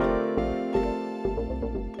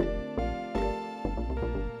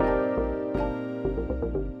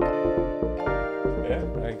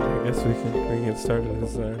guess we can get started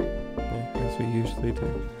as we usually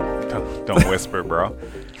do. Don't whisper, bro. I'm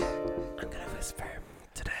gonna whisper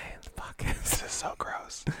today in the podcast. This is so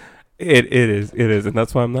gross. It is, and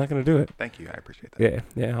that's why I'm not gonna do it. Thank you, I appreciate that.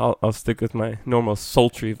 Yeah. I'll stick with my normal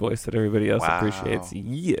sultry voice that everybody else Wow. appreciates.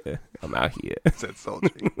 Yeah, I'm out here. Said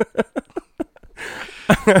sultry.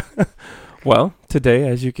 Well, today,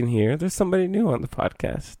 as you can hear, there's somebody new on the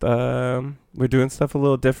podcast. We're doing stuff a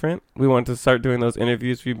little different. We want to start doing those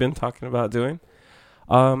interviews we've been talking about doing.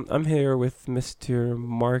 I'm here with Mr.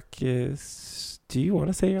 Marcus. Do you want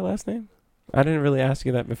to say your last name? I didn't really ask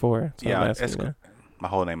you that before. So Yeah, I'm asking it's you now. My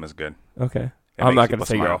whole name is good. Okay. It I'm makes not going to people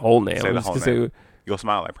say your smile. whole name. Say I'm the just whole gonna name. You'll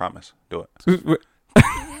smile, I promise. Do it.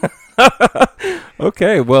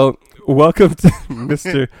 Okay, well, welcome to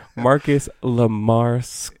Mr. Marcus Lamar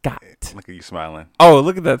Scott. Look at you smiling. Oh,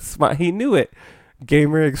 look at that smile. He knew it.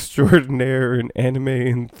 Gamer extraordinaire and anime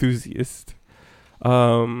enthusiast.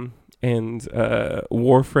 And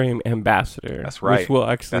Warframe ambassador. That's right. Which we'll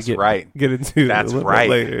actually That's get right. into That's a little right.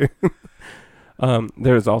 bit later.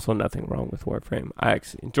 There's also nothing wrong with Warframe. I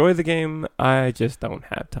actually enjoy the game. I just don't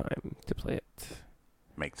have time to play it.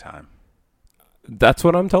 Make time. That's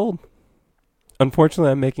what I'm told.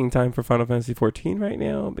 Unfortunately, I'm making time for Final Fantasy XIV right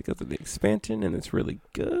now because of the expansion, and it's really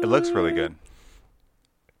good. It looks really good.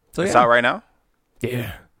 So It's yeah. out right now?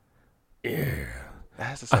 Yeah. It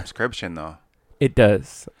has a subscription, though. It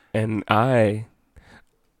does. And every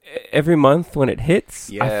month when it hits,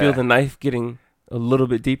 I feel Yeah. the knife getting a little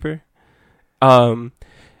bit deeper. And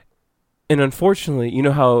unfortunately, you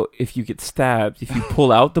know how if you get stabbed, if you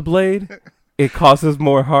pull out the blade, it causes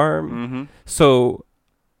more harm. Mm-hmm. So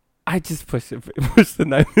I just push the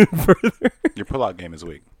knife in further. Your pull-out game is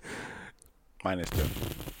weak. Mine is too.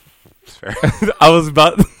 It's fair. I wasn't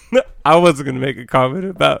going to make a comment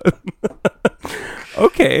about.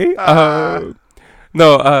 Okay.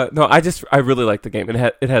 No. I really like the game.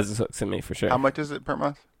 It has its hooks in me for sure. How much is it per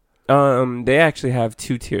month? They actually have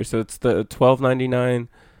two tiers, so it's the $12.99,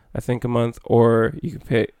 I think, a month, or you can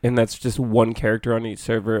pay, and that's just one character on each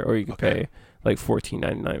server, or you can pay like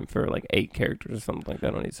 $14.99 for like 8 characters or something like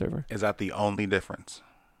that on each server. Is that the only difference?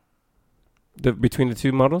 Between the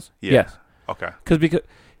two models? Yeah. Yes. Okay.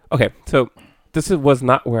 Okay, so was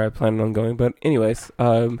not where I planned on going, but anyways,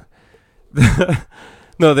 that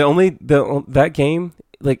game,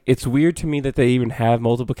 like, it's weird to me that they even have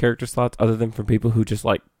multiple character slots other than for people who just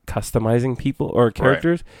like customizing people or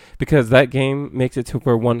characters, because that game makes it to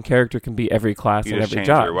where one character can be every class You and just every change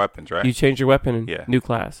job. your weapons, right? You change your weapon and Yeah. new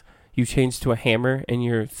class. You change to a hammer and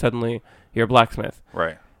you're a blacksmith.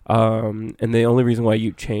 Right. And the only reason why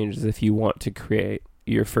you change is if you want to create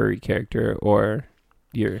your furry character or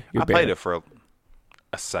your I bear. played it for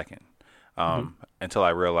a second until I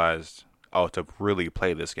realized, to really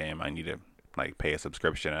play this game, I need to like pay a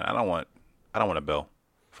subscription, and I don't want a bill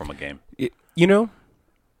from a game. You know,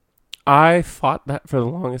 I fought that for the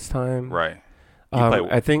longest time. Right. You play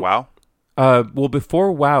I think WoW? well,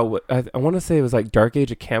 before WoW, I want to say it was like Dark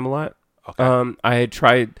Age of Camelot. Okay. I had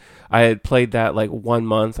played that like 1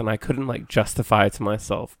 month, and I couldn't like justify to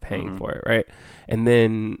myself paying for it, right? And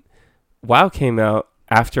then WoW came out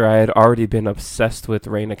after I had already been obsessed with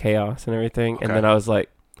Reign of Chaos and everything, and then I was like,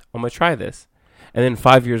 I'm gonna try this. And then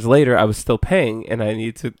 5 years later, I was still paying, and I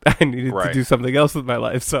needed to do something else with my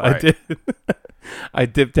life, so I did. I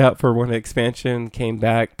dipped out for one expansion, came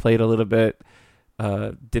back, played a little bit,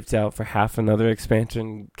 dipped out for half another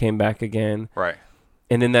expansion, came back again. Right.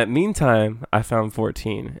 And in that meantime, I found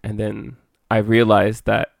 14, and then I realized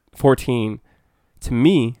that 14, to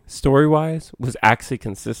me, story-wise, was actually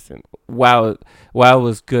consistent. WoW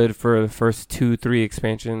was good for the first 2-3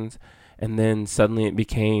 expansions, and then suddenly it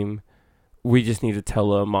became, we just need to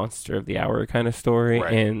tell a monster of the hour kind of story,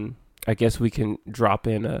 and I guess we can drop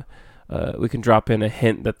in a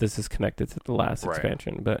hint that this is connected to the last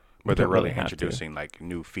expansion, but they're really introducing like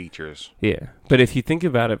new features. Yeah, but if you think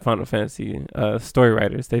about it, Final Fantasy story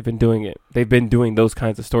writers, they've been doing those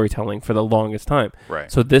kinds of storytelling for the longest time.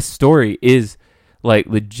 Right. So this story is like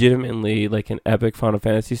legitimately like an epic Final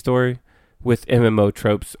Fantasy story with MMO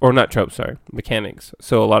tropes, or not tropes, sorry, mechanics.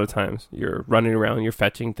 So a lot of times you're running around, you're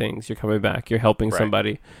fetching things, you're coming back, you're helping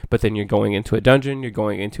somebody, but then you're going into a dungeon, you're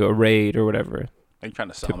going into a raid or whatever. Are you trying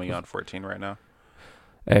to sell me on 14 right now?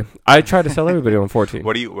 Hey, I try to sell everybody on 14.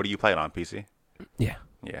 What do you play it on PC? Yeah.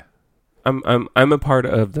 Yeah. I'm a part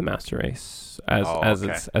of the Master Race as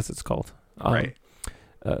okay. it's called. Right.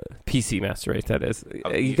 PC master race. That is,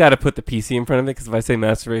 Oh, you got to put the PC in front of it because if I say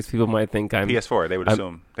master race, people might think I'm PS4. They would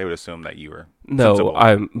assume that you were. no, sensible.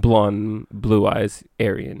 I'm blonde, blue eyes,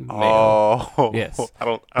 Aryan male. Oh, Yes. I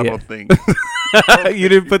don't Yeah. think You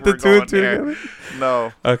didn't put the we're two and going two there. together.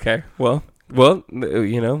 No. Okay, well,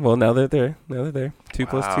 now they're there. Now they're there. 2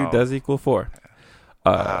 plus 2 Wow. does equal 4.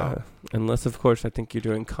 Wow. Unless, of course, I think you're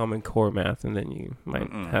doing Common Core math, and then you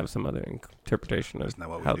might Mm-mm. have some other interpretation of That's not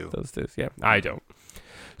what how we do. those do. Yeah, I don't.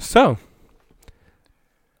 So,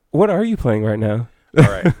 what are you playing right now? All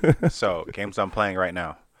right. So games I'm playing right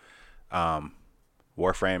now.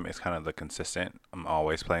 Warframe is kind of the consistent. I'm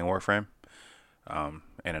always playing Warframe. In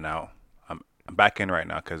and out. I'm back in right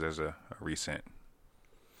now because there's a recent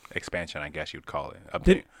expansion, I guess you'd call it.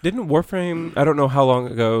 Update. Didn't Warframe? I don't know how long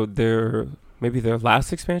ago maybe their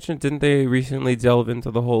last expansion. Didn't they recently delve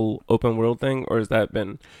into the whole open world thing, or has that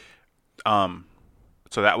been?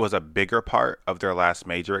 So that was a bigger part of their last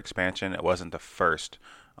major expansion. It wasn't the first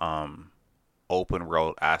open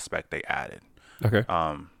world aspect they added. Okay.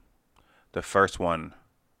 The first one,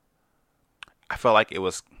 I felt like it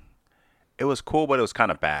was cool, but it was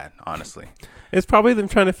kind of bad, honestly. It's probably them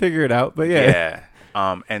trying to figure it out, but yeah.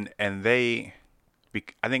 Yeah. And they,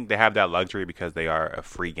 I think they have that luxury because they are a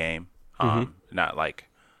free game. Not like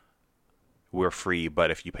we're free,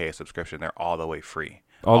 but if you pay a subscription, they're all the way free.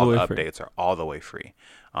 All the way the free. updates are all the way free.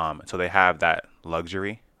 So they have that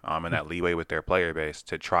luxury and that leeway with their player base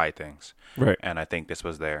to try things. Right. And I think that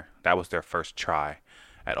was their first try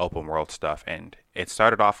at open world stuff. And it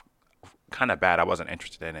started off kind of bad. I wasn't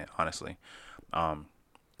interested in it, honestly.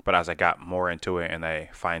 But as I got more into it and they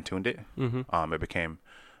fine tuned it, it became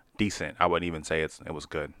decent. I wouldn't even say it was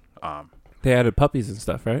good. They added puppies and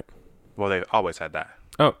stuff, right? Well, they've always had that.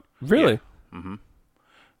 Oh, really?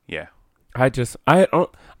 Yeah. I've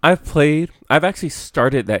actually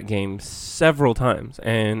started that game several times,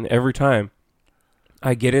 and every time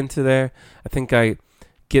I get into there, I think I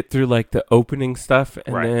get through like the opening stuff,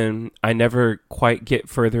 and Right. then I never quite get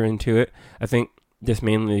further into it. I think just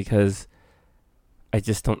mainly because I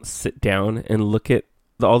just don't sit down and look at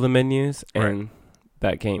all the menus, and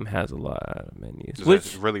that game has a lot of menus.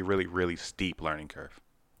 It's a really, really, really steep learning curve.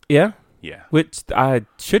 Yeah, Yeah. which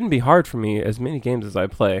shouldn't be hard for me as many games as I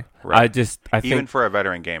play. Right. I Even think for a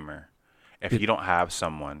veteran gamer, if you don't have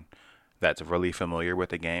someone that's really familiar with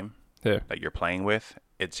the game yeah. that you're playing with,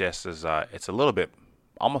 it just is. It's a little bit,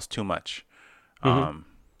 almost too much.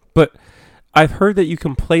 But I've heard that you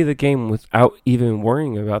can play the game without even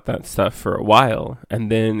worrying about that stuff for a while.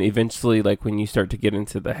 And then eventually, like when you start to get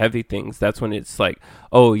into the heavy things, that's when it's like,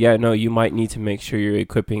 oh, yeah, no, you might need to make sure you're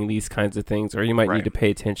equipping these kinds of things, or you might Right. need to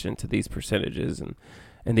pay attention to these percentages and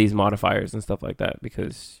these modifiers and stuff like that,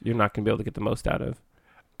 because you're not going to be able to get the most out of.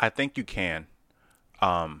 I think you can.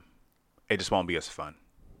 It just won't be as fun.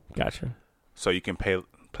 Gotcha. So you can play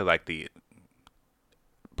like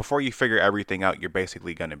before you figure everything out, you're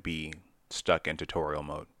basically going to be stuck in tutorial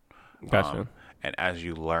mode. Gotcha. And as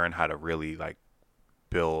you learn how to really like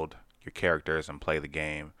build your characters and play the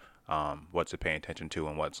game, what to pay attention to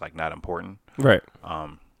and what's like not important, Right.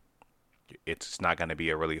 it's not going to be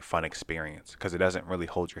a really fun experience because it doesn't really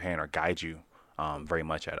hold your hand or guide you very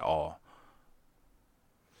much at all.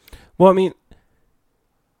 Well, I mean,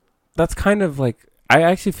 that's kind of like, I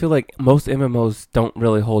actually feel like most MMOs don't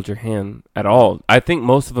really hold your hand at all. I think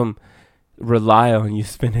most of them rely on you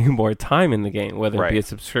spending more time in the game, whether it be a Right.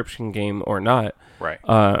 subscription game or not. Right.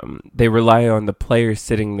 They rely on the players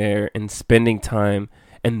sitting there and spending time,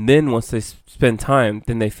 and then once they spend time,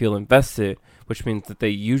 then they feel invested, which means that they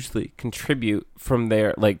usually contribute from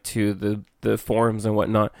there, like to the forums and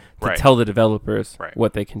whatnot, to Right. tell the developers Right.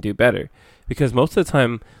 what they can do better. Because most of the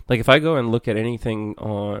time, like if I go and look at anything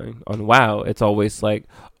on WoW, it's always like,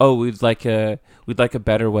 oh, we'd like a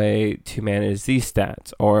better way to manage these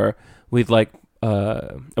stats, or we'd like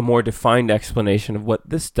a more defined explanation of what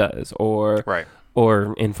this does, or Right.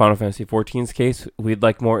 or in Final Fantasy XIV's case, we'd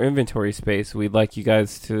like more inventory space. We'd like you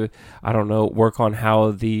guys to, I don't know, work on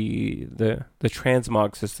how the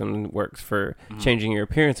transmog system works for changing your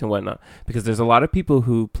appearance and whatnot. Because there's a lot of people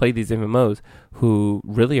who play these MMOs who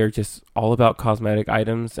really are just all about cosmetic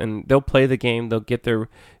items, and they'll play the game, they'll get their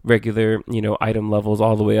regular, item levels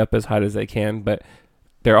all the way up as high as they can, but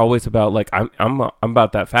they're always about like, I'm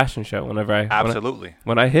about that fashion show. Whenever Absolutely.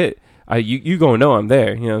 when I hit, you gonna know I'm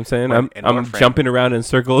there. You know what I'm saying? Right, I'm Warframe. jumping around in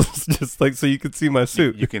circles just like so you can see my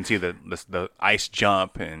suit. You can see the ice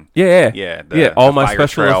jump and Yeah. All the my fire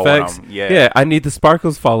special trail when effects. I'm- I need the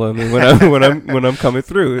sparkles following me when I'm coming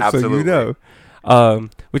through. Absolutely. So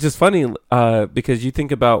which is funny because you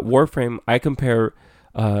think about Warframe. I compare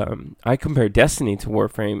Destiny to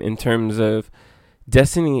Warframe in terms of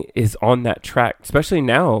Destiny is on that track, especially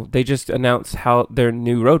now. They just announced how their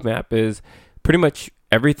new roadmap is pretty much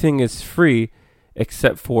everything is free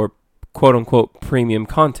except for quote unquote premium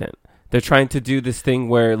content. They're trying to do this thing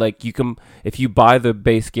where like you can, if you buy the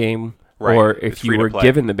base game Right. or It's if free you to were play.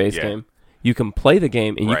 given the base Yeah. game, you can play the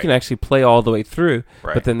game and you Right. can actually play all the way through.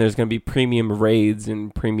 Right. But then there's going to be premium raids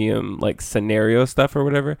and premium like scenario stuff or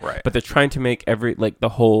whatever. Right. But they're trying to make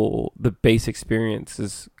the base experience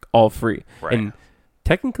is all free. Right. And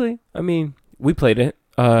technically, I mean, we played it.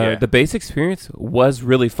 Yeah. The base experience was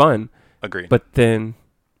really fun, Agreed. but then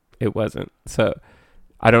it wasn't. So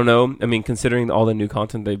I don't know. I mean, considering all the new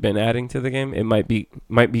content they've been adding to the game, it might be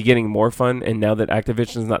getting more fun. And now that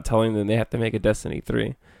Activision's not telling them they have to make a Destiny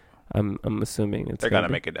 3, I'm assuming they're gonna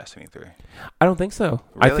make a Destiny 3. I don't think so.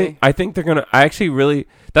 Really? I think they're gonna. I actually really.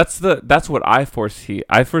 That's what I foresee.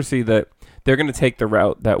 I foresee that they're gonna take the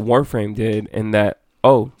route that Warframe did, and that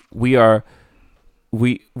we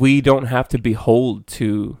don't have to behold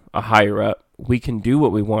to a higher up. We can do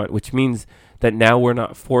what we want, which means that now we're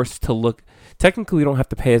not forced to look. Technically, we don't have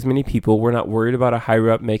to pay as many people. We're not worried about a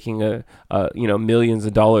higher up making a millions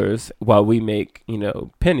of dollars while we make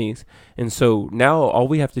pennies. And so now all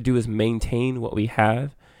we have to do is maintain what we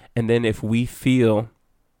have, and then if we feel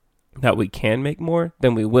that we can make more,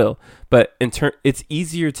 then we will. But it's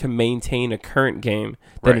easier to maintain a current game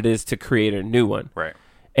than Right. it is to create a new one. Right.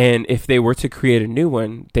 And if they were to create a new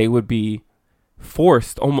one, they would be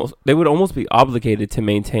they would almost be obligated to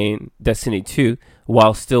maintain Destiny 2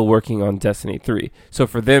 while still working on Destiny 3. So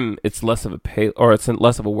for them, it's less of a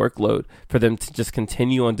less of a workload for them to just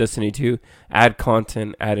continue on Destiny 2, add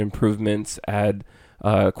content, add improvements, add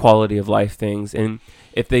quality of life things. And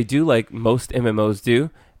if they do like most MMOs do,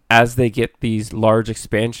 as they get these large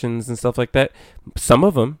expansions and stuff like that, some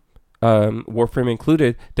of them, Warframe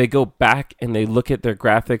included, they go back and they look at their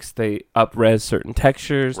graphics, they up-res certain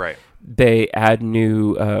textures, Right. they add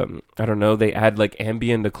new they add like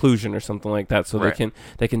ambient occlusion or something like that, so Right.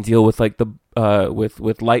 they can deal with like the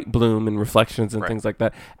with light bloom and reflections and Right. things like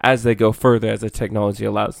that as they go further, as the technology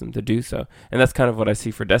allows them to do so. And that's kind of what I see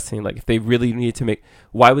for Destiny. Like if they really need to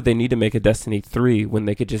why would they need to make a Destiny 3 when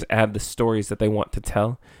they could just add the stories that they want to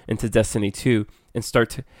tell into Destiny 2 and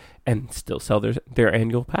still sell their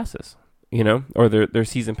annual passes, or their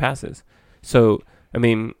season passes. So I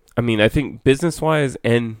mean I think business wise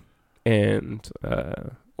and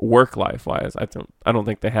work life wise, I don't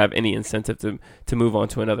think they have any incentive to move on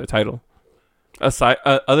to another title, aside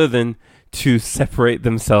other than to separate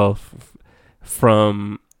themselves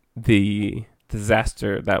from the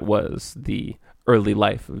disaster that was the early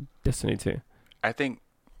life of Destiny 2. I think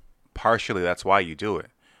partially that's why you do it,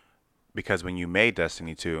 because when you made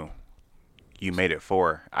Destiny 2, you made it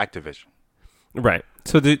for Activision. Right.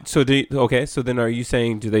 So then are you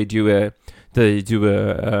saying do they do a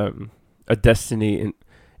Destiny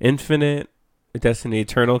Infinite, a Destiny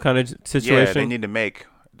Eternal kind of situation? Yeah, they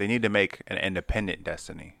need to make an independent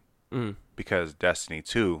Destiny, because Destiny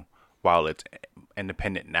 2, while it's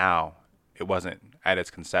independent now, it wasn't at its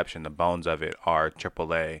conception. The bones of it are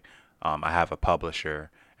AAA. I have a publisher,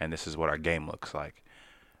 and this is what our game looks like.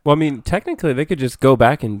 Well, I mean, technically, they could just go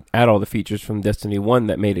back and add all the features from Destiny 1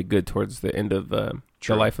 that made it good towards the end of the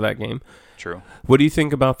life of that game. True. What do you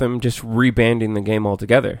think about them just rebanding the game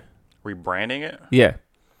altogether? Rebranding it? Yeah.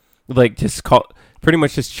 Like, pretty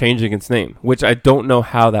much just changing its name, which I don't know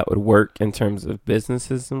how that would work in terms of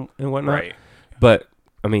businesses and whatnot. Right. But,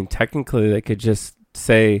 I mean, technically, they could just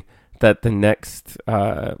say that the next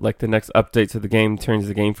update to the game turns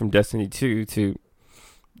the game from Destiny 2 to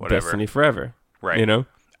Whatever. Destiny Forever. Right. I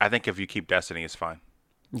I think if you keep Destiny, it's fine.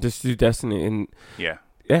 Just do Destiny, and Yeah.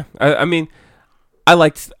 I mean, I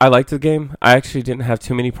liked the game. I actually didn't have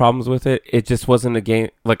too many problems with it. It just wasn't a game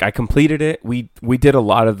like I completed it. We did a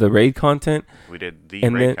lot of the raid content. We did the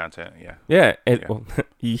And raid then- content. Yeah. Yeah, well,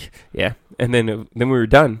 yeah, and then we were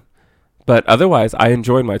done. But otherwise, I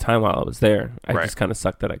enjoyed my time while I was there. I Right. just kind of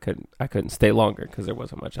sucked that I couldn't stay longer because there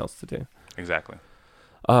wasn't much else to do. Exactly.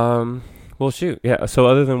 Well, shoot, yeah. So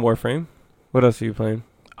other than Warframe, what else are you playing?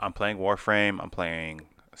 I'm playing Warframe. I'm playing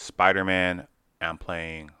Spider-Man. And I'm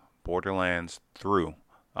playing Borderlands through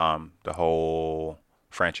the whole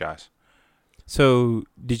franchise. So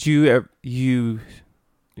did you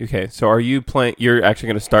okay? So are you playing? You're actually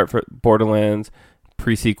going to start for Borderlands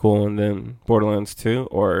pre-sequel and then Borderlands 2,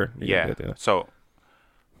 or Yeah. So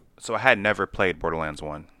I had never played Borderlands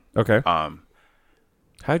 1. Okay.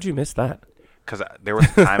 How'd you miss that? Because there was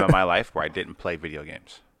a time in my life where I didn't play video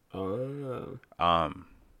games. Oh.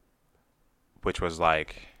 Which was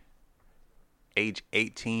like age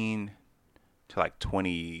 18 to like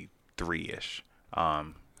 23-ish.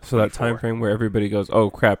 So that 24. time frame where everybody goes, "Oh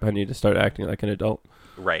crap, I need to start acting like an adult."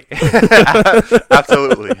 Right.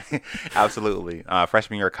 Absolutely. Absolutely.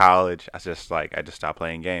 Freshman year of college, I just stopped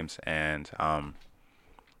playing games, and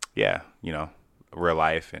yeah, real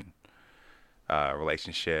life and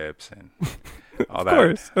relationships and all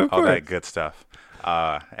all that good stuff.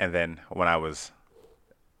 And then when I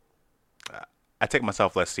take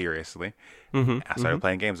myself less seriously. I started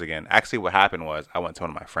playing games again. Actually, what happened was I went to one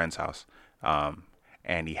of my friend's house,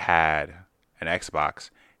 and he had an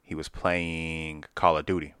Xbox. He was playing Call of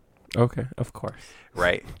Duty. Okay, of course.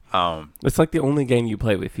 Right. It's like the only game you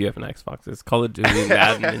play if you have an Xbox. It's Call of Duty,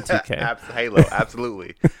 Madden, and 2K. Halo,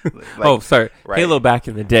 absolutely. Oh, sorry. Right. Halo back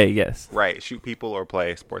in the day, yes. Right. Shoot people or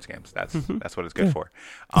play sports games. That's what it's good for.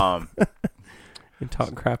 And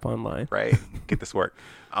talk crap online. Right. Get this work.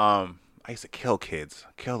 I used to kill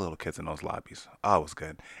little kids in those lobbies. Oh, it was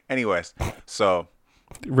good. Anyways, so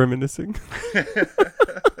reminiscing.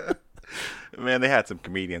 Man, they had some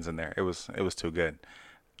comedians in there. It was too good.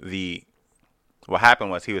 What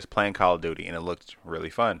happened was he was playing Call of Duty and it looked really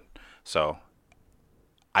fun. So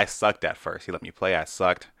I sucked at first. He let me play. I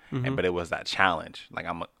sucked, but it was that challenge. Like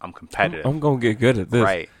I'm competitive. I'm gonna get good at this,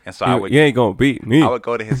 right? And so you ain't gonna beat me. I would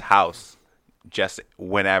go to his house just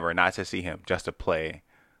whenever, not to see him, just to play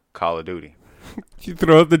Call of Duty. You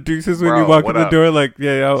throw up the deuces when you walk in the door, like,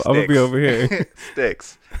 I'm gonna be over here.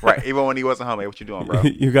 Sticks. Right. Even when he wasn't home, hey, what you doing, bro?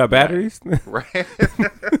 You got batteries? Right.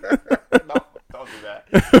 No, don't do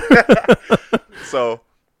that. So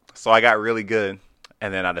I got really good,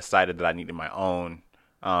 and then I decided that I needed my own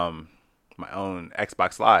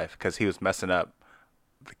Xbox Live because he was messing up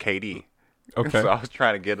the KD. Okay. So I was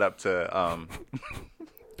trying to get up to.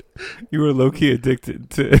 You were low key addicted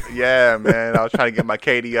to. Yeah, man. I was trying to get my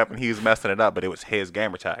KD up, and he was messing it up, but it was his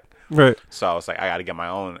gamer tag. Right. So I was like, I got to get my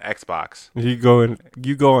own Xbox. You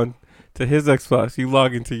go on to his Xbox. You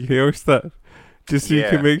log into your stuff, just so you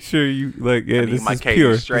can make sure you this is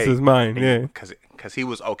pure. Straight. This is mine. Yeah. Because he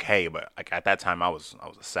was okay, but like at that time I was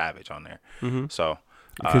a savage on there. So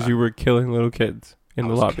because you were killing little kids in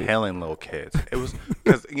the lobby. Killing little kids. It was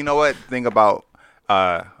because you know what thing about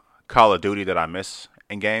Call of Duty that I miss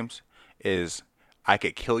in games is I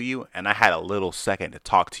could kill you and I had a little second to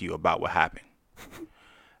talk to you about what happened.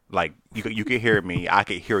 Like you could hear me, I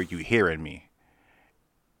could hear you hearing me,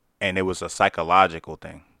 and it was a psychological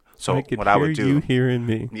thing. So what I would do, you hearing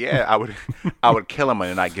me, yeah, I would kill him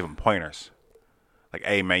and not give him pointers. Like,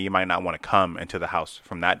 hey man, you might not want to come into the house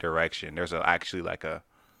from that direction. There's actually like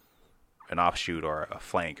an offshoot or a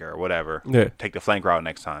flank or whatever. Yeah. Take the flank route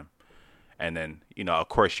next time, and then of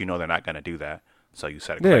course they're not gonna do that. So you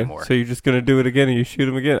set a claymore. So you're just going to do it again and you shoot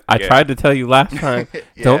him again. I tried to tell you last time,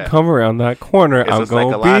 don't come around that corner. I'm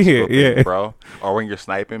going to be here. Thing, bro. Or when you're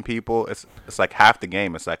sniping people, it's like half the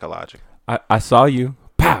game is psychological. I saw you.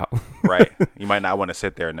 Pow. Right. You might not want to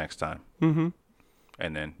sit there next time. Mm-hmm.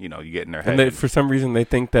 And then, you get in their head. And for some reason, they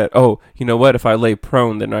think that, you know what? If I lay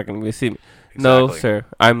prone, they're not going to see me. Exactly. No, sir.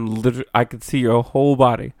 I could see your whole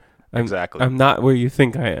body. Exactly. I'm not where you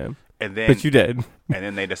think I am. But you did. And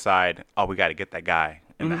then they decide, we got to get that guy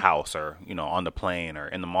in the house or, on the plane or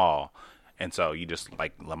in the mall. And so you just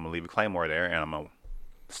let me leave a claymore there and I'm going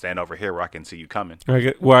to stand over here where I can see you coming.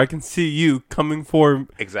 Where I can see you coming for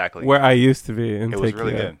exactly where I used to be. And it was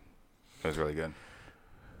really good. It was really good.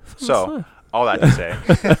 So all that to say,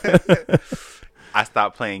 I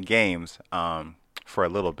stopped playing games for a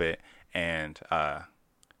little bit and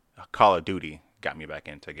Call of Duty got me back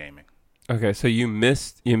into gaming. Okay, so you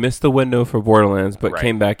missed the window for Borderlands, but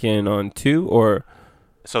came back in on 2, or?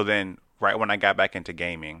 So then, right when I got back into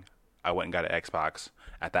gaming, I went and got an Xbox.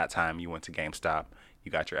 At that time, you went to GameStop,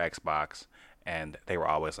 you got your Xbox, and they were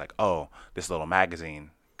always like, "Oh, this little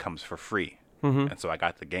magazine comes for free." Mm-hmm. And so I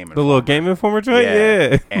got the Game Informer. The little Game Informer joint,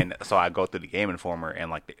 yeah. And so I go through the Game Informer,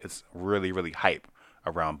 and it's really, really hype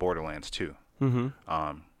around Borderlands 2. Mm-hmm.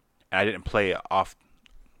 And I didn't play off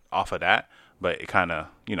of that, but it kind of,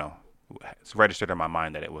 it's registered in my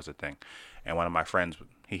mind that it was a thing. And one of my friends,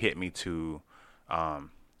 he hit me to,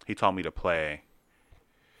 he told me to play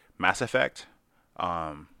Mass Effect.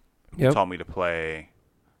 He told me to play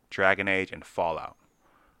Dragon Age and Fallout.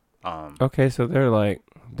 Okay, so they're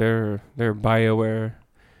BioWare,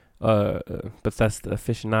 but that's the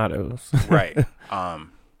aficionados. Right.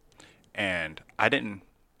 And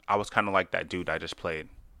I was kind of like that dude. I just played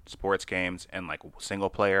sports games and single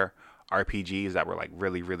player RPGs that were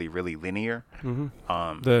really, really, really linear.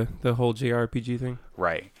 Mm-hmm. The whole JRPG thing.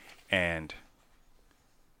 Right. And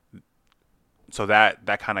so that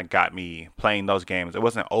kind of got me playing those games. It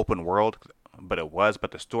wasn't open world, but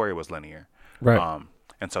the story was linear. Right.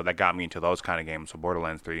 And so that got me into those kind of games. So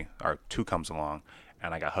Borderlands 2 comes along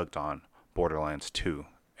and I got hooked on Borderlands 2,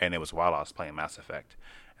 and it was while I was playing Mass Effect,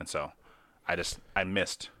 and so I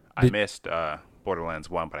missed Borderlands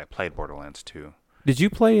 1, but I played Borderlands 2. Did you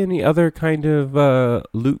play any other kind of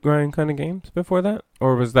loot grind kind of games before that,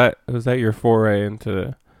 or was that your foray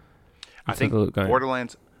into I think the loot grind?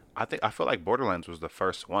 Borderlands. I feel like Borderlands was the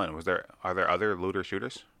first one. Are there other looter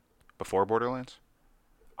shooters before Borderlands?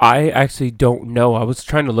 I actually don't know. I was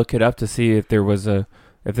trying to look it up to see if there was a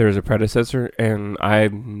predecessor, and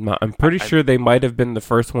I'm pretty sure they might have been the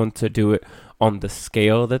first one to do it on the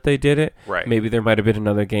scale that they did it. Right. Maybe there might have been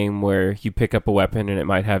another game where you pick up a weapon and it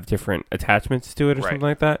might have different attachments to it or something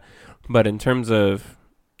like that. But in terms of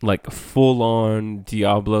like full on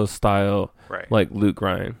Diablo style, like loot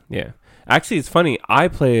grind, yeah. Actually, it's funny. I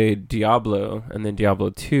played Diablo and then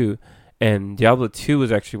Diablo 2. And Diablo 2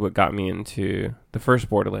 was actually what got me into the first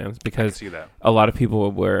Borderlands, because a lot of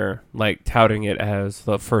people were like touting it as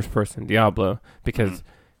the first person Diablo, because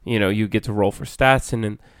you get to roll for stats, and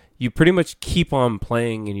then you pretty much keep on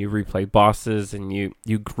playing and you replay bosses, and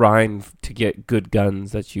you grind to get good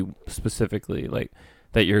guns that you specifically like,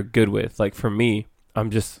 that you're good with. Like for me,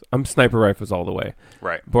 I'm sniper rifles all the way.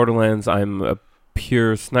 Right. Borderlands, I'm a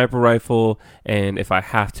pure sniper rifle, and if I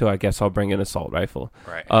have to, I guess I'll bring an assault rifle.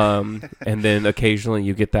 Right. And then occasionally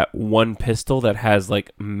you get that one pistol that has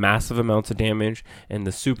like massive amounts of damage and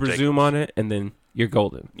the super zoom on it, and then you're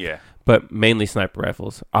golden. Yeah. But mainly sniper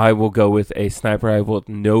rifles. I will go with a sniper rifle with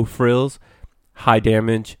no frills, high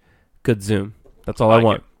damage, good zoom. That's all I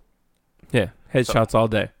want. Yeah. Headshots all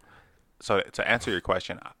day. So to answer your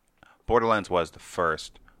question, Borderlands was the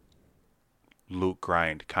first loot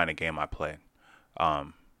grind kind of game I played.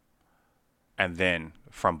 And then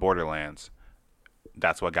from Borderlands,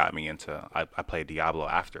 that's what got me into. I played Diablo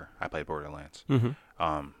after I played Borderlands.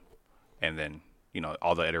 And then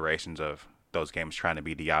all the iterations of those games trying to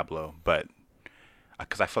be Diablo, but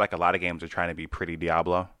because I feel like a lot of games are trying to be pretty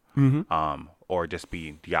Diablo, or just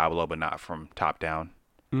be Diablo but not from top down,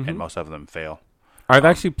 and most of them fail. I've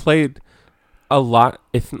actually played a lot,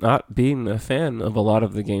 if not being a fan of a lot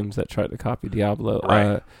of the games that try to copy Diablo.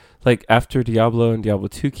 Right. Like after Diablo and Diablo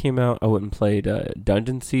 2 came out, I went and played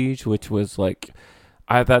Dungeon Siege, which was like,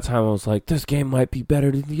 at that time I was like, this game might be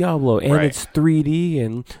better than Diablo, and it's 3D,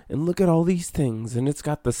 and look at all these things, and it's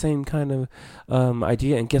got the same kind of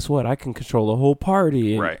idea, and guess what? I can control a whole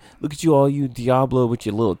party, and look at you Diablo with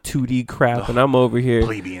your little 2D crap, and I'm over here,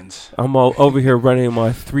 plebeians. I'm all over here running my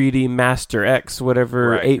 3D Master X,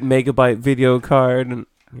 whatever, 8 megabyte video card, and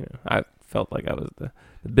I felt like I was the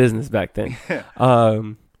business back then.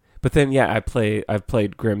 But then, I've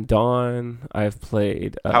played Grim Dawn. I've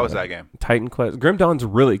played... How was that game? Titan Quest. Grim Dawn's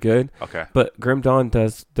really good. Okay. But Grim Dawn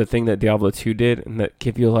does the thing that Diablo 2 did, and that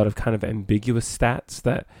give you a lot of kind of ambiguous stats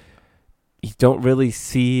that you don't really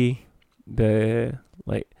see the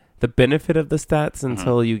benefit of the stats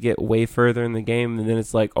until you get way further in the game, and then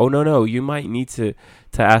it's like, oh, no, you might need to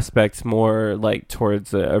aspect more like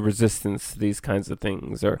towards a resistance to these kinds of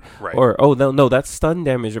things, or oh, no, that stun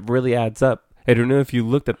damage, it really adds up. I don't know if you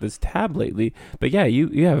looked at this tab lately, but you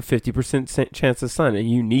have a 50% chance of stun, and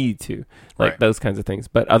you need to, those kinds of things.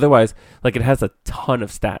 But otherwise, it has a ton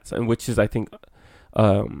of stats, and which is, I think,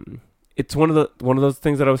 it's one of those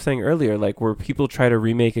things that I was saying earlier, where people try to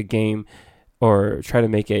remake a game or try to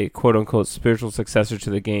make a quote unquote spiritual successor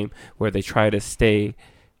to the game, where they try to stay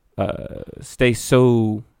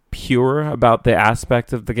so pure about the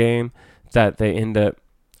aspect of the game that they end up.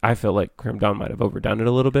 I feel like Grim Dawn might have overdone it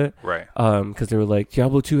a little bit. Right. Because they were like,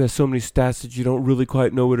 Diablo 2 has so many stats that you don't really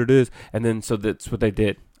quite know what it is. And then, so that's what they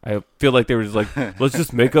did. I feel like they were just like, let's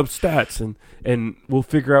just make up stats and we'll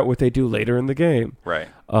figure out what they do later in the game. Right.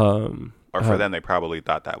 Or for them, they probably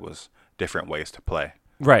thought that was different ways to play.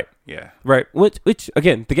 Right. Yeah. Right. Which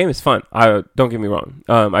again, the game is fun. Don't get me wrong.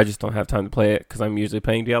 I just don't have time to play it because I'm usually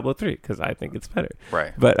playing Diablo 3 because I think it's better.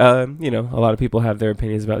 Right. But, a lot of people have their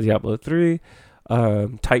opinions about Diablo 3.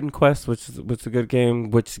 Titan Quest, which was a good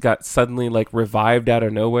game, which got suddenly revived out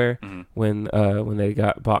of nowhere when they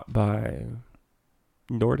got bought by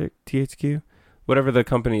Nordic THQ, whatever the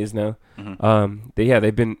company is now.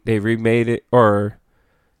 They remade it, or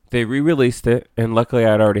they re-released it, and luckily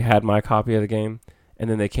I'd already had my copy of the game, and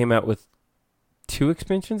then they came out with 2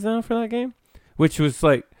 expansions now for that game, which was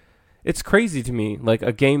it's crazy to me,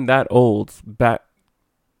 a game that old back.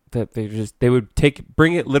 That they would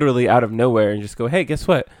bring it literally out of nowhere and just go, hey, guess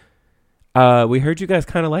what? We heard you guys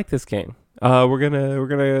kind of like this game. We're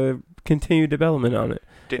gonna continue development on it.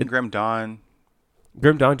 Didn't Grim Dawn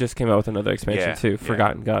just came out with another expansion too,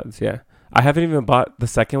 Forgotten Gods. Yeah, I haven't even bought the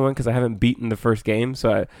second one because I haven't beaten the first game.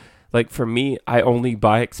 So for me, I only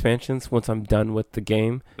buy expansions once I'm done with the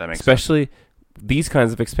game. That makes especially sense. these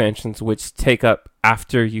kinds of expansions, which take up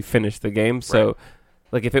after you finish the game. So, Right.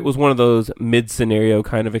 like, if it was one of those mid-scenario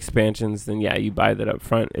kind of expansions, then yeah, you buy that up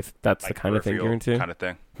front if that's Like the kind of thing you're into. kind of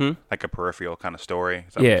thing. Like a peripheral kind of story.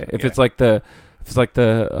 Is that Yeah, what if you- it's like the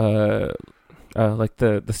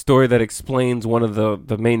story that explains one of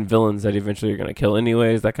the main villains that eventually you're gonna kill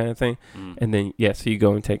anyways, that kind of thing. And then so you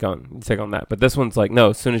go and take on that. But this one's like, no,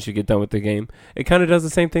 as soon as you get done with the game, it kind of does the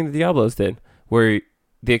same thing that Diablos did, where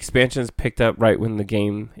the expansion's picked up right when the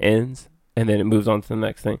game ends, and then it moves on to the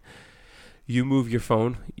next thing. You moved your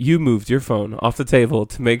phone off the table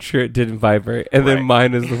to make sure it didn't vibrate, and then Right.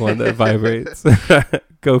 mine is the one that vibrates.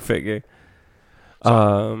 Go figure.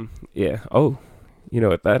 Yeah. Oh, you know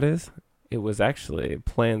what that is? It was actually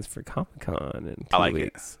plans for Comic-Con in 2 I like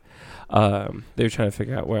weeks. They were trying to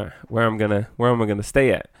figure out where I'm gonna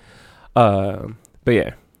stay at. But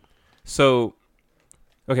yeah. So,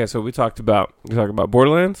 okay. So we talked about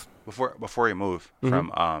Borderlands. Before you move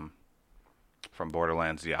from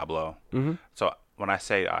Borderlands Diablo. Mm-hmm. So when I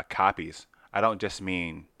say copies, I don't just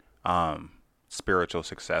mean spiritual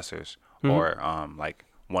successors or like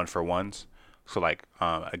one for ones. So like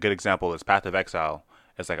a good example is Path of Exile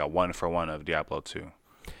is like a 1-for-1 of Diablo 2.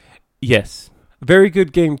 Yes. Very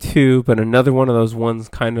good game too, but another one of those ones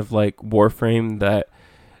kind of like Warframe that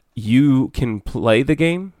you can play the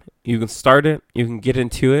game, you can start it, you can get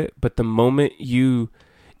into it, but the moment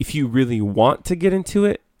if you really want to get into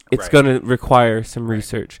it, it's Right. going to require some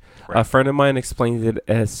research. Right. A friend of mine explained it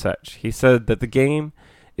as such. He said that the game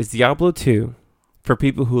is Diablo 2 for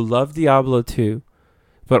people who love Diablo 2,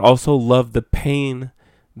 but also love the pain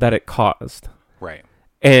that it caused. Right.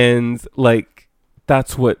 And like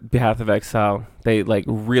that's what Path of Exile they like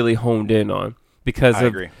really honed in on because I of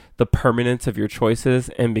agree. the permanence of your choices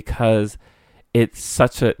and because it's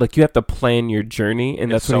such a like you have to plan your journey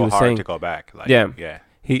and It's that's what so he was hard saying. to go back. Like, Yeah. Yeah.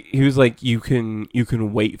 He was like you can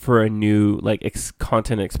wait for a new like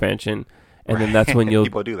content expansion and then that's when you'll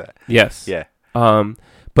People do that. yes. Yeah.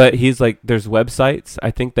 But he's like there's websites.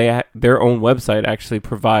 I think their own website actually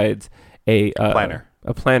provides a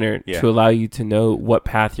planner Yeah. to allow you to know what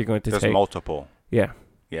path you're going to There's take. multiple. Yeah.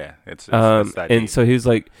 Yeah. It's that And deep. so he was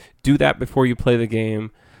like, do that before you play the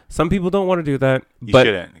game. Some people don't want to do that, You but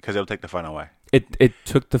shouldn't because it'll take the fun away. it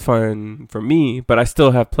took the fun for me, but I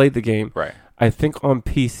still have played the game. Right. I think on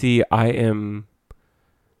PC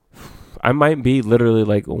I might be literally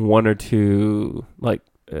like one or two like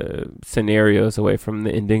scenarios away from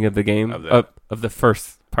the ending of the game of the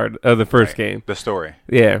first part of the first Right. game. The story.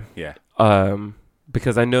 Yeah. Yeah.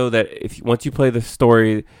 Because I know that once you play the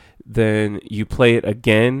story, then you play it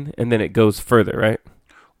again, and then it goes further, right?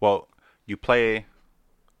 Well, you play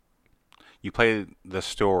the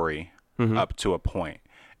story Mm-hmm. up to a point,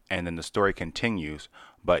 and then the story continues,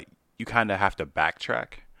 but you kind of have to backtrack.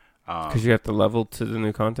 Because you have to level to the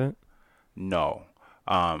new content. No.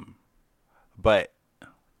 But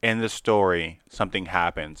in the story, something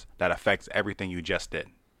happens that affects everything you just did.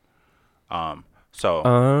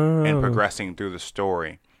 So in progressing through the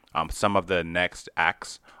story, some of the next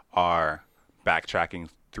acts are backtracking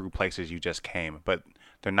through places you just came, but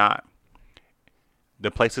they're not.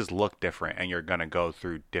 The places look different, and you're gonna go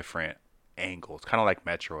through different angles, kind of like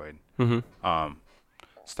Metroid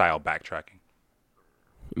style backtracking.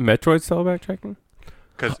 Metroid style backtracking?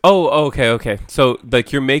 'Cause- Oh, okay. So,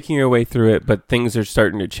 like, you're making your way through it, but things are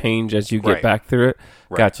starting to change as you get Right. back through it.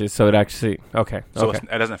 Right. Gotcha. So, it actually... Okay. So it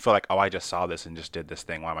doesn't feel like, oh, I just saw this and just did this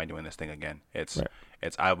thing. Why am I doing this thing again? It's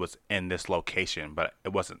I was in this location, but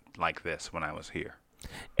it wasn't like this when I was here.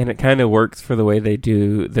 And it kind of works for the way they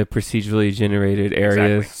do the procedurally generated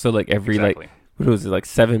areas. Exactly. So, like, every, like, what was it, like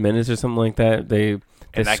 7 minutes or something like that? They In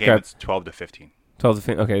that game, scrap it's 12 to 15. 12 to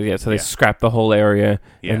 15. Okay, yeah. So, they Yeah. scrap the whole area,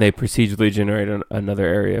 Yeah. and they procedurally generate another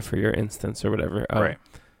area for your instance or whatever. Right.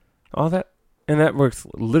 All that... And that works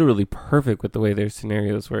literally perfect with the way their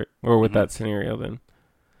scenarios work, or with that scenario then.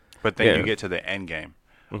 But then Yeah. you get to the end game,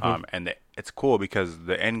 and it's cool because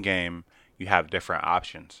the end game, you have different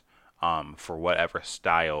options for whatever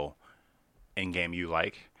style end game you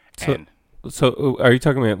like. So- And So, are you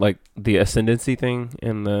talking about like the ascendancy thing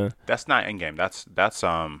and the? that's not end game. That's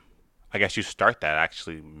I guess you start that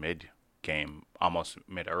actually mid game, almost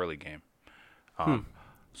mid early game.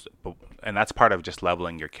 And that's part of just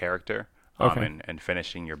leveling your character and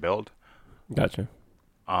finishing your build. Gotcha.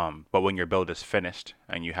 But when your build is finished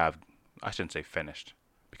and you have, I shouldn't say finished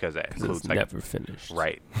because that includes It's like never finished.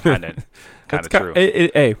 right, kind of That's true.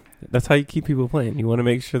 Hey, that's how you keep people playing. You want to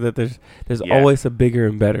make sure that there's always a bigger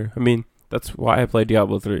and better. I mean, that's why I play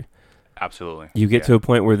Diablo 3. Absolutely. You get to a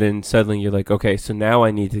point where then suddenly you're like, okay, so now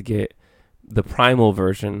I need to get the primal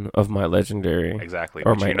version of my legendary. Exactly.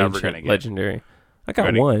 Or Which my you're never ancient gonna get. legendary. I got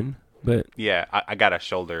Ready? one, but Yeah, I got a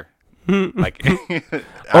shoulder. Like,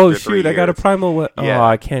 oh after 3 shoot, I got a years. primal weapon. Yeah. Oh,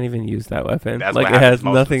 I can't even use that weapon. That's Like what it has happens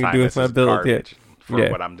most of the nothing to time. do with This my is build. Yeah. garbage for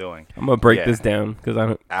Yeah. what I'm doing. I'm gonna break Yeah. this down because I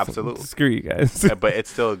don't. Absolutely. Screw you guys. But it's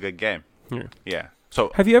still a good game. Yeah. Yeah.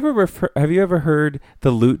 So Have you ever heard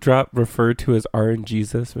the loot drop referred to as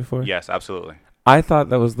RNGesus before? yes, absolutely. I thought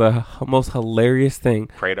that was the most hilarious thing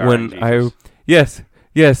Pray to when RNGesus.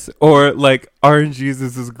 yes, or like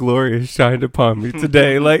RNGesus' glory has shined upon me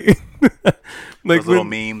today. Like Those little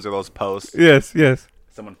memes or those posts. yes,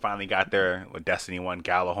 Someone finally got there with Destiny 1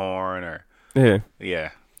 Galahorn or yeah.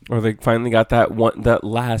 Or they finally got that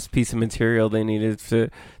last piece of material they needed to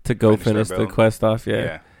go finish their the build. quest off. Yeah.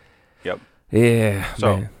 Yeah. Yep. Yeah.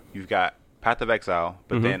 So man. you've got Path of Exile,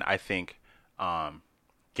 but Mhm. then I think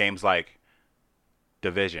games like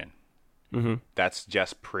Division, that's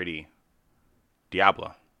just pretty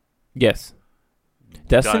Diablo. Yes.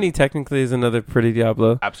 Destiny technically is another pretty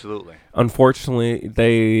Diablo. Absolutely. Unfortunately,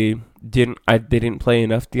 they didn't play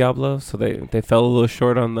enough Diablo, so they fell a little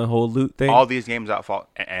short on the whole loot thing. All these games that fall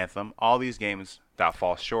Anthem, all these games that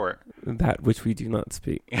fall short. That which we do not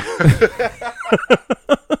speak.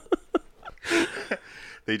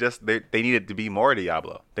 They needed to be more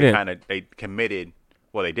Diablo. They Yeah. they committed.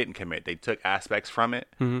 Well, they didn't commit. They took aspects from it,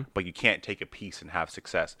 but you can't take a piece and have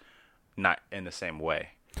success, not in the same way.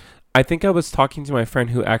 I think I was talking to my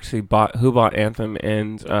friend who actually bought Anthem,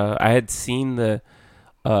 and I had seen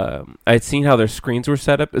how their screens were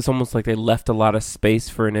set up. It's almost like they left a lot of space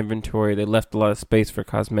for an inventory. They left a lot of space for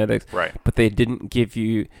cosmetics, Right. but they didn't give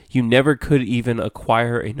you never could even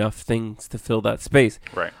acquire enough things to fill that space.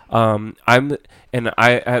 Right.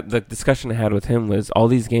 The discussion I had with him was all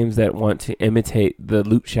these games that want to imitate the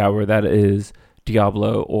loot shower that is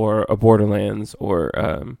Diablo or a Borderlands or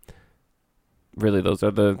really those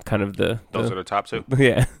are the kind of Those are the top two.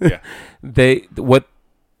 yeah. Yeah.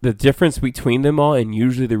 The difference between them all, and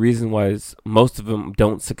usually the reason why is most of them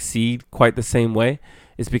don't succeed quite the same way,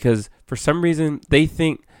 is because for some reason they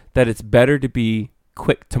think that it's better to be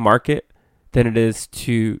quick to market than it is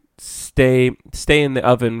to stay in the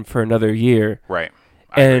oven for another year. Right.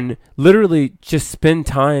 And literally just spend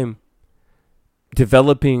time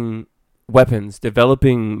developing weapons,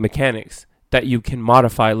 developing mechanics that you can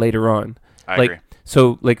modify later on. I like, agree.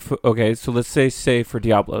 So, like, so let's say for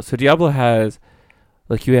Diablo. So Diablo has,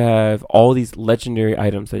 like, you have all these legendary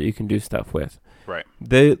items that you can do stuff with. Right.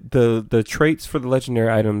 The traits for the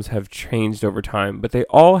legendary items have changed over time, but they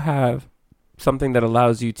all have something that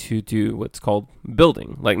allows you to do what's called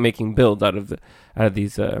building, like making builds out of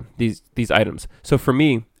these items. So for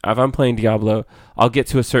me, if I'm playing Diablo, I'll get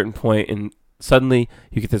to a certain point and suddenly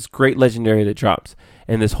you get this great legendary that drops.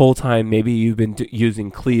 And this whole time, maybe you've been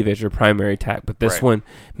using cleave as your primary attack, but this Right. one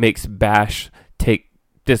makes bash take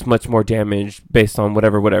this much more damage based on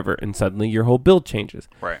whatever, and suddenly your whole build changes.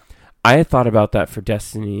 Right. I had thought about that for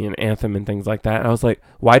Destiny and Anthem and things like that. And I was like,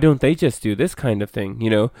 why don't they just do this kind of thing? You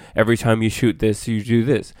know, every time you shoot this, you do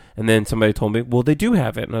this. And then somebody told me, well, they do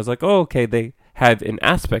have it. And I was like, oh, okay, they have an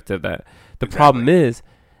aspect of that. The problem is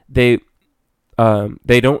you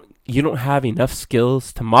don't have enough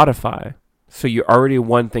skills to modify. So you're already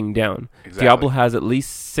one thing down. Exactly. Diablo has at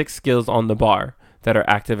least 6 skills on the bar that are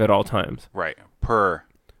active at all times. Right. Per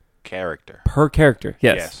character. Per character,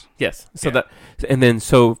 yes. So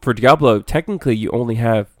so for Diablo, technically you only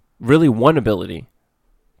have really one ability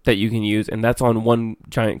that you can use, and that's on one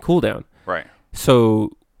giant cooldown. Right.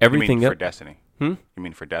 So everything You mean for Destiny? Hmm? You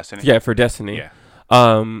mean for Destiny? Yeah, for Destiny. Yeah.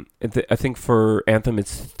 I think for Anthem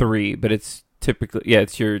it's 3, but it's typically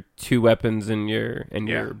it's your 2 weapons and your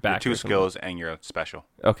back. Your 2 skills and your special.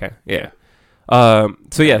 Okay. Yeah. And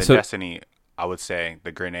So Destiny, I would say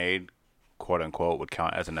the grenade, quote unquote, would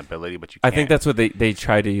count as an ability, but you can't. I think that's what they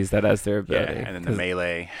try to use that as their yeah, ability. and then the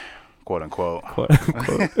melee, quote unquote,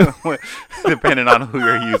 unquote. depending on who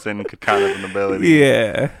you're using, could count as an ability.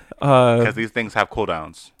 Yeah. Because these things have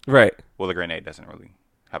cooldowns. Right. Well, the grenade doesn't really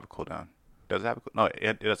have a cooldown. Does it have a cooldown? No,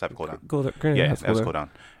 it does have a cooldown. Grenade Yeah, has it has a cooldown. cooldown.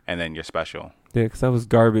 And then your special. Yeah, because that was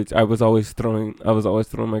garbage. I was always throwing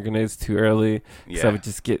my grenades too early. So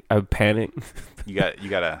I would panic. You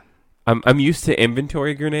gotta. I'm used to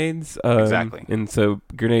inventory grenades. Exactly. And so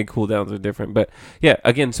grenade cooldowns are different. But yeah,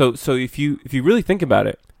 again, so if you really think about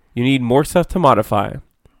it, you need more stuff to modify,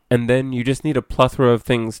 and then you just need a plethora of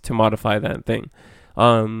things to modify that thing.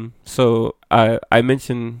 So I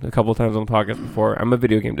mentioned a couple times on the podcast before, I'm a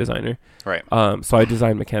video game designer. Right. So I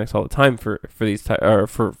design mechanics all the time for these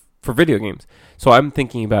for video games. So I'm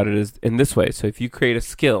thinking about it as in this way. So if you create a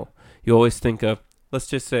skill, you always think of, let's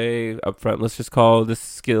just say up front, let's just call this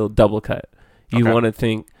skill double cut. You Okay. want to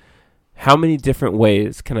think, how many different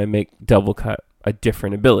ways can I make double cut a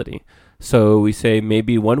different ability? So we say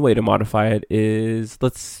maybe one way to modify it is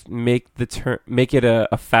let's make it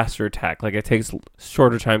a faster attack, like it takes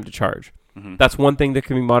shorter time to charge. Mm-hmm. That's one thing that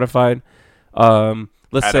can be modified.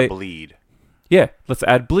 Let's Add say a bleed. yeah, let's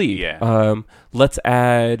add bleed. Yeah. Let's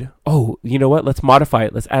add. Oh, you know what? Let's modify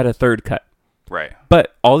it. Let's add a third cut. Right.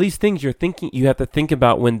 But all these things you have to think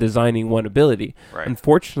about when designing one ability. Right.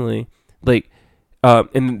 Unfortunately, like,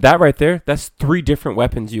 and that right there, that's 3 different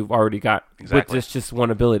weapons you've already got Exactly. with just one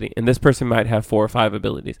ability. And this person might have 4 or 5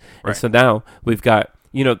 abilities. Right. And so now we've got,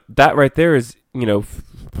 that right there is,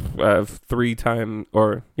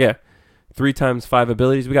 3 times 5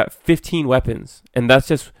 abilities. We got 15 weapons, and that's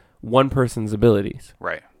just one person's abilities.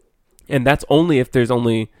 Right. And that's only if there's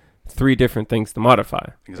only 3 different things to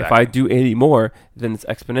modify. Exactly. If I do 80 more, then it's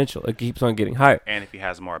exponential. It keeps on getting higher. And if he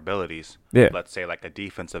has more abilities, Yeah. let's say like a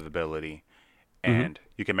defensive ability, and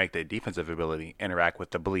you can make the defensive ability interact with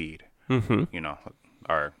the bleed. Mm-hmm.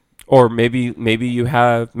 Or Or maybe you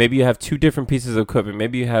have 2 different pieces of equipment.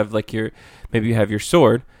 Maybe you have your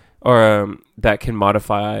sword, or that can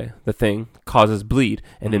modify the thing, causes bleed,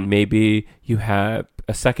 and then maybe you have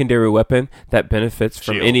a secondary weapon that benefits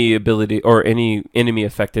from Shield. any ability or any enemy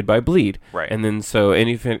affected by bleed. Right. And then so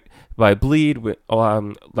anything by bleed,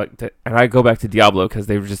 and I go back to Diablo because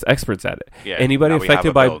they were just experts at it. Yeah, Anybody now we have affected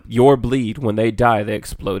a by build. your bleed, when they die, they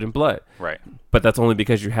explode in blood. right. But that's only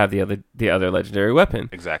because you have the other legendary weapon.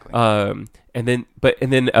 Exactly. And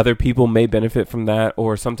then other people may benefit from that,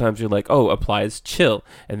 or sometimes you're like, oh, applies chill,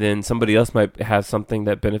 and then somebody else might have something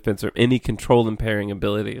that benefits or any control impairing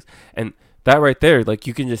abilities, and that right there, like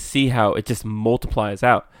you can just see how it just multiplies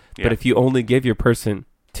out. Yeah. But if you only give your person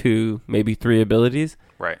 2, maybe 3 abilities,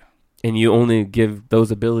 right. and you only give those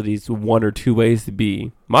abilities 1 or 2 ways to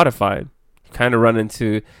be modified, you kind of run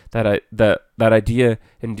into that idea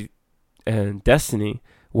in Destiny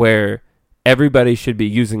where everybody should be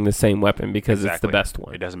using the same weapon because it's the Exactly. best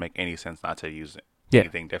one. It doesn't make any sense not to use Yeah.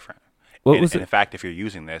 anything different. What and, was and it? in fact, if you're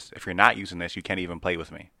using this, if you're not using this, you can't even play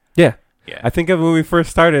with me. Yeah. Yeah. I think of when we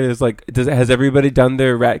first started, it was like, has everybody done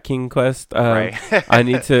their Rat King quest? Right. I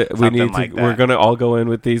need to. we Something need like to. We're that. gonna all go in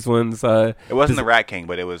with these ones. It wasn't does- the Rat King,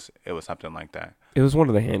 but it was something like that. It was one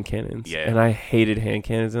of the hand cannons. Yeah. And I hated hand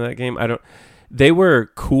cannons in that game. They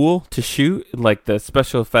were cool to shoot, like the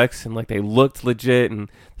special effects, and like they looked legit, and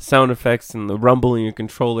the sound effects and the rumble in your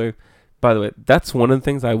controller. By the way, that's one of the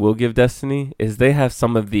things I will give Destiny is they have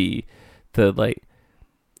some of the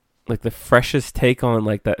like the freshest take on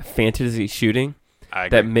like that fantasy shooting I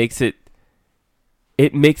agree.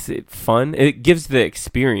 that makes it fun. It gives the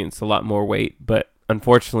experience a lot more weight, but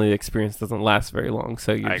unfortunately the experience doesn't last very long.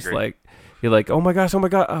 So you're I just agree. like, oh my gosh,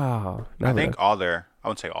 oh. I think I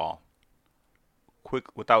wouldn't say all. Quick,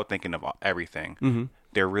 without thinking of everything, Mm-hmm.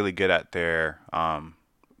 they're really good at their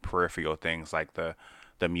peripheral things like the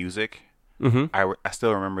music. Mm-hmm. I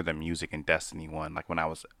still remember the music in Destiny 1, like when I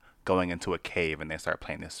was going into a cave and they start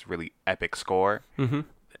playing this really epic score, Mm-hmm.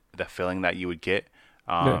 the feeling that you would get.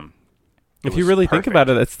 Yeah. It If you was really think about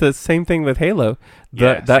it, it's the same thing with Halo.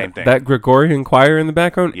 Yeah, same thing. That Gregorian choir in the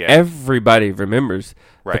background, Yeah. everybody remembers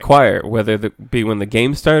the Right. choir, whether it be when the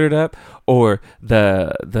game started up or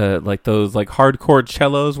the like those like hardcore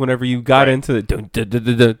cellos whenever you got Right. into the dun, dun, dun,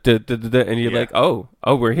 dun, dun, dun, dun, dun, dun, and you're Yeah. like, oh,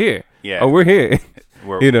 we're here. Yeah. Oh, we're here.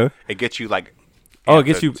 Where You know. it gets you like Oh, it amped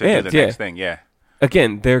gets to you do amped, the yeah. next thing. Yeah.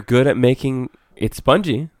 Again, they're good at making it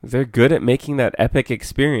spongy. They're good at making that epic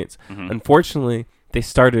experience. Mhm. Unfortunately, they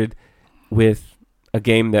started with a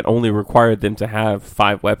game that only required them to have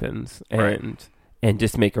 5 weapons and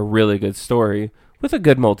just make a really good story with a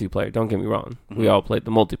good multiplayer. Don't get me wrong. We Mhm. all played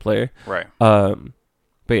the multiplayer. Right.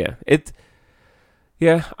 But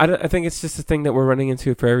yeah, I think it's just a thing that we're running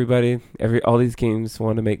into for everybody. All these games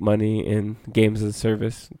want to make money, and games as a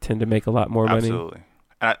service tend to make a lot more money. Absolutely.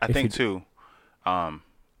 And I If think you too,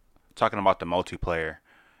 talking about the multiplayer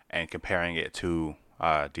and comparing it to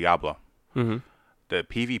Diablo, Mm-hmm. the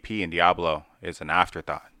PvP in Diablo is an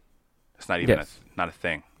afterthought. It's not even Yes. not a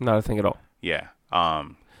thing. Not a thing at all. Yeah.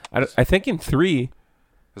 I think in 3,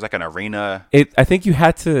 There's like an arena, I think you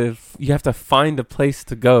have to find a place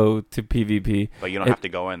to go to PvP. but you don't have to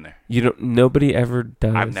go in there. Nobody ever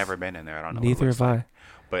does. I've never been in there. I don't know. what it Neither looks have like. I.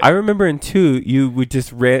 But I remember in 2, you would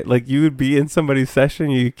just you would be in somebody's session,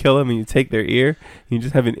 you kill them, and you take their ear. You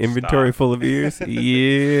just have an inventory Stop. full of ears.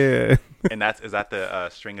 Yeah, and is that the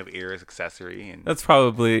string of ears accessory? And that's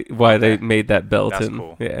probably why they Okay. made that belt. That's and,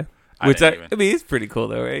 cool. Yeah, I which didn't even- mean, it's pretty cool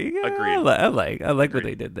though, right? Yeah, Agreed. I like what Agreed.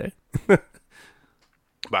 they did there.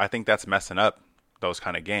 But I think that's messing up those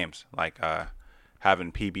kind of games, like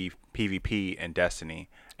having PvP in Destiny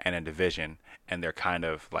and a Division, and they're kind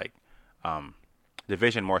of like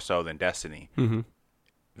Division more so than Destiny. Mm-hmm.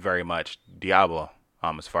 Very much Diablo,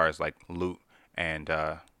 as far as like loot and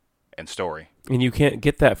story. And you can't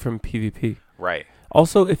get that from PvP. Right.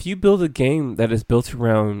 Also, if you build a game that is built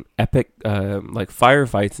around epic, like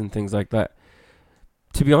firefights and things like that,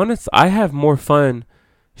 to be honest, I have more fun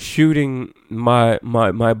shooting my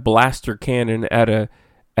blaster cannon at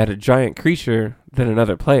a giant creature than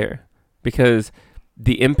another player, because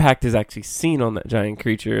the impact is actually seen on that giant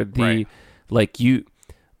creature. The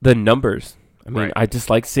the numbers. I mean, Right. I just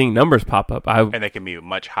like seeing numbers pop up. And they can be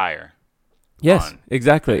much higher. Yes, on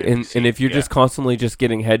exactly. an And NPC, if you're yeah. just constantly just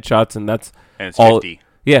getting headshots, and that's And it's all, 50.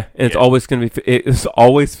 yeah, and it's Yeah. always going to be, it's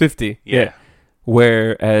always 50. Yeah.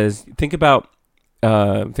 Whereas think about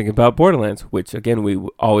Borderlands, which again we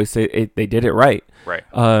always say they did it right. Right.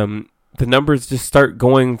 The numbers just start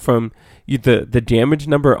going from the damage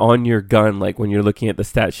number on your gun, like when you're looking at the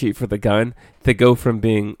stat sheet for the gun, they go from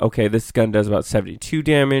being, okay, this gun does about 72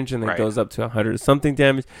 damage, and then Right. goes up to 100 something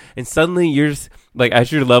damage, and suddenly you're just, like,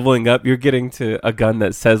 as you're leveling up, you're getting to a gun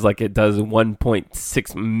that says like it does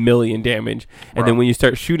 1.6 million damage, and then Bro. when you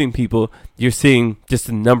start shooting people, you're seeing just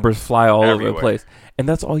the numbers fly all over the Everywhere. place, and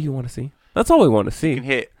that's all you want to see. That's all we want to You can see.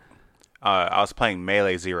 hit. I was playing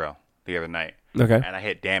Melee Zero the other night, Okay. and I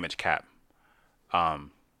hit damage cap.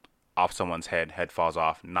 Off someone's head falls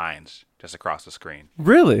off 9s just across the screen,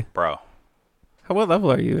 Really? bro. What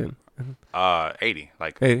level are you in? 80.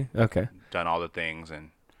 Like 80? Okay. done all the things and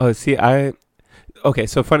Oh, see, okay,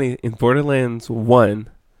 so funny, in Borderlands 1,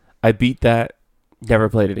 I beat that, never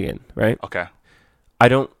played it again, right? okay.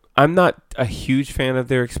 I'm not a huge fan of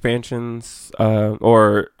their expansions,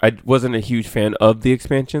 or I wasn't a huge fan of the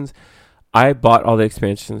expansions. I bought all the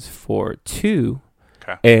expansions for 2,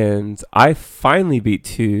 Okay. and I finally beat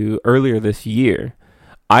 2 earlier this year.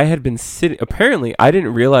 I had been apparently, I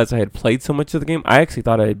didn't realize I had played so much of the game. I actually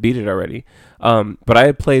thought I had beat it already. But I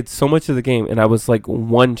had played so much of the game, and I was like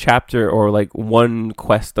one chapter or like one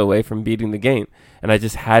quest away from beating the game. And I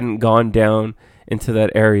just hadn't gone down into that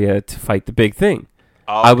area to fight the big thing.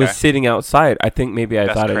 Oh, I was okay. sitting outside. I think maybe I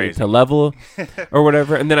That's thought I needed crazy. to level or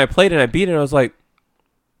whatever. And then I played and I beat it, and I was like,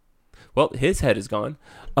 well, his head is gone.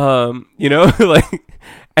 Like,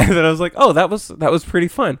 and then I was like, oh, that was pretty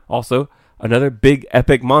fun. Also, another big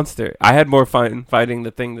epic monster. I had more fun fighting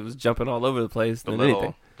the thing that was jumping all over the place the than little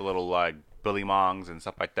anything. the little like Billy Mongs and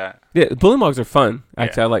stuff like that. Yeah, Bullymongs are fun.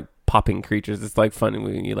 Actually, Yeah. I like popping creatures. It's like fun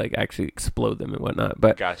when you like actually explode them and whatnot.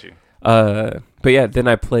 But Got you. but yeah, then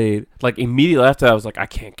I played like immediately after that. I was like, I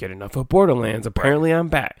can't get enough of Borderlands. Apparently, I'm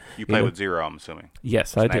back. You play know? with Zero, I'm assuming.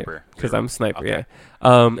 Yes, I did, Sniper, because Zero. I'm sniper. Okay.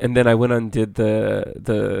 Yeah. And then I went on and did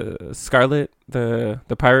the Scarlet, the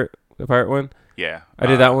pirate one. Yeah. I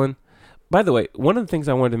did that one. By the way, one of the things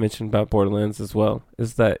I wanted to mention about Borderlands as well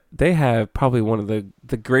is that they have probably one of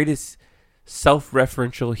the greatest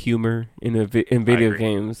self-referential humor in video agree.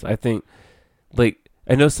 games. I think, like,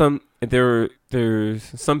 I know there's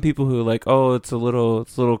some people who are like, oh, it's a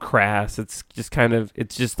little crass. It's just kind of,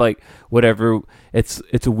 it's just like whatever. It's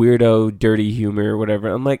a weirdo, dirty humor or whatever.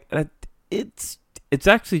 I'm like, it's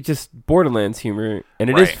actually just Borderlands humor, and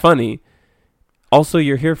it is Right. funny. Also,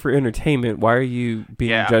 you're here for entertainment. Why are you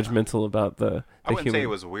being Yeah. judgmental about the I wouldn't humor? say it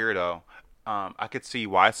was weirdo. I could see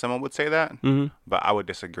why someone would say that, but I would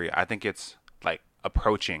disagree. I think it's like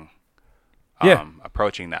approaching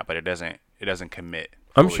that, but it doesn't commit.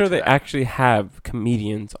 I'm fully sure to they that. actually have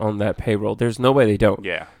comedians on that payroll. There's no way they don't.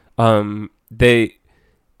 Yeah. They,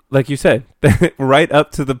 like you said, right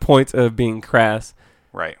up to the point of being crass,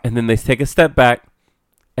 Right. and then they take a step back,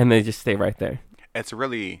 and they just stay right there. It's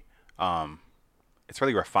really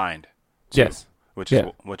refined. Too, Yes. Which Yeah.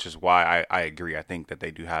 is why I agree. I think that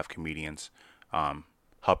they do have comedians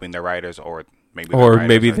helping their writers, or maybe the Or writers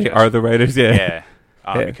maybe are they just- are the writers. Yeah. Yeah.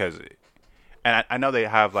 Yeah. Because, and I know they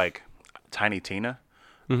have like Tiny Tina.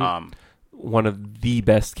 One of the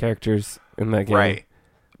best characters in that game. Right.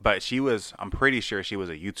 But I'm pretty sure she was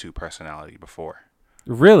a YouTube personality before.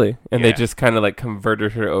 Really? And they Yeah. just kind of like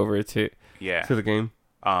converted her over to Yeah. the game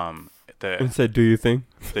And and said, "Do you think?"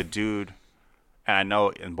 the dude, and I know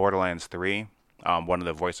in Borderlands 3, one of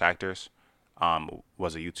the voice actors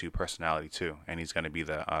was a YouTube personality too, and he's going to be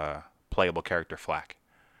the playable character Flack.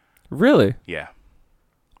 Really? Yeah.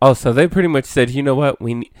 Oh, so they pretty much said, you know what?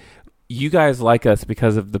 You guys like us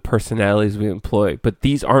because of the personalities we employ, but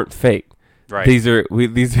these aren't fake. Right.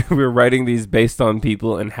 We're writing these based on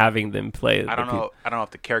people and having them play. I don't know if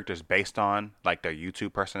the character's based on like their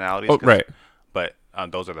YouTube personalities. Oh, right. But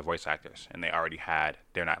those are the voice actors, and they're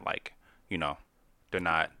not like, they're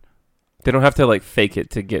not. They don't have to like fake it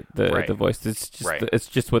to get the Right. voice. It's just Right. it's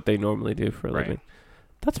just what they normally do for a Right. living.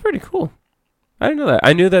 That's pretty cool. I didn't know that.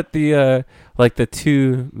 I knew that the like the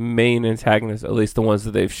two main antagonists, at least the ones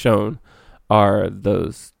that they've shown, are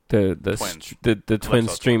those the the twin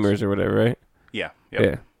streamers twins. Or whatever, right? Yeah. Yep.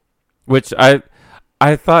 Yeah. Which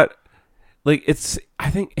I thought, like, I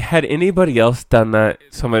think had anybody else done that,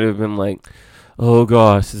 somebody would have been like, oh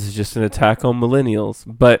gosh, this is just an attack on millennials.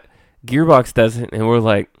 But Gearbox doesn't, and we're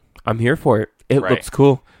like, I'm here for it. It looks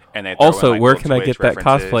cool. And also, where can I get that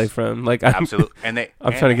cosplay from? Like, absolutely.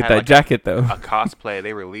 I'm trying to get that jacket though. A cosplay.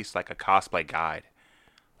 They released like a cosplay guide.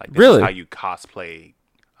 Like, this really? is how you cosplay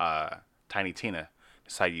Tiny Tina.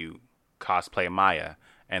 This is how you cosplay Maya.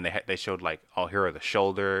 And they showed like, oh, here are the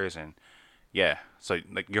shoulders, and yeah. So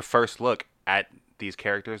like your first look at these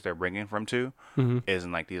characters they're bringing from two is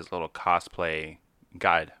in like these little cosplay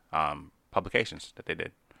guide publications that they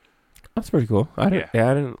did. That's pretty cool. I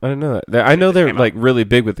didn't know that. I know they're like really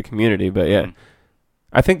big with the community, but yeah,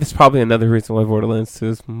 I think that's probably another reason why Borderlands 2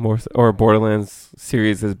 is more, or Borderlands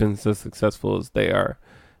series has been so successful, is they are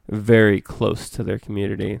very close to their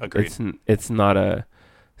community. Agreed. It's not a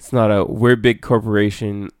we're a big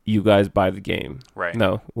corporation, you guys buy the game. Right.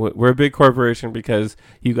 No, we're a big corporation because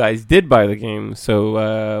you guys did buy the game.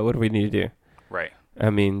 So what do we need to do? Right. I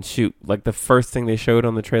mean, shoot, like the first thing they showed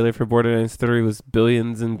on the trailer for Borderlands 3 was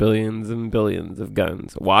billions and billions and billions of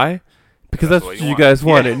guns. Why? Because that's what you guys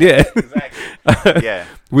wanted. Yeah. Exactly. Yeah.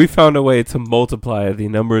 We found a way to multiply the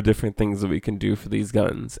number of different things that we can do for these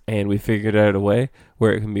guns, and we figured out a way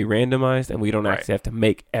where it can be randomized, and we don't actually have to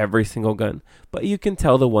make every single gun, but you can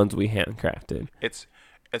tell the ones we handcrafted. It's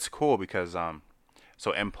cool because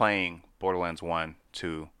so in playing Borderlands 1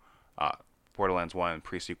 to Borderlands 1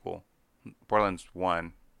 pre-sequel, Borderlands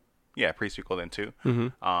 1, yeah, pre-sequel then 2.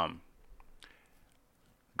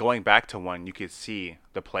 Going back to 1, you could see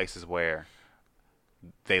the places where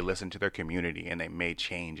they listened to their community and they made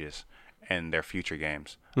changes in their future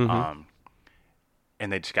games. And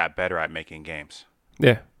they just got better at making games.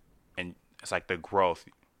 Yeah. And it's like the growth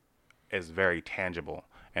is very tangible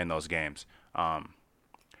in those games. I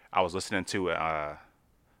was listening to a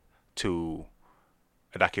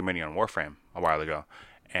documentary on Warframe a while ago,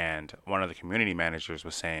 and one of the community managers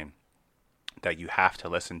was saying that you have to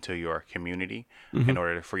listen to your community in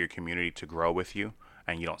order for your community to grow with you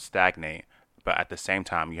and you don't stagnate. But at the same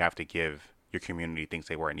time, you have to give your community things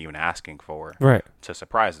they weren't even asking for, right, to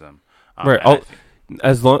surprise them. Right.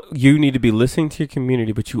 As long you need to be listening to your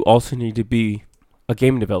community, but you also need to be a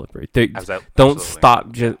game developer. Don't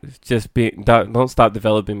stop don't stop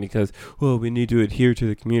developing because, well, we need to adhere to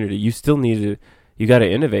the community. You still need to. You got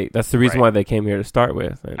to innovate. That's the reason why they came here to start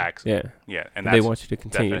with. And yeah, and they want you to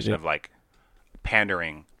continue. Definition of like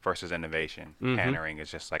pandering versus innovation. Pandering is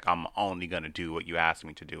just like, I'm only going to do what you asked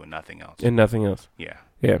me to do and nothing else. Yeah.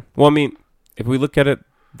 Yeah. Well, I mean, if we look at it,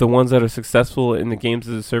 the ones that are successful in the games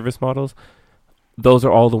as a service models, those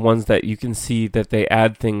are all the ones that you can see that they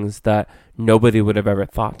add things that nobody would have ever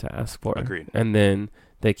thought to ask for. Agreed. And then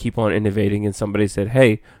they keep on innovating, and somebody said,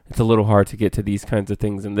 hey, it's a little hard to get to these kinds of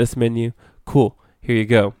things in this menu. Cool. Here you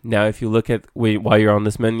go. Now, if you look at while you're on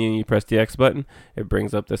this menu and you press the X button, it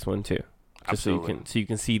brings up this one too. Just so you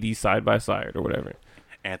can see these side by side or whatever.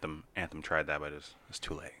 Anthem tried that, but it's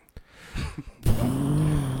too late.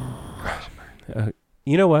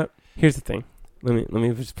 You know what? Here's the thing. Let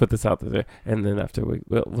me just put this out there, and then after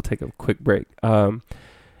we'll take a quick break.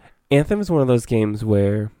 Anthem is one of those games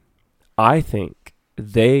where I think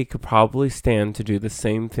they could probably stand to do the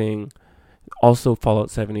same thing. Also, Fallout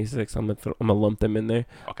 76. I'm gonna lump them in there.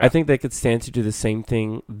 Okay. I think they could stand to do the same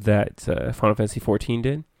thing that Final Fantasy 14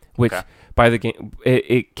 did. Which by the game,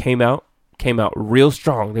 it came out real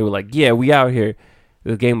strong. They were like, "Yeah, we out here."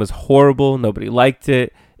 The game was horrible. Nobody liked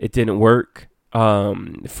it. It didn't work.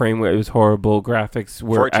 Frame rate was horrible. Graphics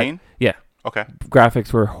were 14. Yeah. Okay.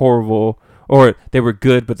 Graphics were horrible, or they were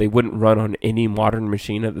good, but they wouldn't run on any modern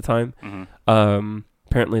machine at the time.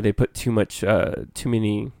 Apparently, they put too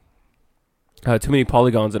many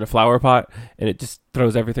polygons in a flower pot, and it just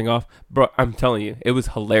throws everything off. Bro, I'm telling you, it was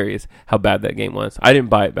hilarious how bad that game was. I didn't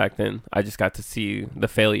buy it back then. I just got to see the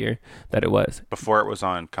failure that it was. Before it was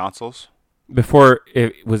on consoles? Before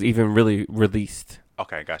it was even really released.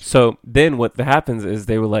 Okay, gotcha. So then what happens is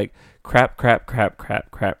they were like, crap.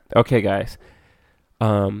 Okay, guys,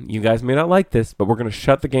 you guys may not like this, but we're going to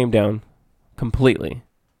shut the game down completely.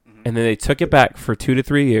 And then they took it back for 2 to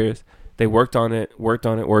 3 years. They worked on it.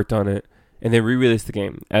 And they re-released the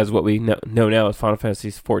game as what we know now as Final Fantasy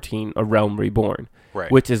XIV: A Realm Reborn,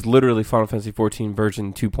 right, which is literally Final Fantasy XIV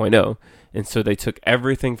version 2.0. And so they took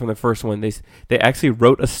everything from the first one. They actually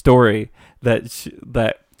wrote a story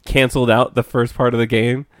that canceled out the first part of the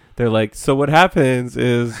game. They're like, so what happens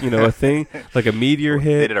is, a thing like a meteor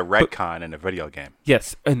hit. They did a retcon in a video game.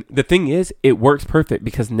 Yes, and the thing is, it works perfect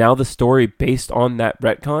because now the story based on that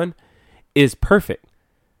retcon is perfect.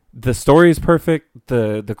 The story is perfect.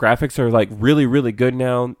 The graphics are like really, really good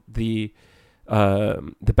now. The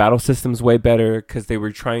battle system's way better because they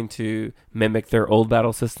were trying to mimic their old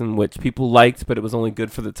battle system, which people liked, but it was only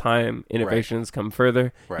good for the time. Innovations come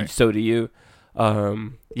further. Right. So do you.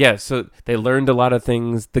 So they learned a lot of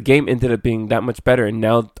things. The game ended up being that much better, and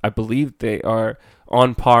now I believe they are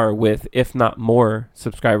on par with, if not more,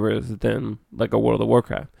 subscribers than like a World of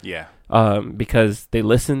Warcraft. Yeah. Because they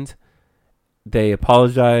listened, they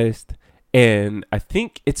apologized, and I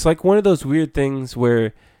think it's like one of those weird things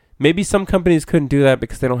where maybe some companies couldn't do that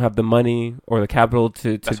because they don't have the money or the capital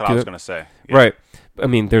to That's do what I was it. going to say. Yeah. Right. I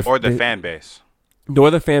mean, Or the fan base.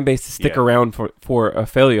 Nor the fan base to stick around for a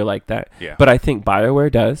failure like that. Yeah. But I think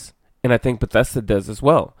BioWare does, and I think Bethesda does as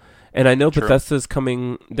well. And I know Bethesda's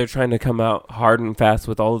they're trying to come out hard and fast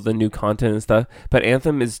with all of the new content and stuff, but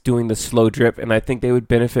Anthem is doing the slow drip, and I think they would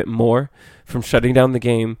benefit more from shutting down the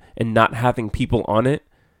game and not having people on it,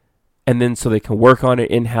 and then so they can work on it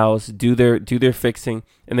in-house, do their fixing,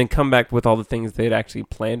 and then come back with all the things they'd actually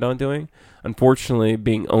planned on doing. Unfortunately,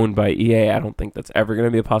 being owned by EA, I don't think that's ever going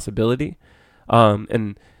to be a possibility.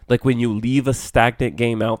 And like when you leave a stagnant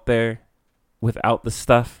game out there without the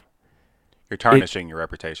stuff, you're tarnishing your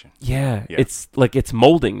reputation. Yeah, it's like it's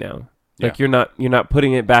molding now. Like you're not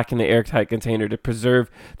putting it back in the airtight container to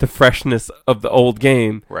preserve the freshness of the old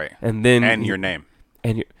game. Right. And then your name.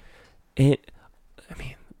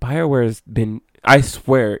 BioWare has been, I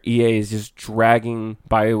swear EA is just dragging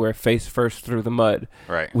BioWare face first through the mud.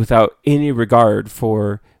 Right. Without any regard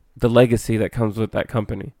for the legacy that comes with that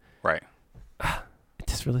company. Right. It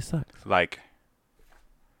just really sucks. Like,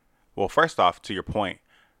 well, first off, to your point,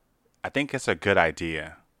 I think it's a good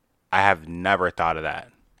idea. I have never thought of that.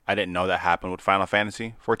 I didn't know that happened with Final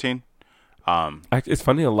Fantasy 14. It's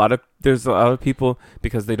funny. There's a lot of people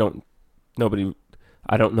because I don't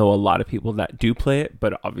know a lot of people that do play it,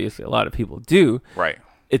 but obviously a lot of people do. Right.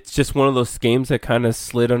 It's just one of those games that kind of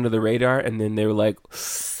slid under the radar, and then they were like,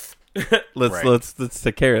 let's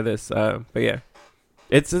take care of this. But yeah,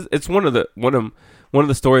 it's one of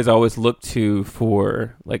the stories I always look to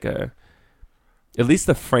for like at least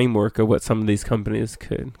the framework of what some of these companies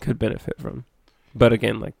could benefit from. But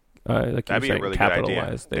again, like that'd you're be saying, a really good idea.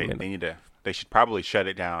 capitalize. They should probably shut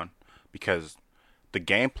it down because the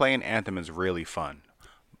gameplay in Anthem is really fun,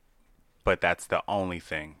 but that's the only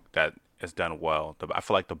thing that is done well. I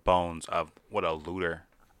feel like the bones of what a looter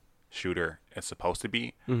shooter is supposed to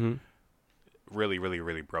be, really, really,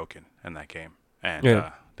 really broken in that game,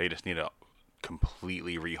 and they just need to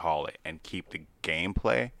completely rehaul it and keep the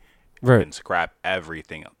gameplay. Right. And scrap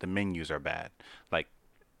everything. The menus are bad. Like,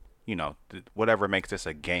 whatever makes this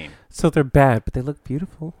a game. So they're bad, but they look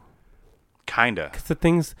beautiful. Kinda. Because the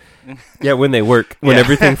things, when they work, when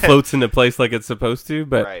everything floats into place like it's supposed to.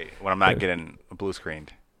 But right. When I'm not getting blue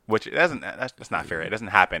screened, which it doesn't. That's not fair. It doesn't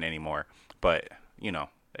happen anymore. But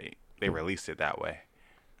they released it that way.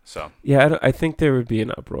 So yeah, I think there would be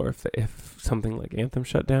an uproar if something like Anthem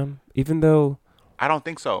shut down. Even though I don't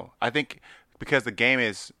think so. I think because the game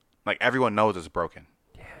is. Like, everyone knows it's broken.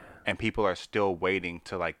 Yeah. And people are still waiting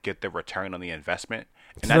to, like, get the return on the investment.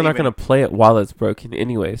 And so they're not going to play it while it's broken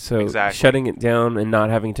anyway. So exactly. Shutting it down and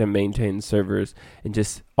not having to maintain servers and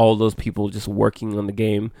just all those people just working on the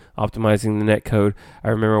game, optimizing the netcode. I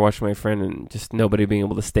remember watching my friend and just nobody being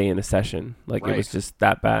able to stay in a session. Like, It was just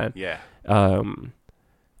that bad. Yeah.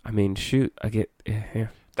 I mean, shoot, I get... Yeah.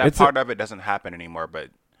 That part of it doesn't happen anymore,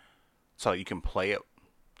 but... So you can play it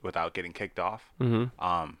without getting kicked off.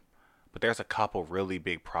 Mm-hmm. But there's a couple really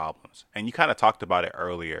big problems. And you kind of talked about it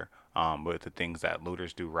earlier with the things that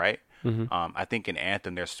looters do right. Mm-hmm. I think in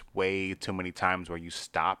Anthem, there's way too many times where you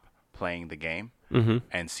stop playing the game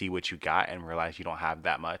and see what you got and realize you don't have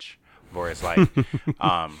that much. Whereas like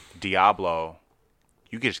Diablo,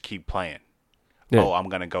 you can just keep playing. Yeah. Oh, I'm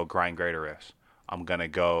going to go grind greater rifts. I'm going to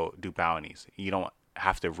go do bounties. You don't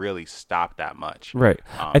have to really stop that much. Right.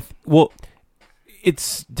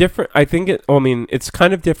 It's different. I think it's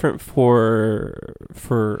kind of different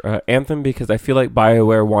for Anthem because I feel like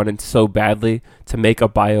BioWare wanted so badly to make a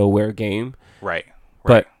BioWare game. Right.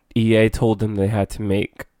 But EA told them they had to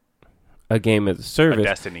make a game as a service. A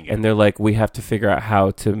Destiny game. And they're like, we have to figure out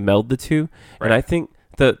how to meld the two. Right. And I think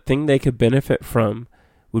the thing they could benefit from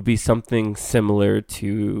would be something similar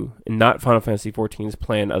to, not Final Fantasy XIV's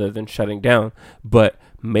plan other than shutting down, but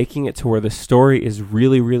making it to where the story is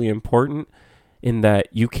really, really important in that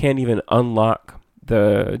you can't even unlock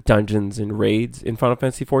the dungeons and raids in Final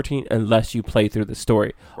Fantasy 14 unless you play through the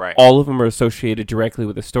story. Right. All of them are associated directly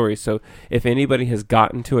with the story. So if anybody has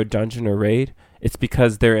gotten to a dungeon or raid, it's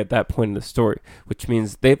because they're at that point in the story, which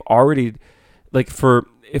means they've already, like, for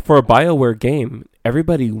a BioWare game,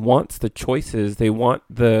 everybody wants the choices. They want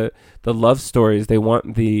the love stories. They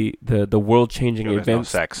want the world-changing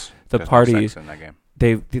events. No sex. The there's parties. No sex in that game.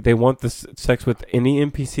 They want the sex with any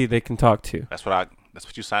NPC they can talk to. That's what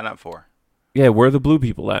you sign up for. Yeah, where are the blue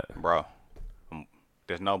people at? Bro.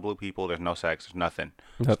 There's no blue people. There's no sex. There's nothing.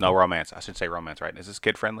 There's no romance. I should say romance, right? Is this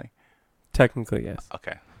kid friendly? Technically, yes.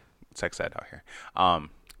 Okay. Sex ed out here.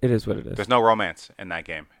 It is what it is. There's no romance in that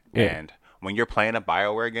game. Yeah. And when you're playing a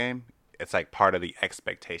BioWare game, it's like part of the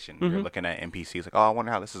expectation. You're looking at NPCs like, oh, I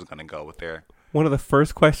wonder how this is going to go with their... One of the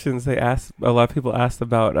first questions a lot of people asked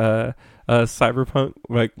about Cyberpunk,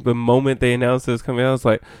 like the moment they announced it was coming out, I was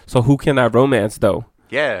like, so who can I romance though?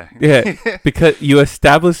 Yeah. Yeah, because you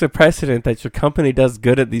establish a precedent that your company does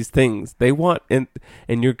good at these things. They want, and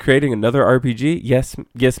you're creating another RPG.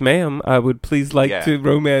 Yes, ma'am. I would please like to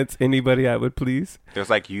romance anybody I would please. There's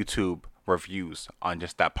like YouTube reviews on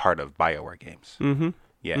just that part of BioWare games. Mm-hmm.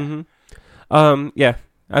 Yeah. Mm-hmm. Yeah.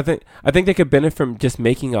 I think they could benefit from just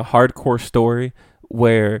making a hardcore story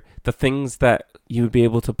where the things that you would be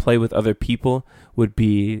able to play with other people would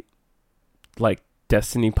be like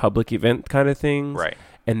Destiny public event kind of things, right?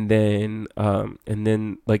 And then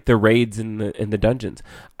like the raids in the dungeons.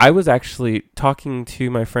 I was actually talking to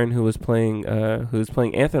my friend who was playing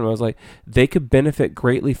Anthem. I was like, they could benefit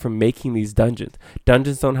greatly from making these dungeons.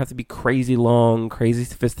 Dungeons don't have to be crazy long, crazy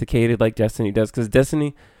sophisticated like Destiny does, because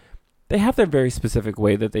Destiny, they have their very specific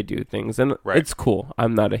way that they do things, and it's cool.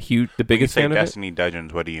 I'm not the biggest fan of it. When you say Destiny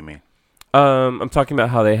dungeons, what do you mean? I'm talking about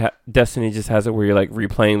how Destiny just has it where you're like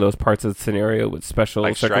replaying those parts of the scenario with special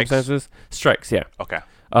like circumstances. Strikes, yeah. Okay.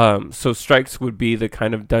 So strikes would be the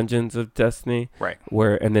kind of dungeons of Destiny, right?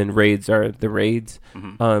 And then raids are the raids.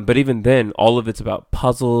 Mm-hmm. But even then, all of it's about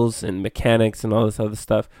puzzles and mechanics and all this other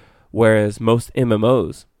stuff. Whereas most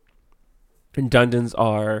MMOs and dungeons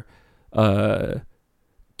are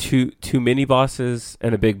two mini bosses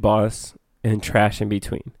and a big boss and trash in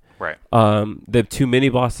between. Right. The two mini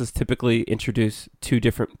bosses typically introduce two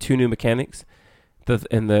new mechanics.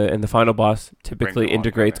 And the final boss typically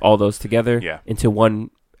integrates all those together into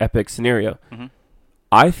one epic scenario. Mm-hmm.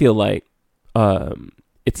 I feel like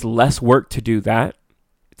it's less work to do that.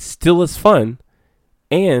 It's still as fun,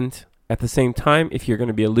 and at the same time, if you're going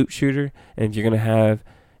to be a loot shooter and if you're going to have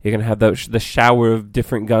the shower of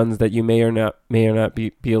different guns that you may or not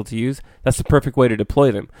be able to use, that's the perfect way to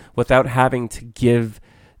deploy them without having to give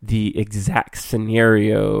the exact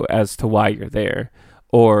scenario as to why you're there.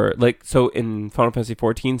 Or like, so in Final Fantasy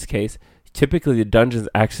XIV's case, typically the dungeons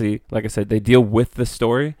actually, like I said, they deal with the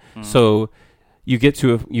story. Mm. So you get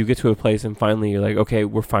to a place and finally you're like, okay,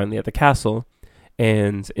 we're finally at the castle.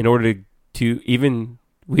 And in order to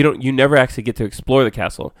you never actually get to explore the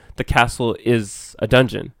castle. The castle is a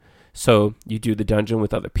dungeon. So you do the dungeon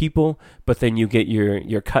with other people, but then you get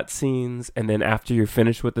your cutscenes, and then after you're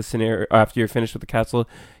finished with the scenario, after you're finished with the castle,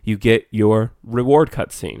 you get your reward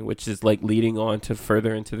cutscene, which is like leading on to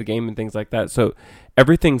further into the game and things like that. So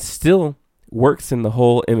everything still works in the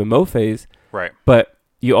whole MMO phase, right? But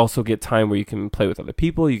you also get time where you can play with other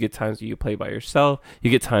people. You get times where you play by yourself. You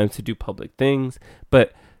get times to do public things.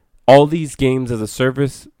 But all these games as a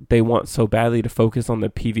service, they want so badly to focus on the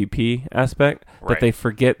PvP aspect that they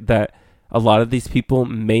forget that a lot of these people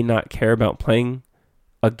may not care about playing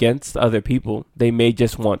against other people. They may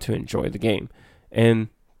just want to enjoy the game. And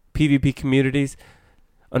PvP communities,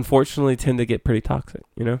 unfortunately, tend to get pretty toxic,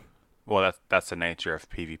 you know? Well, that's the nature of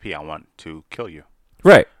PvP. I want to kill you.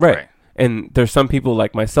 Right. And there's some people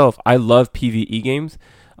like myself, I love PvE games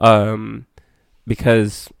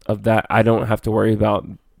because of that. I don't have to worry about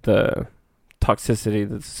the toxicity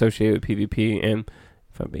that's associated with PvP, and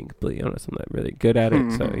if I'm being completely honest, I'm not really good at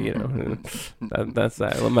it. So that's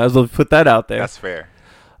that. I might as well put that out there. That's fair.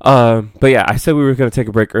 But yeah, I said we were going to take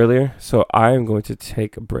a break earlier, so I am going to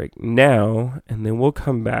take a break now, and then we'll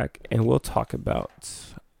come back and we'll talk about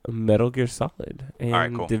Metal Gear Solid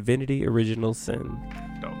and cool. Divinity Original Sin.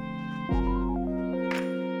 Dope.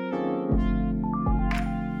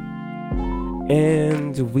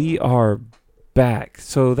 And we are back.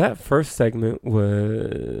 So that first segment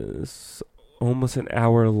was almost an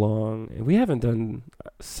hour long, and we haven't done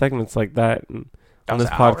segments like that on this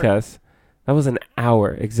podcast. That was an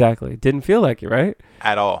hour exactly. Didn't feel like it, right?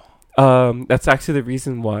 At all. That's actually the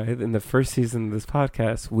reason why in the first season of this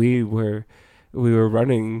podcast we were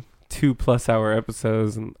running 2+ hour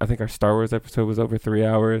episodes, and I think our Star Wars episode was over 3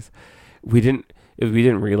 hours. We didn't. we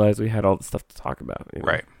didn't realize we had all the stuff to talk about.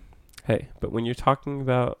 Right. Hey, but when you're talking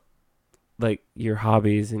about like your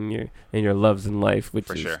hobbies and your loves in life, which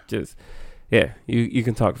For is sure. just, yeah, you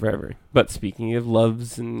can talk forever. But speaking of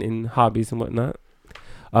loves and hobbies and whatnot,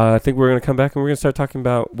 I think we're gonna come back and we're gonna start talking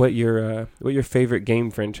about what your favorite game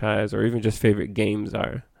franchise or even just favorite games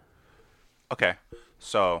are. Okay.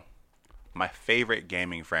 So, my favorite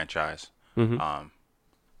gaming franchise, Mm-hmm.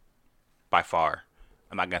 by far,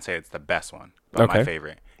 I'm not gonna say it's the best one, but my Okay.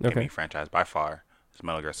 favorite Okay. gaming franchise by far is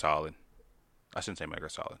Metal Gear Solid. I shouldn't say Metal Gear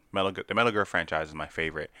Solid. The Metal Gear franchise is my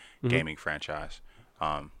favorite Mm-hmm. gaming franchise.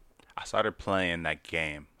 I started playing that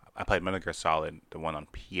game. I played Metal Gear Solid, the one on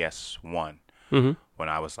PS1, Mm-hmm. when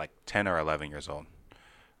I was like 10 or 11 years old.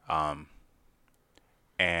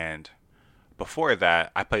 And before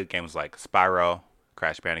that, I played games like Spyro,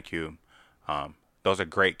 Crash Bandicoot. Those are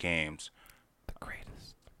great games, The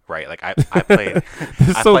greatest. right? Like I played,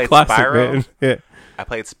 It's I so played classic, Spyro. man. Yeah. I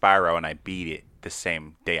played Spyro and I beat it the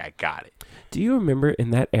same day I got it. Do you remember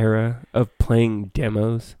in that era of playing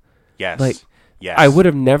demos? Yes. Like, yes. I would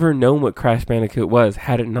have never known what Crash Bandicoot was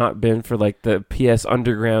had it not been for like the PS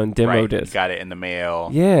Underground demo right. disc. You got it in the mail.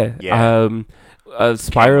 Yeah. Yeah.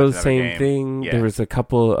 Spyro, another same game. thing. Yeah. There was a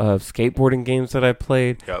couple of skateboarding games that I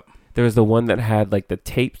played. Yep. There was the one that had like the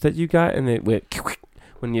tapes that you got, and it went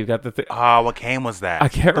when you got the thing. Oh, what game was that? I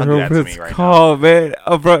can't Don't do remember that what to it's me right now. called, man.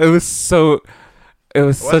 Oh, bro, it was so. It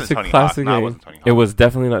was wasn't such a Tony classic Hawk. No, it game. wasn't Tony Hawk. It was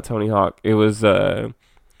definitely not Tony Hawk. It was. I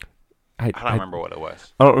I don't remember what it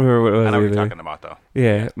was. I don't remember what it was I know what either. you're talking about though.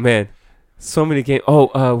 Yeah, man. So many games. Oh,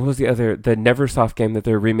 what was the other? The Neversoft game that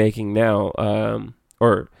they're remaking now.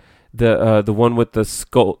 Or the one with the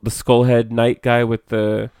skullhead knight guy with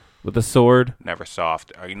the sword.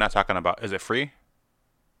 Neversoft. Are you not talking about? Is it free?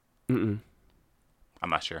 Mm-mm. I'm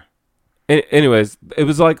not sure. Anyways, it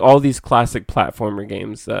was like all these classic platformer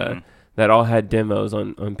games Mhm. that all had demos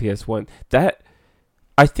on PS1. That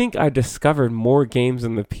I think I discovered more games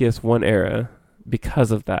in the PS1 era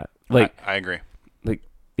because of that. Like, I agree.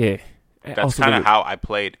 yeah. That's Also, kind of how I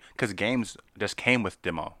played, because games just came with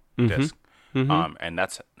demo disc. Mhm. And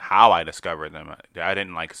that's how I discovered them. I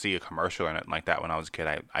didn't like see a commercial or anything like that when I was a kid.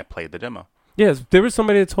 I played the demo. Yes, there was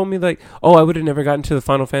somebody that told me like, oh, I would have never gotten to the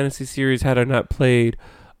Final Fantasy series had I not played.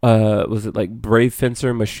 Was it like Brave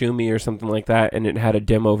Fencer Mashumi or something like that? And it had a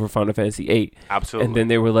demo for Final Fantasy VIII. Absolutely. And then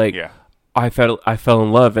they were like, yeah, I fell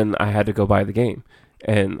in love, and I had to go buy the game.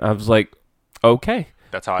 And I was like, okay,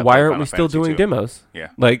 that's how I why played aren't Final we still Fantasy doing II. demos? Yeah,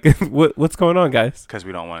 Like, what's going on, guys? because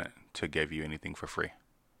we don't want it to give you anything for free.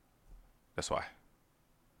 That's why.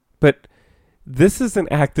 But this is an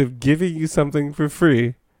act of giving you something for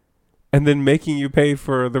free and then making you pay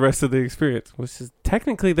for the rest of the experience, which is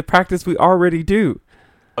technically the practice we already do.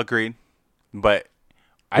 Agreed. But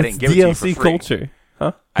I It's didn't give it to you DLC for free. culture.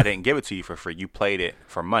 Huh? I didn't give it to you for free. You played it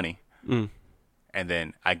for money, Mm. and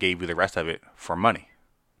then I gave you the rest of it for money.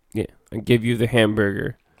 Yeah. I give you the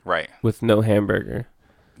hamburger Right. with no hamburger.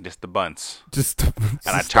 Just the buns. Just And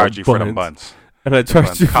I just charge the you for them buns. And I The charge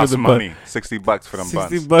buns you for cost the money. bun. $60 for them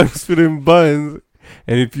 60 buns. bucks for them buns.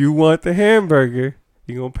 And if you want the hamburger,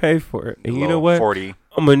 you're going to pay for it. And you know what? 40.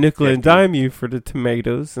 I'm going to nickel and 50. dime you for the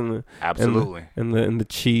tomatoes and the Absolutely. and the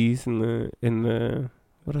cheese and the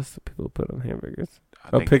what else do people put on hamburgers? I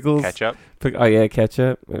think pickles? Ketchup. Oh yeah,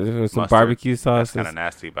 ketchup. There's some Mustard. barbecue sauce. That's kind of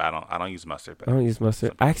nasty, but I don't use mustard. But I don't use mustard.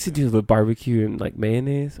 some I people actually do. do the barbecue and like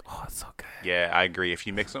mayonnaise. Oh, it's so good. Yeah, I agree. If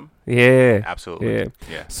you mix them, Yeah. absolutely. Yeah.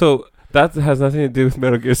 Yeah. So that has nothing to do with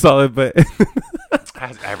Metal Gear Solid, but It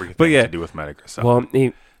has everything But yeah. to do with Metal Gear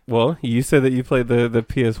Solid. well, you said that you played the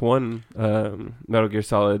PS1 Metal Gear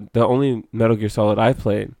Solid. The only Metal Gear Solid I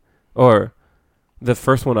played, or the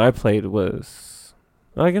first one I played was,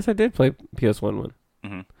 well, I guess I did play PS1 one.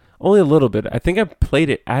 Mhm. Only a little bit. I think I played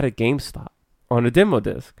it at a GameStop on a demo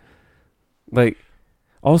disc. Like,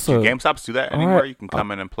 also, Do GameStops do that all anymore? right. You can come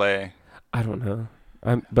in and play. I don't know.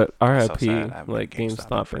 But So RIP, sad. I haven't been like to GameStop in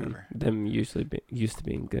GameStop and forever. them used to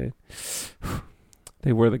being good.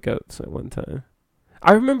 They were the goats at one time.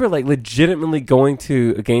 I remember like legitimately going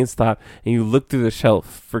to a GameStop and you look through the shelf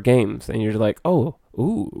for games and you're like, oh,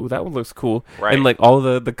 ooh, that one looks cool. Right. And like all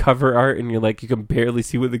the cover art and you're like, you can barely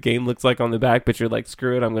see what the game looks like on the back, but you're like,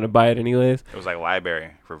 screw it, I'm going to buy it anyways. It was like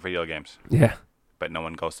library for video games, Yeah. but no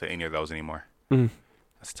one goes to any of those anymore. Mm.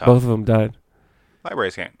 That's tough. Both of them died.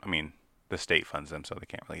 Libraries can't. I mean, the state funds them, so they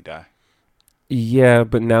can't really die. Yeah,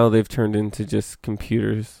 but now they've turned into just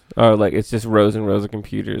computers. Or like it's just rows and rows of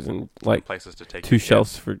computers and like Places to take 2 your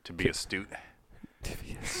shelves kids for to be astute.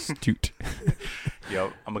 astute.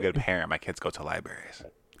 Yo, I'm a good parent. My kids go to libraries.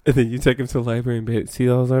 And then you take them to the library and be, see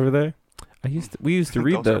those over there? We used to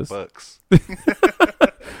read Those those. are books.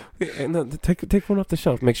 No, take one off the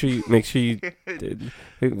shelf. Make sure you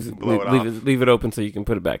leave it open so you can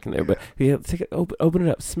put it back in there. But yeah, open it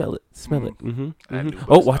up, smell it. Mm-hmm.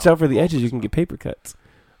 Oh, watch out for the edges. You can get paper cuts.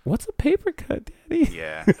 What's a paper cut, Daddy?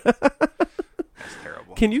 Yeah, that's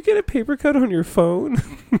terrible. Can you get a paper cut on your phone?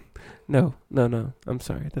 No. I'm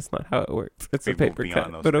sorry. That's not how it works. It's a paper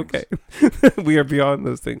cut. But okay. We are beyond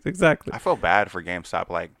those things. Exactly. I feel bad for GameStop.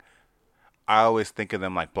 Like, I always think of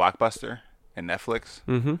them like Blockbuster and Netflix.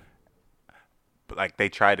 Mm-hmm. But like they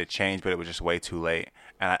tried to change, but it was just way too late.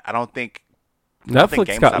 And I don't think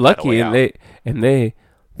Netflix got lucky and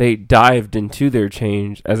they dived into their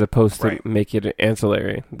change as opposed to make it an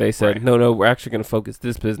ancillary. They said, no, we're actually going to focus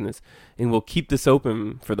this business and we'll keep this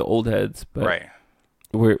open for the old heads. But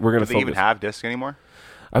we're going to focus. Do they even have discs anymore?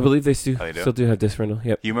 I believe they still do have disc rental.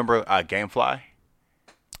 Yep. You remember GameFly?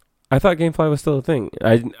 I thought GameFly was still a thing.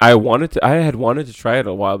 I had wanted to try it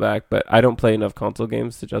a while back, but I don't play enough console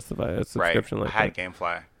games to justify a subscription like that. I had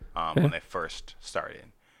GameFly when they first started,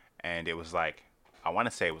 and it was like, I want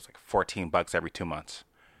to say it was like $14 every 2 months.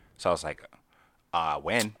 So I was like,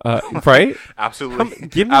 when? Right? Absolutely.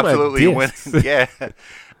 Give me absolutely my when. discs. Yeah.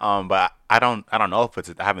 But I don't know if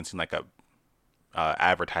I haven't seen like a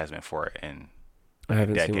advertisement for it in I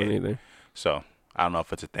haven't decade. seen one either. So I don't know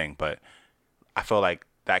if it's a thing, but I feel like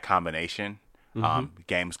that combination,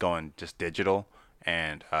 games going just digital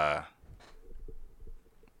and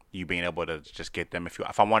you being able to just get them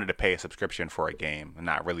if I wanted to pay a subscription for a game and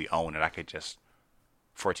not really own it, I could just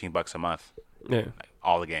 $14 a month. Yeah. Like,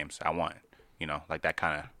 all the games I want, like that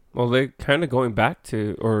kind of. Well, they're kind of going back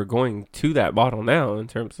to or going to that model now in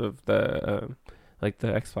terms of the like the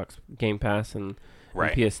Xbox Game Pass and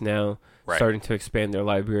PS Now starting to expand their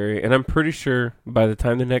library. And I'm pretty sure by the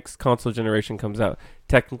time the next console generation comes out,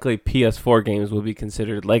 technically PS4 games will be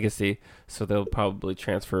considered legacy, so they'll probably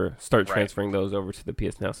start transferring those over to the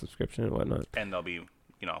PS Now subscription and whatnot. And they'll be,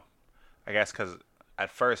 I guess because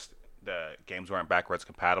at first the games weren't backwards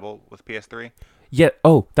compatible with PS3. Yeah.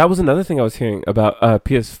 Oh, that was another thing I was hearing about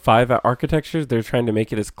PS5 architectures. They're trying to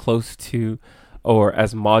make it as close to or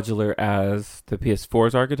as modular as the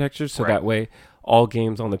PS4's architecture, so that way all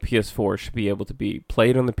games on the PS4 should be able to be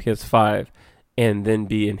played on the PS5 and then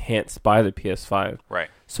be enhanced by the PS5. Right.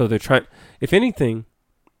 So they're trying, if anything,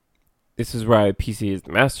 this is why PC is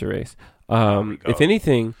the master race. If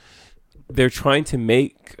anything, they're trying to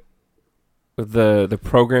make the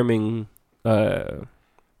programming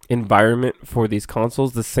environment for these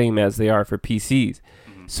consoles the same as they are for PCs.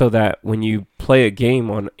 So that when you play a game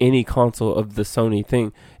on any console of the Sony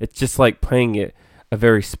thing, it's just like playing it a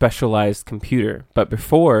very specialized computer. But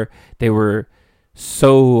before, they were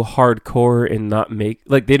so hardcore and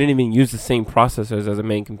they didn't even use the same processors as a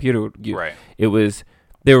main computer would use. Right. It was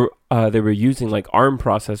they were using like ARM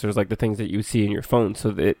processors, like the things that you see in your phone.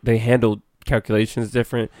 So they handled calculations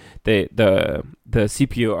different. The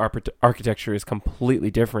CPU architecture is completely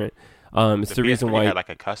different. It's the reason why had like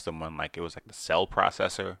a custom one, like it was like the cell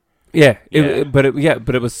processor. Yeah, but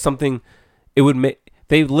it was something.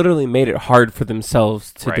 They literally made it hard for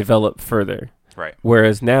themselves to develop further. Right.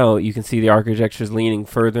 Whereas now you can see the architecture is leaning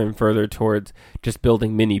further and further towards just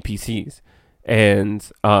building mini PCs. And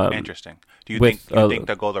interesting. Do you think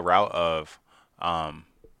they'll go the route of kind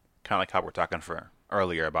of like how we're talking for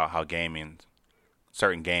earlier about how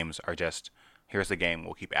certain games are just here's the game,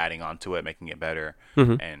 we'll keep adding on to it, making it better,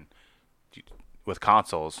 and with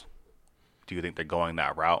consoles, do you think they're going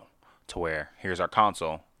that route to where here's our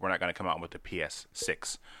console, we're not going to come out with the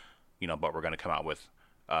PS6, but we're going to come out with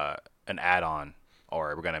an add-on,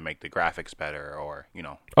 or we're going to make the graphics better, or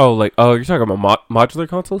you're talking about modular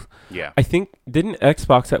consoles? Yeah. I think didn't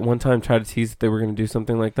Xbox at one time try to tease that they were going to do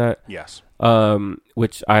something like that? Yes.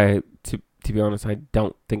 Which to be honest, I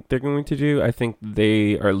don't think they're going to do. I think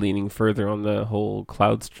they are leaning further on the whole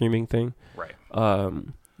cloud streaming thing. Right.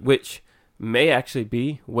 Which may actually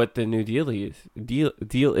be what the new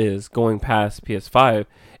deal is going past PS5.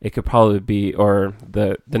 It could probably be, or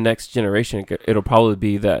the next generation, it'll probably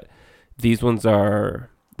be that these ones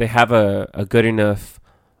they have a good enough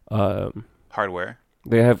hardware.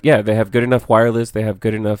 They have good enough wireless. They have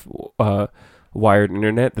good enough wired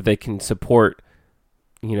internet that they can support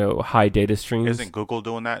high data streams. Isn't Google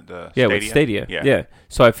doing that? With Stadia. Yeah.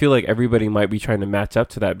 So I feel like everybody might be trying to match up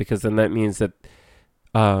to that, because then that means that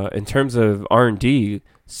in terms of R&D,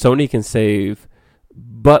 Sony can save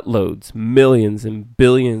buttloads, millions and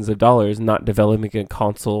billions of dollars not developing a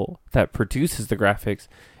console that produces the graphics,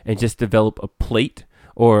 and just develop a plate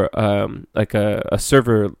or like a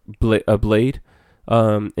server blade,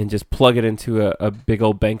 and just plug it into a big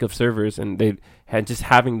old bank of servers, and they had just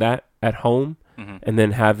having that at home. And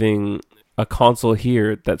then having a console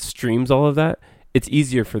here that streams all of that, it's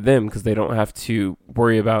easier for them because they don't have to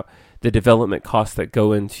worry about the development costs that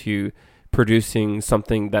go into producing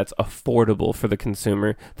something that's affordable for the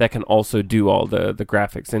consumer that can also do all the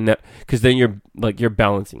graphics. And that, because then you're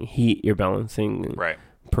balancing heat, you're balancing Right.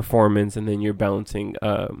 performance, and then you're balancing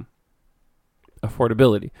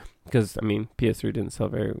affordability. Because I mean, PS3 didn't sell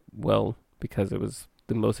very well because it was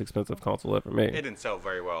the most expensive console ever made. It didn't sell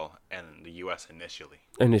very well in the U.S.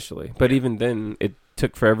 Initially, but even then, it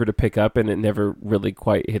took forever to pick up, and it never really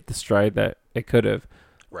quite hit the stride that it could have.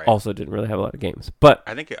 Right. Also, didn't really have a lot of games, but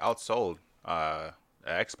I think it outsold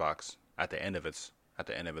Xbox at the end of its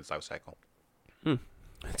life cycle. it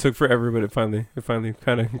took forever, but it finally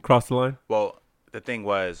kind of crossed the line. Well, the thing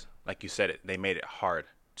was, like you said, they made it hard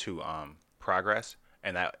to progress,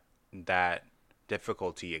 and that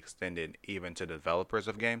difficulty extended even to developers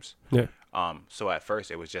of games. Yeah. So at first,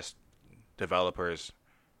 it was just developers.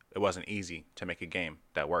 It wasn't easy to make a game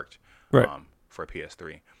that worked. Right. For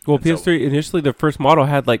PS3. Well, And PS3 initially, the first model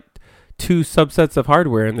had like 2 subsets of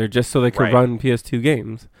hardware in there just so they could Right. run PS2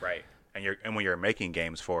 games. Right. And when you're making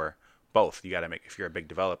games for both, you got to make. If you're a big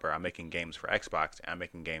developer, I'm making games for Xbox, and I'm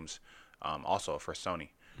making games also for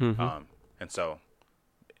Sony. Mm-hmm. And so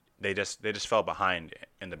they just fell behind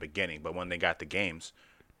in the beginning, but when they got the games,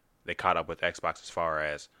 they caught up with Xbox as far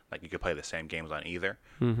as like you could play the same games on either.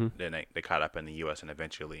 Mm-hmm. Then they caught up in the U.S. and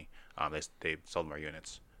eventually they sold more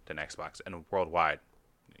units than Xbox, and worldwide,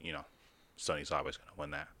 Sony's always going to win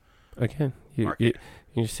that. Again, Market.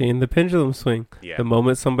 you're seeing the pendulum swing. Yeah. The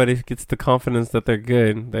moment somebody gets the confidence that they're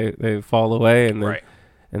good, they fall away, and then Right.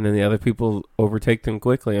 and then the other people overtake them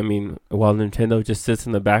quickly. I mean, while Nintendo just sits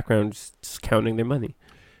in the background, just counting their money.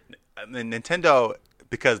 And Nintendo,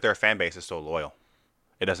 because their fan base is so loyal,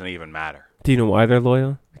 it doesn't even matter. Do you know why they're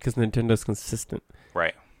loyal? Because Nintendo's consistent.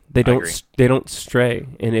 Right. They I don't agree. they don't stray,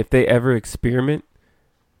 and if they ever experiment,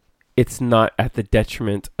 it's not at the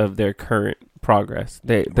detriment of their current progress.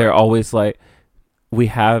 They're always like, we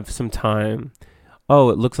have some time. Oh,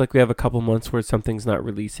 it looks like we have a couple months where something's not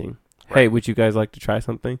releasing. Right. Hey, would you guys like to try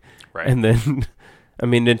something? Right. And then, I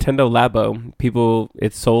mean, Nintendo Labo,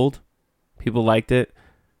 it sold. People liked it.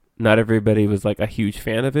 Not everybody was like a huge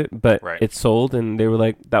fan of it, but Right. it sold, and they were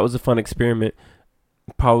like, that was a fun experiment.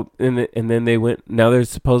 And then they went. Now they're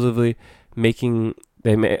supposedly making.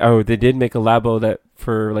 They did make a Labo that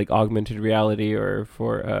for like augmented reality or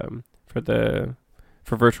for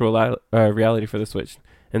virtual reality for the Switch.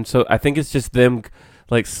 And so I think it's just them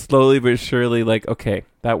like slowly but surely like, okay,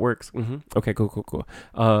 that works. Mm-hmm. Okay, cool.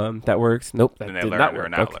 That works. Nope, that And they did learn not their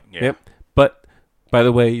work. outlet. Okay. Yeah. Yep. But by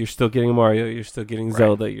the way, you're still getting Mario. You're still getting Right.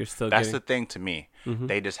 Zelda. You're still That's getting. the thing to me. Mhm.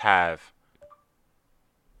 They just have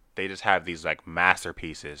these like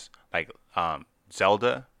masterpieces. Like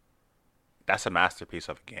Zelda, that's a masterpiece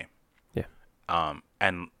of a game. Yeah.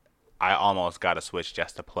 And I almost got a Switch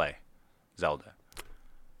just to play Zelda.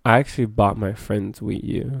 I actually bought my friend's Wii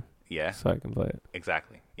U Yeah. so I can play it,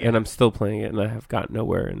 Exactly. Yeah. and I'm still playing it, and I have got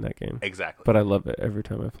nowhere in that game. Exactly. But I love it every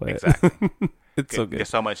time I play Exactly. it. It's so good. There's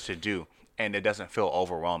so much to do, and it doesn't feel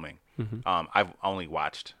overwhelming. Mhm. I've only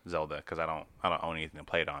watched Zelda because I don't own anything to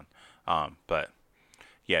play it on. But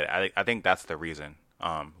yeah, I think that's the reason.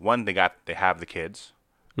 One, they have the kids,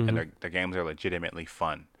 Mhm. and their games are legitimately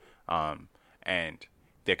fun. And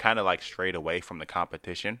they're kind of like strayed away from the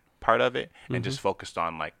competition part of it and just focused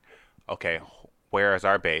on like, okay, where is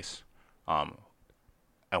our base?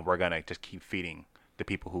 And we're gonna just keep feeding the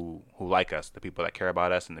people who like us, the people that care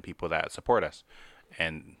about us, and the people that support us.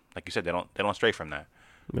 And like you said, they don't stray from that.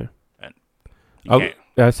 Yeah. And you can't.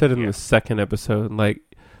 I said in yeah. the second episode, like,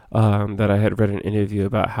 that I had read an interview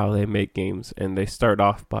about how they make games, and they start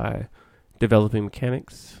off by developing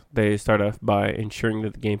mechanics. They start off by ensuring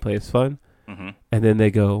that the gameplay is fun, Mhm. and then they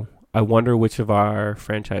go, I wonder which of our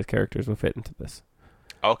franchise characters will fit into this.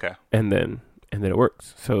 Okay. And then it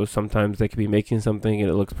works. So sometimes they could be making something and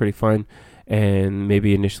it looks pretty fun, and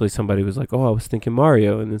maybe initially somebody was like, oh, I was thinking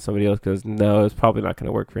Mario, and then somebody else goes, no, it's probably not going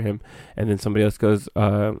to work for him, and then somebody else goes,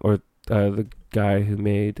 the guy who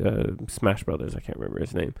made Smash Brothers, I can't remember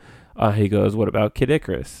his name, he goes, what about Kid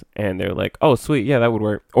Icarus? And they're like, oh, sweet, yeah, that would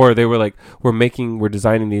work. Or they were like, we're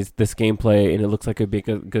designing this gameplay, and it looks like it'd be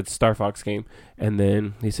a good Star Fox game. And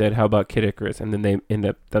then he said, how about Kid Icarus? And then they end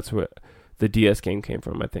up, that's where the DS game came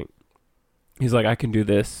from, I think. He's like, I can do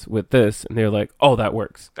this with this, and they're like, oh, that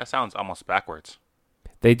works. That sounds almost backwards.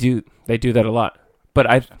 They do that a lot.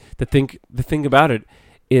 But the thing about it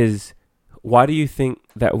is, why do you think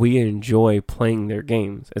that we enjoy playing their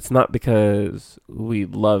games? It's not because we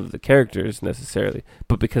love the characters necessarily,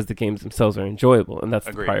 but because the games themselves are enjoyable, and that's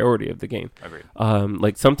Agreed. the priority of the game. Agreed.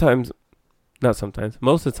 Like sometimes not sometimes,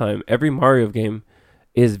 most of the time, every Mario game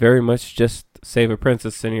is very much just save a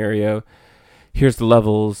princess scenario. Here's the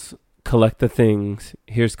levels, collect the things.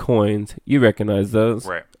 Here's coins. You recognize those.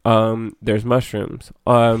 Right. There's mushrooms.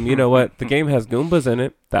 You know what? The game has Goombas in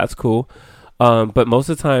it. That's cool. But most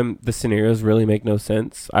of the time, the scenarios really make no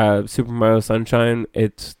sense. Super Mario Sunshine,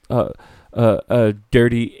 it's a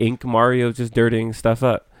dirty ink Mario just dirtying stuff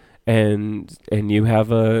up, and you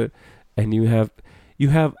have a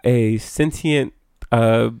sentient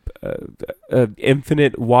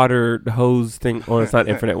infinite water hose thing. Or it's not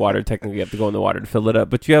infinite water. Technically, you have to go in the water to fill it up.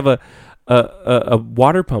 But you have a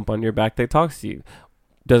water pump on your back that talks to you.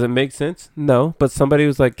 Does it make sense? No, but somebody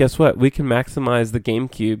was like, guess what? We can maximize the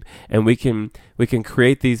GameCube, and we can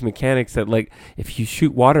create these mechanics that, like, if you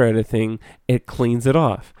shoot water at a thing, it cleans it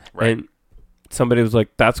off. Right. And somebody was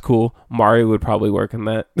like, that's cool. Mario would probably work on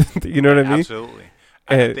that. You know what I mean? Absolutely.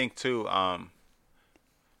 And I think too, and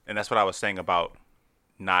that's what I was saying about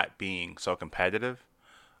not being so competitive.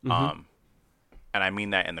 And I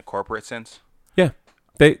mean that in the corporate sense. Yeah.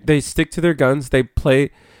 They stick to their guns. They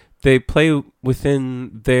play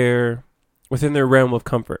within their realm of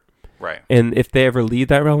comfort. Right. And if they ever leave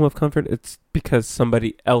that realm of comfort, it's because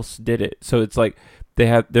somebody else did it. So it's like they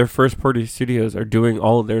have their first party studios are doing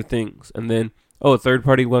all of their things, and then a third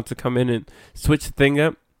party wants to come in and switch the thing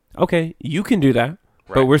up. Okay, you can do that,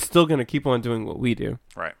 but we're still going to keep on doing what we do.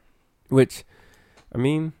 Right. Which, I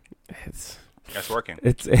mean, it's working.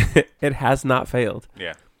 It has not failed.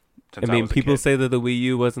 Yeah. I mean, people say that the Wii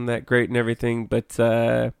U wasn't that great and everything, but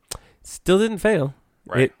still didn't fail.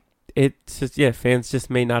 Right. It's just, fans just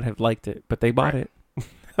may not have liked it, but they bought it.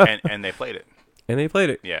 and they played it. And they played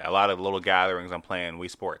it. Yeah, a lot of little gatherings I'm playing Wii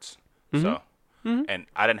Sports. So, and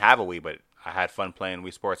I didn't have a Wii, but I had fun playing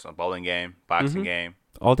Wii Sports, a bowling game, boxing game.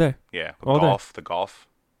 All day. Yeah, the golf.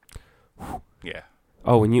 Yeah.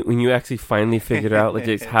 Oh, when you actually finally figured out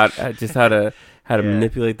like how to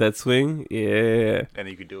manipulate that swing, yeah. And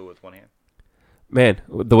you could do it with one hand. Man,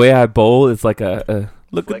 the way I bowl is like a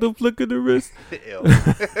look at the flick of the wrist.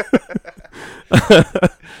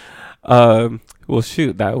 Well,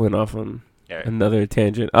 shoot, that went off on another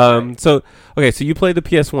tangent. So you played the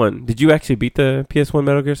PS1. Did you actually beat the PS1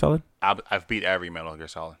 Metal Gear Solid? I've beat every Metal Gear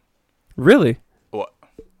Solid. Really? Well,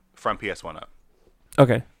 from PS1 up.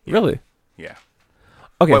 Okay. Yeah. Really? Yeah.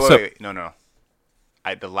 Okay. Wait. No.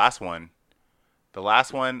 The last one,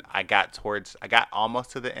 I got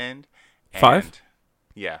almost to the end. 5?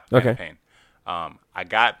 Yeah. Okay. Campaign. I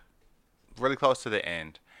got really close to the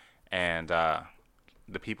end, and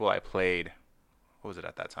the people I played, what was it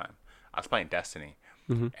at that time? I was playing Destiny,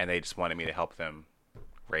 and they just wanted me to help them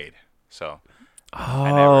raid. So.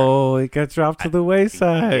 It got dropped to the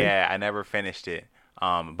wayside. Yeah, I never finished it.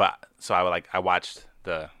 But so I watched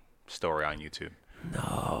the story on YouTube.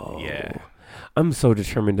 No. Yeah. I'm so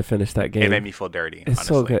determined to finish that game. It made me feel dirty. It's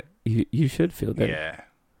honestly. so good. You should feel dirty. Yeah.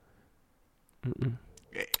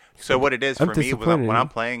 So what it is for me when I'm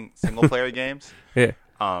playing single player games,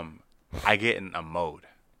 I get in a mode,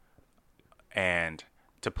 and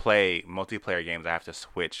to play multiplayer games, I have to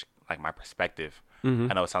switch like my perspective. I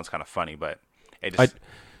know it sounds kind of funny, but it just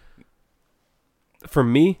for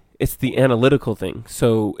me, it's the analytical thing.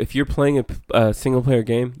 So if you're playing a single player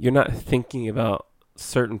game, you're not thinking about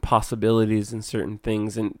certain possibilities and certain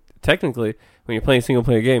things. And technically, when you're playing a single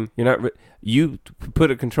player game, you're not. You put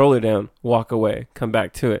a controller down, walk away, come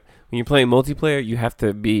back to it. When you're playing multiplayer, you have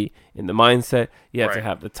to be in the mindset. You have to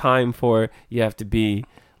have the time for it. You have to be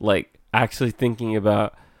like actually thinking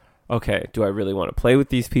about, okay, do I really want to play with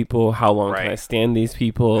these people? How long can I stand these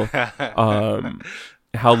people?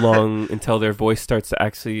 How long until their voice starts to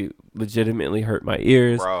actually legitimately hurt my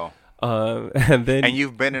ears? Bro. And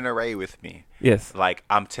you've been in a raid with me. Yes. Like,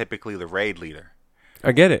 I'm typically the raid leader.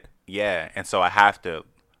 I get it. Yeah, and so I have to,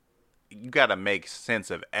 you got to make sense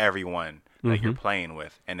of everyone that you're playing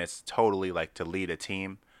with, and it's totally like to lead a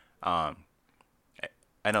team. I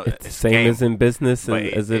know it's the same as in business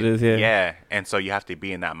as it is. Yeah, and so you have to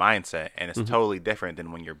be in that mindset, and it's totally different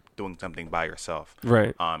than when you're doing something by yourself.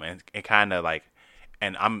 Right. And it kind of like,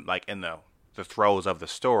 and I'm like in the throes of the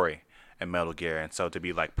story in Metal Gear, and so to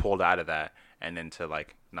be like pulled out of that, and then to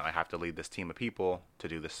like, now I have to lead this team of people to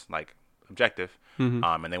do this like objective,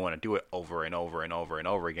 and they want to do it over and over and over and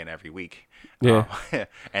over again every week. Yeah.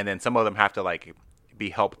 And then some of them have to like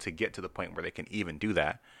be helped to get to the point where they can even do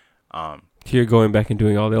that. So you're going back and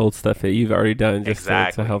doing all the old stuff that you've already done just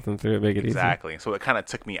to help them through it, make it easy. Exactly. So it kind of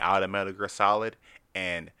took me out of Metal Gear Solid,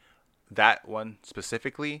 and that one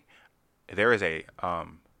specifically, there is a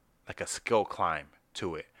like a skill climb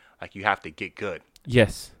to it. Like you have to get good.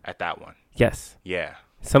 Yes. At that one. Yes. Yeah.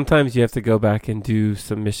 sometimes you have to go back and do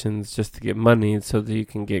submissions just to get money so that you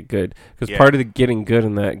can get good. Because Yeah. part of the getting good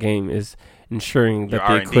in that game is ensuring that Your the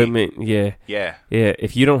R&D. equipment, yeah.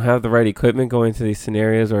 If you don't have the right equipment going into these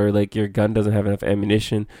scenarios, or like your gun doesn't have enough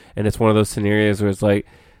ammunition, and it's one of those scenarios where it's like,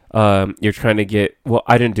 you're trying to get. Well,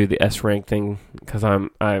 I didn't do the S rank thing because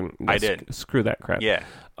I did. Screw that crap. Yeah.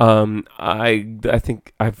 I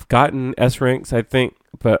think I've gotten S ranks. I think,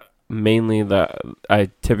 but mainly I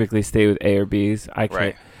typically stay with A or Bs. I can't.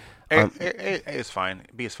 Right. A is fine.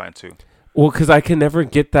 B is fine too. Well, because I can never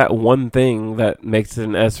get that one thing that makes it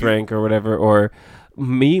an S rank or whatever. Or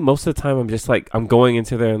me, most of the time, I'm just like, I'm going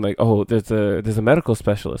into there and like, oh, there's a medical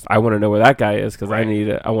specialist. I want to know where that guy is because Right.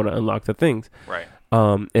 I want to unlock the things. Right.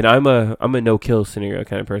 And I'm a no kill scenario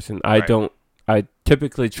kind of person. Right. I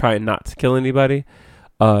typically try not to kill anybody.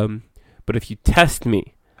 But if you test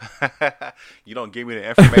me, You don't give me the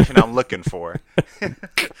information I'm looking for.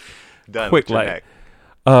 Done. Quick with your light. neck.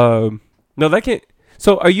 no, that can't.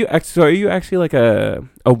 So are you actually like a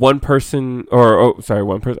one person or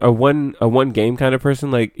a one game kind of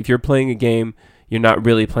person? Like if you're playing a game, you're not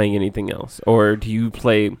really playing anything else, or do you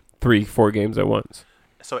play 3-4 games at once?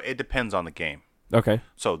 So it depends on the game. Okay.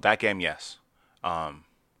 So that game, yes,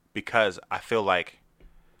 because I feel like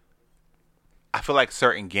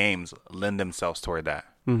certain games lend themselves toward that.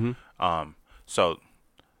 Mm-hmm. So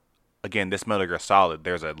again, this Metal Gear Solid,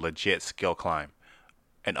 there's a legit skill climb.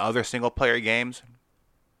 In other single player games,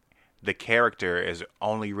 the character is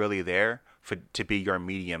only really there to be your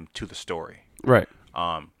medium to the story. Right.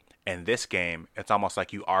 In this game, it's almost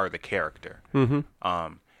like you are the character.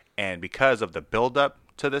 Mm-hmm. And because of the build up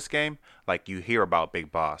to this game, like you hear about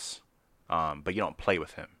Big Boss, but you don't play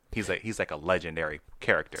with him. He's like a legendary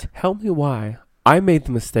character. Tell me why I made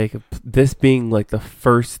the mistake of this being like the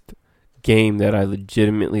first game that I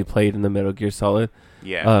legitimately played in the Metal Gear Solid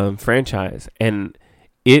franchise, and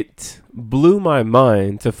it blew my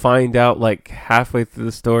mind to find out like halfway through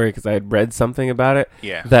the story, because I had read something about it,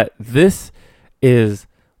 that this is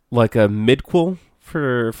like a midquel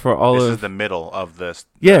for all this of... is the middle of this.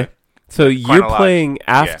 Yeah. So you're playing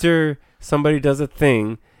after somebody does a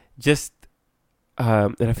thing, just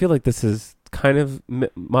and I feel like this is kind of You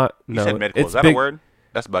said midquel. Is that a word?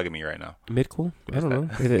 That's bugging me right now. Midquel? I don't know.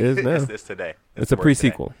 It is now. It's today. It's a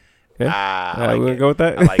pre-sequel. Okay? I like we're going to go with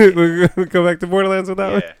that? I like it. We're going to go back to Borderlands with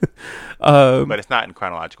that one? But it's not in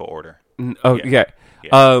chronological order. Yeah.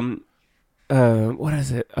 What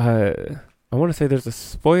is it? I want to say there's a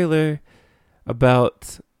spoiler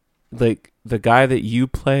about like the guy that you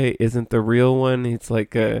play isn't the real one. It's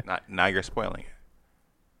like now you're spoiling it.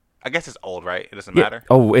 I guess it's old, right? It doesn't matter.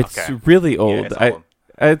 Oh, it's really old. Yeah, it's old.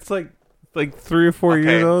 It's like 3 or 4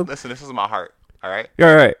 years old. Listen, this is my heart. All right.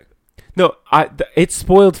 All right. No, it's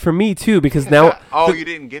spoiled for me too, because now. You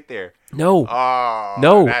didn't get there. No. Oh,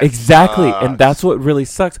 no, exactly, sucks. and that's what really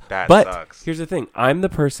sucks. But sucks. Here's the thing: I'm the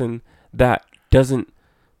person that doesn't.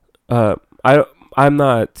 I'm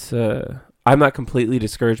not completely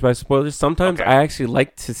discouraged by spoilers. Sometimes I actually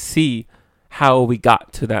like to see how we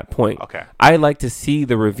got to that point. Okay. I like to see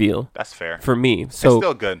the reveal. That's fair. For me. So it's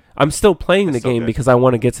still good. I'm still playing the game good. because I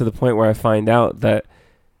want to get to the point where I find out that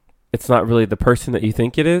it's not really the person that you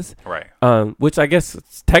think it is. Right. Which I guess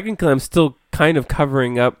technically I'm still kind of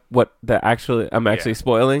covering up what I'm actually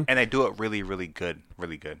spoiling. And they do it really, really good.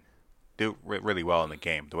 Really good. Do it really well in the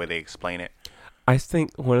game, the way they explain it. I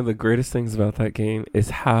think one of the greatest things about that game is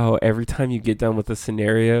how every time you get done with a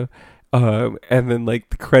scenario, and then like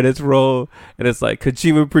the credits roll, and it's like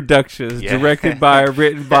Kojima Productions, directed by,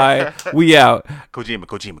 written by, we out.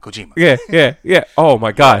 Kojima. Yeah. Oh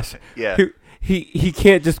my gosh. Yeah. He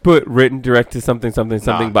can't just put written, directed, something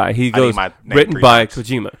by. He goes written by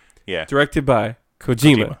Kojima. Yeah. Directed by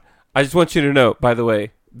Kojima. I just want you to know, by the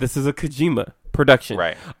way, this is a Kojima production.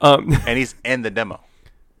 Right. And he's in the demo.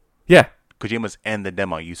 Yeah. Kojima's in the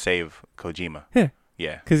demo. You save Kojima. Yeah.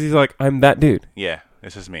 Yeah. Because he's like, I'm that dude. Yeah.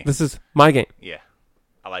 This is me. This is my game. Yeah.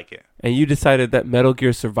 I like it. And you decided that Metal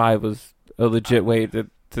Gear Survive was a legit way to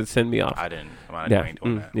send me off. I didn't. I'm not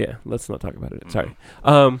doing that. Yeah. Let's not talk about it. Sorry.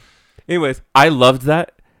 Anyways, I loved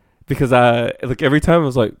that because like every time I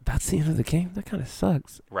was like, that's the end of the game. That kind of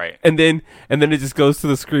sucks. Right. And then it just goes to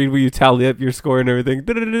the screen where you tally up your score and everything,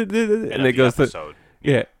 and it goes to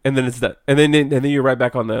and then it's that, and then you're right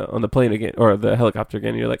back on the plane again, or the helicopter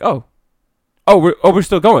again. And you're like, oh, we're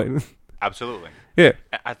still going. Absolutely. Yeah.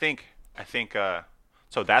 I think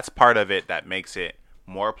so that's part of it that makes it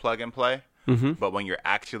more plug and play. Mm-hmm. But when you're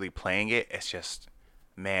actually playing it, it's just,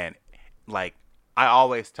 man, like I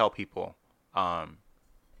always tell people,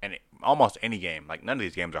 almost any game, like none of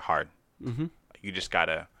these games are hard. Mm-hmm. You just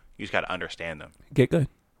gotta understand them. Get good.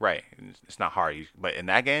 Right. It's not hard. But in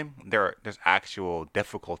that game, there's actual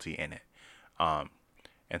difficulty in it.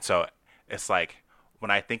 And so it's like when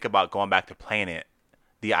I think about going back to playing it,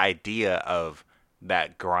 the idea of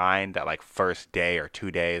that grind, that like first day or 2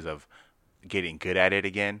 days of getting good at it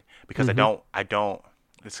again, because I don't,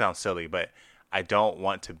 it sounds silly, but I don't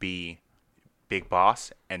want to be Big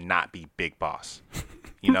Boss and not be Big Boss.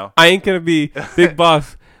 You know? I ain't gonna be Big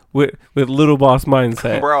Boss with little boss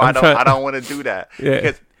mindset. Bro, I don't want to do that. Yeah.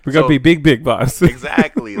 Because we're going to be big boss.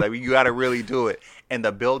 Exactly. Like, you got to really do it. And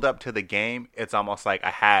the build up to the game, it's almost like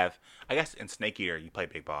I guess in Snake Eater, you play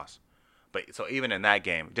Big Boss. But so even in that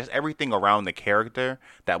game, just everything around the character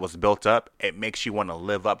that was built up, it makes you want to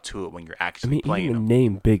live up to it when you're actually playing even him. The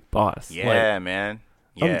name Big Boss. Yeah, man.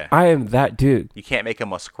 Yeah. I am that dude. You can't make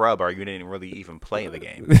him a scrub or you didn't really even play the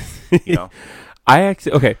game. You know?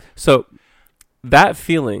 So that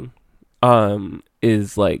feeling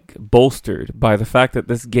is like bolstered by the fact that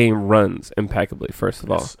this game runs impeccably, first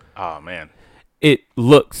of all. Oh, man. It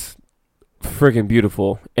looks friggin'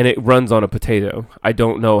 beautiful, and it runs on a potato. I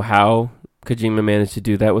don't know how Kojima managed to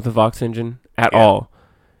do that with the Vox engine at all.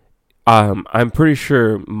 I'm pretty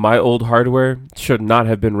sure my old hardware should not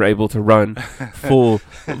have been able to run full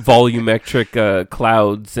volumetric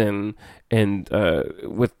clouds and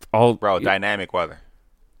with all... Bro, dynamic weather.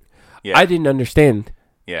 Yeah. I didn't understand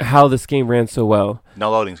how this game ran so well. No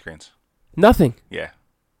loading screens. Nothing. Yeah.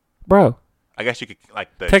 Bro. I guess you could,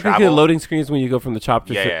 like, technically the loading screens when you go from the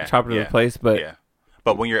chopper to the place, but... Yeah.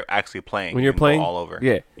 But when you're actually playing, when you're playing all over.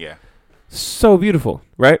 Yeah. Yeah. So beautiful,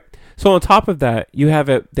 right? So on top of that, you have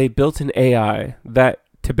they built an AI that,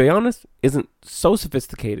 to be honest, isn't so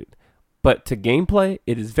sophisticated. But to gameplay,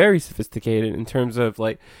 it is very sophisticated in terms of,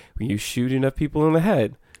 like, when you shoot enough people in the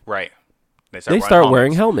head. Right. They start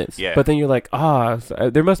wearing helmets. Yeah. But then you're like,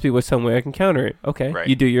 there must be some way I can counter it. Okay. Right.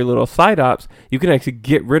 You do your little side ops. You can actually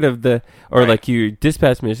get rid of like your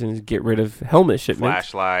dispatch missions, get rid of helmet shipments.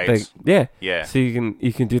 Flashlights. Yeah. So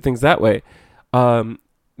you can do things that way.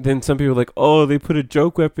 Then some people are like, oh, they put a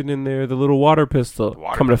joke weapon in there, the little water pistol.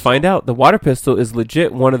 To find out, the water pistol is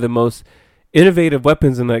legit one of the most innovative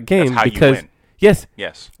weapons in that game. That's how you win. Yes.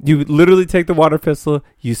 You literally take the water pistol,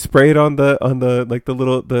 you spray it on the like the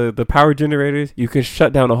little the power generators. You can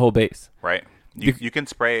shut down a whole base. Right. You can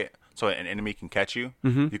spray it so an enemy can catch you.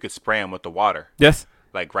 Mm-hmm. You could spray them with the water. Yes.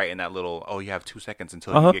 Like right in that little. Oh, you have 2 seconds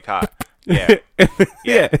until you get caught. Yeah.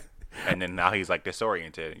 And then now he's like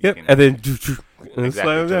disoriented. Yep. And then exactly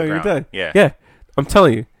slam down. You're done. Yeah. I'm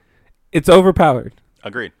telling you, it's overpowered.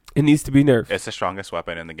 Agreed. It needs to be nerfed. It's the strongest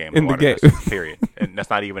weapon in the game. Pistol, period. And that's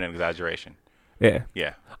not even an exaggeration. Yeah.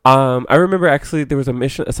 I remember actually there was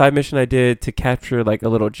a side mission I did to capture like a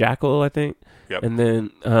little jackal, I think. Yep. And then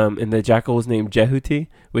and the jackal was named Jehuti,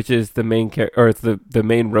 which is the main it's the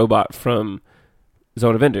main robot from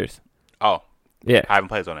Zone of Enders. Oh. Yeah. I haven't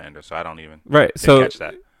played Zone of Enders, so I don't even catch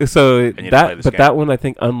that. So that one I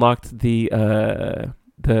think unlocked the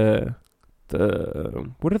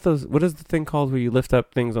what is the thing called where you lift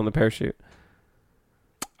up things on the parachute?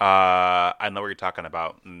 I know what you're talking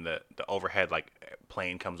about. The overhead like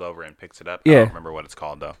plane comes over and picks it up. Yeah. I don't remember what it's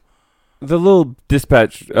called though. The little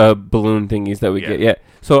dispatch balloon thingies that we get. Yeah.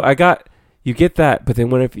 So you get that, but then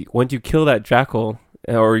once you kill that jackal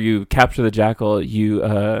or you capture the jackal,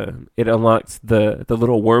 it unlocks the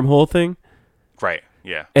little wormhole thing. Right.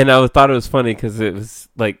 Yeah. And I thought it was funny because it was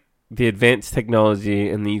like the advanced technology,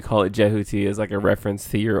 and then you call it Jehuti as like a reference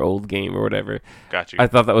to your old game or whatever. Got you. I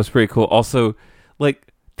thought that was pretty cool. Also, like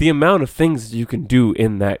the amount of things you can do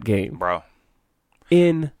in that game, bro,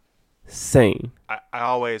 insane. I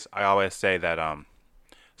always say that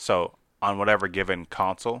so on whatever given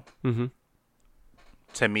console,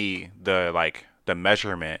 to me the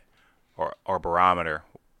measurement or barometer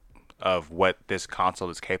of what this console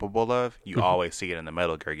is capable of, you always see it in the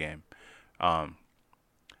Metal Gear game.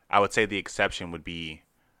 I would say the exception would be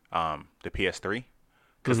the PS3,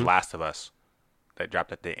 because Last of Us, that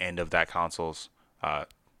dropped at the end of that console's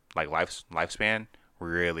lifespan,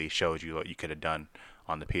 really showed you what you could have done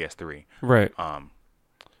on the PS3. Right.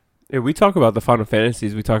 Yeah, we talk about the Final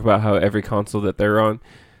Fantasies. We talk about how every console that they're on,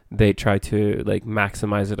 they try to like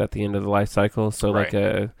maximize it at the end of the life cycle. So like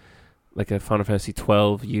a Final Fantasy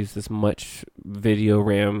 12 used as much video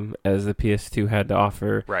RAM as the PS2 had to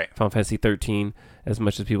offer. Right. Final Fantasy 13, as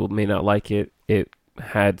much as people may not like it, it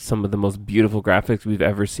had some of the most beautiful graphics we've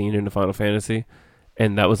ever seen in a Final Fantasy,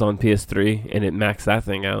 and that was on PS3, and it maxed that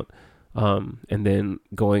thing out. And then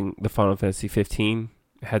the Final Fantasy 15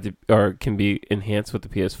 can be enhanced with the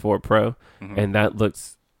PS4 Pro, and that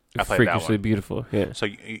looks freakishly beautiful. Yeah. So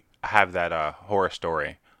you have that horror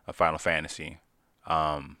story of Final Fantasy.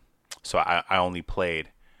 So I only played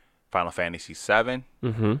Final Fantasy 7,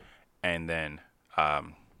 Mm-hmm. and then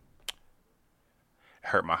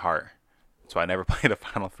hurt my heart. So I never played a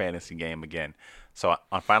Final Fantasy game again. So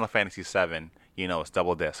on Final Fantasy 7, it's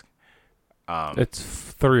double disc. It's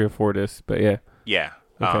 3 or 4 discs, but yeah. Yeah.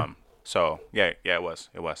 Okay. So yeah, it was.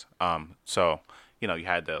 So you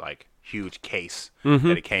had the like huge case Mm-hmm.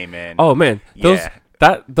 that it came in. Oh man,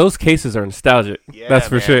 those cases are nostalgic. Yeah, That's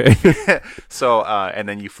for man. sure. So and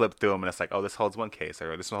then you flip through them and it's like, oh, this holds one case,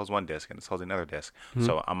 or this holds one disc, and this holds another disc. Mm-hmm.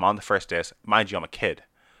 So I'm on the first disc. Mind you, I'm a kid,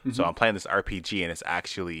 Mm-hmm. so I'm playing this RPG, and it's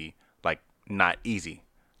actually like not easy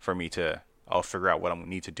for me to figure out what I'm gonna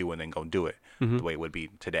need to do and then go do it Mm-hmm. the way it would be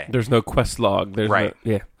today. There's no quest log. There's Right.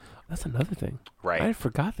 No, yeah. That's another thing. Right. I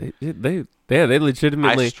forgot they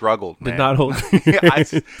legitimately I struggled, man. did not hold.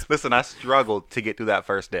 Listen, I struggled to get through that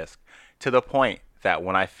first disc to the point that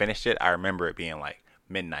when I finished it, I remember it being like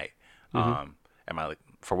midnight. Mm-hmm. And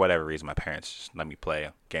for whatever reason, my parents just let me play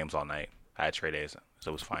games all night. I had trade days, so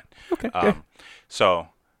it was fine. Okay. Yeah. So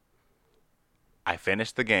I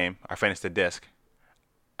finished the game. I finished the disc.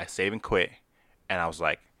 I save and quit, and I was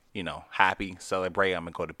like, happy, celebrate. I'm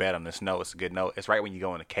gonna go to bed on this note. It's a good note. It's right when you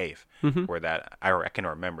go in a cave Mm-hmm. where that I can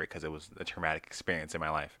remember it because it was a traumatic experience in my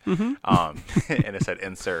life. Mm-hmm. And it said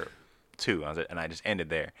insert 2, and I just ended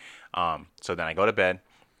there. So then I go to bed,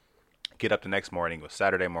 get up the next morning. It was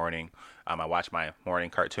Saturday morning. I watch my morning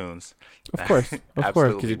cartoons. Of course. Get your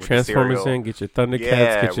Absolutely, with the Transformers cereal. in. Get your Thundercats.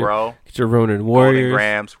 Yeah, get your bro. Get your Ronin Golden Warriors.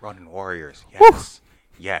 Grams, Ronin Warriors. Yes.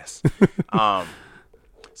 Yes.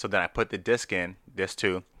 So then I put the disc in, disc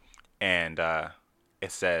 2, and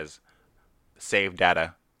it says save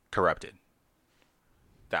data corrupted.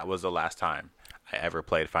 That was the last time I ever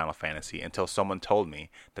played Final Fantasy until someone told me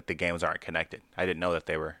that the games aren't connected. I didn't know that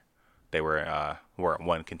they weren't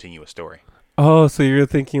one continuous story. Oh, so you're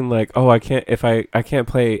thinking like, oh, I can't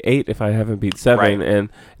play 8 if I haven't beat 7, Right. and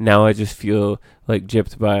now I just feel like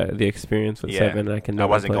gypped by the experience with Yeah. 7. And I can. I never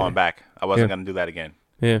wasn't play going it. back. I wasn't Yeah. going to do that again.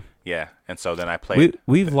 Yeah. Yeah. And so then I played.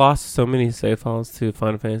 We've lost so many save files to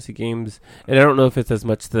Final Fantasy games, and I don't know if it's as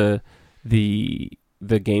much the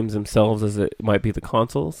games themselves as it might be the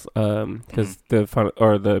consoles, because the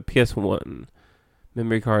PS1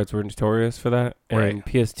 memory cards were notorious for that, and Right.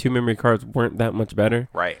 PS2 memory cards weren't that much better.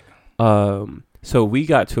 Right. So we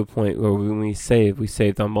got to a point where when we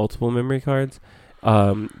saved on multiple memory cards.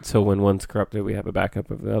 So when one's corrupted, we have a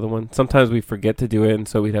backup of the other one. Sometimes we forget to do it, and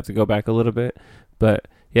so we'd have to go back a little bit. But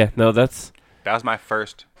yeah, no, That was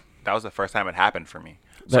the first time it happened for me.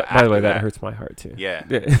 So by the way, after that hurts my heart too. Yeah.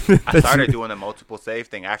 Yeah. I started doing the multiple save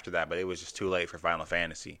thing after that, but it was just too late for Final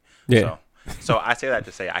Fantasy. Yeah. So I say that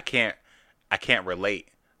to say I can't relate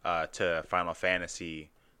to Final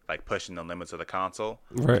Fantasy like pushing the limits of the console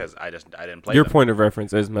Right. because I didn't play Your them. point of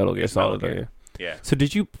reference is Metal Gear It's Metal Solid, though, Gear. yeah. Yeah. So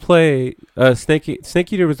did you play Snake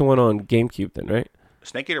Eater was the one on GameCube then, right?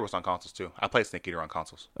 Snake Eater was on consoles too. I played Snake Eater on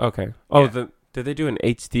consoles. Okay. Oh, Yeah. did they do an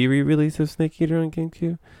HD re-release of Snake Eater on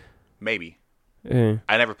GameCube? Maybe. Yeah.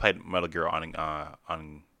 I never played Metal Gear on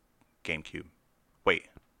GameCube. Wait.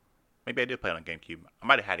 Maybe I did play it on GameCube. I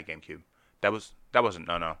might have had a GameCube. That wasn't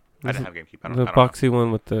no. I didn't have GameCube. I The don't know. boxy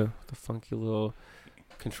one with the funky little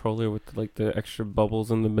controller with the extra bubbles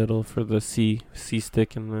in the middle for the C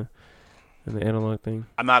stick and the analog thing.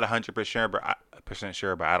 I'm not 100% sure,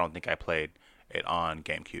 but I don't think I played it on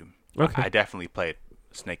GameCube. Okay. I definitely played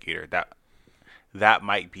Snake Eater. That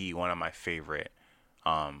might be one of my favorite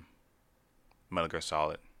Metal Gear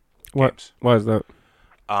Solid games. Why is that?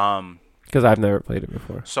 Um, Because I've never played it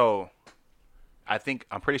before. so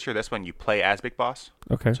I'm pretty sure that's when you play as Big Boss.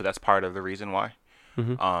 Okay. So that's part of the reason why.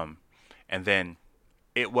 Mhm. And then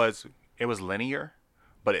it was linear,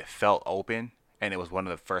 but it felt open, and it was one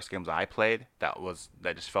of the first games I played that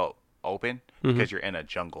just felt open because you're in a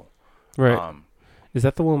jungle. Right. Is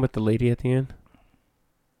that the one with the lady at the end?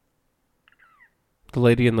 The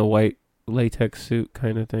lady in the white latex suit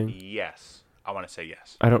kind of thing. Yes, I want to say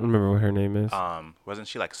yes. I don't remember what her name is. Wasn't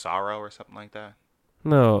she like Sorrow or something like that?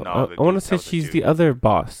 No, No, I want to that say was the she's dude. the other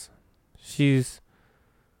boss. She's,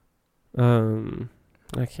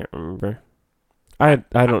 I can't remember. I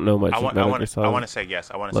don't know much. I of Metal Gear want Solid. to say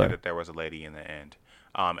yes. I want to say Look. that there was a lady in the end.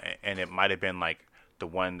 And it might have been like the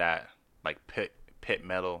one that like pit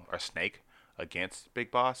Metal or Snake against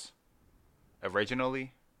Big Boss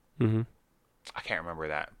originally. Mhm. I can't remember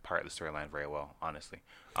that part of the storyline very well, honestly.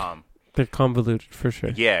 They're convoluted for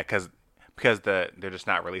sure. Yeah, because they're just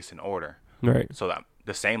not released in order. Right. So that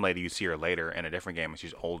the same lady you see her later in a different game and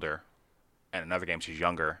she's older, and another game she's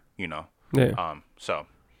younger. Yeah. So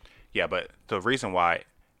yeah, but the reason why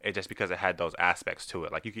It just because it had those aspects to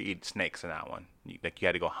it. Like you could eat snakes in that one. You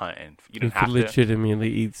had to go hunt, and you You didn't could have to. legitimately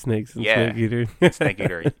eat snakes and Yeah. Snake Eater. Snake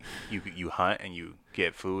Eater, you hunt and you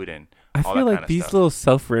get food and I all feel that like kind of these stuff. little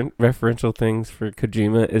self-referential things for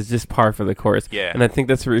Kojima is just par for the course. Yeah, And I think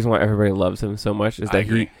that's the reason why everybody loves him so much is I that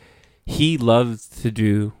agree. he loves to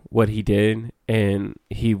do what he did, and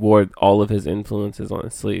he wore all of his influences on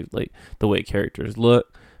his sleeve, like the way characters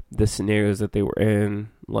look, the scenarios that they were in,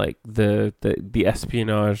 like the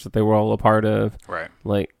espionage that they were all a part of. Right.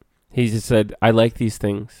 Like he just said, "I like these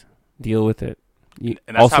things. Deal with it." And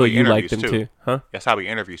that's Also, how he you like them interviews, too, huh? That's how he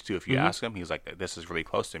interviews too. If you Mhm. ask him, he's like, "This is really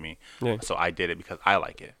close to me, Yeah. so I did it because I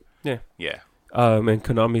like it." Yeah. Yeah. And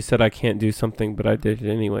Konami said I can't do something, but I did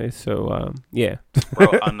it anyway. So yeah.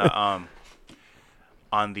 Bro,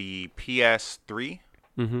 on the PS3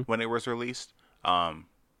 Mm-hmm. when it was released,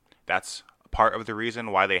 that's part of the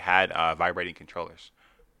reason why they had vibrating controllers,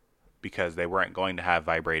 because they weren't going to have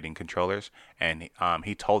vibrating controllers, and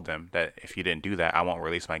he told them that if you didn't do that, I won't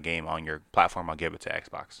release my game on your platform. I'll give it to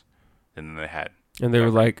Xbox. And then they had, And they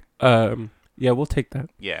were like, yeah, we'll take that.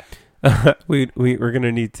 yeah, We're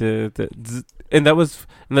gonna need to and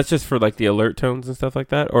that's just for like the alert tones and stuff like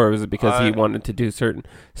that, or was it because he wanted to do certain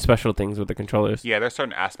special things with the controllers? yeah. There's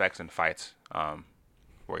certain aspects in fights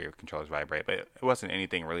where your controllers vibrate, but it wasn't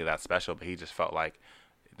anything really that special. But he just felt like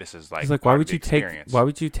this is like, It's like part why of would the you experience. why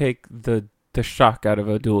would you take the shock out of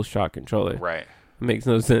a dual shock controller? Right. It makes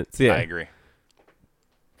no sense. Yeah. I agree.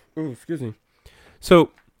 Ooh, excuse me.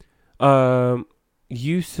 So, okay.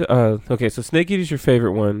 So Snake Eater's your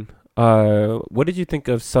favorite one. What did you think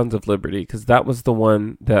of Sons of Liberty? Because that was the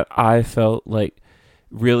one that I felt like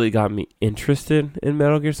really got me interested in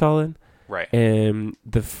Metal Gear Solid. Right. And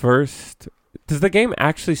does the game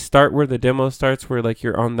actually start where the demo starts, where like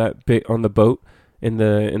you're on on the boat in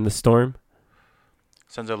the storm?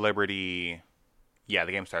 Sons of Liberty. Yeah,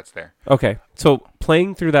 the game starts there. Okay, so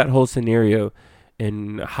playing through that whole scenario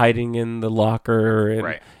and hiding in the locker and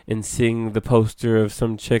Right. and seeing the poster of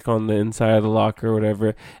some chick on the inside of the locker or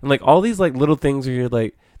whatever, and like all these like little things where you're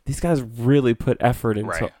like, these guys really put effort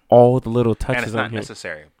into Right. all the little touches And it's on not here.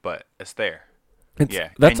 necessary, but it's there. Yeah, Yeah.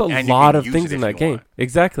 that's And a you lot can of use things it in if that you game. want.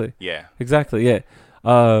 Exactly. Yeah. Exactly, yeah.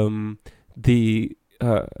 The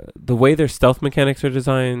way their stealth mechanics are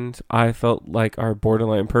designed, I felt like are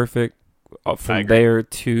borderline perfect. I From agree. there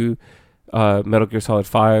to Metal Gear Solid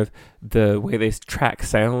 5, the way they track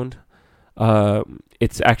sound,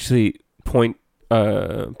 it's actually point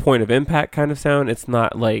of impact kind of sound. It's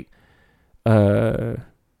not like and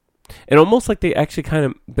almost like they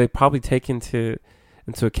probably take into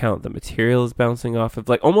account the materials bouncing off of,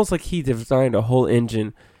 like almost like he designed a whole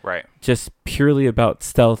engine Right. just purely about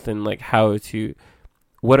stealth and like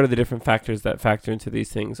what are the different factors that factor into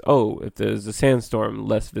these things. Oh, if there's a sandstorm,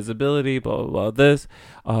 less visibility, blah blah blah. This,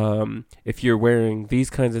 if you're wearing these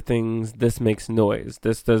kinds of things, this makes noise.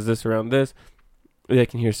 This does this around this. They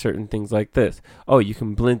can hear certain things like this. Oh, you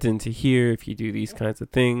can blend into here if you do these kinds of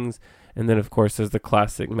things. And then of course there's the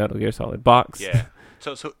classic Metal Gear Solid box. Yeah.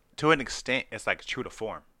 So to an extent, it's like true to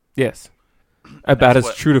form. Yes. About as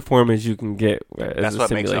what- true to form as you can get as That's a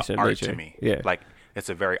what makes simulation it of art nature. to me. Yeah. Like it's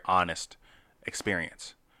a very honest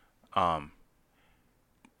experience.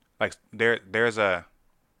 Like there's a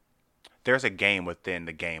game within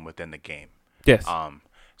the game within the game. Yes.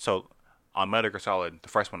 So on Metal Gear Solid, the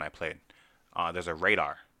first one I played, there's a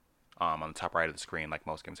radar on the top right of the screen. Like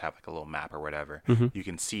most games have like a little map or whatever. Mm-hmm. You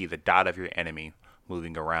can see the dot of your enemy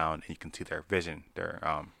moving around, and you can see their vision, their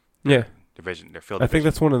Yeah. vision, their field. I of think vision.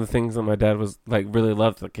 that's one of the things that my dad was like really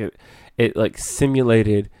loved. Like it like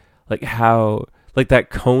simulated like how like that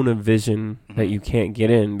cone of vision that you can't get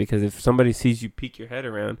in, because if somebody sees you peek your head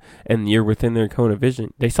around and you're within their cone of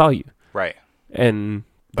vision, they saw you. Right. And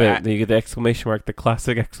But you get the exclamation mark, the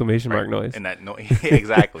classic exclamation mark noise. And that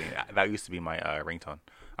exactly. That used to be my ringtone.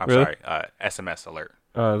 I'm Really? sorry, SMS alert.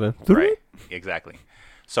 The Right. Exactly.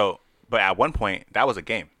 So, but at one point, that was a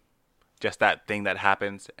game. Just that thing that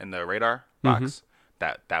happens in the radar box.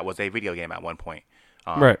 That was a video game at one point.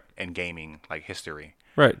 Right. In gaming like history.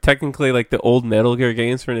 Right. Technically, like the old Metal Gear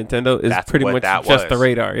games for Nintendo is That's pretty what much that just the was.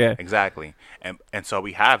 radar. Yeah. Exactly. And so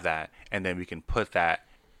we have that, and then we can put that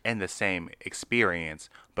in the same experience,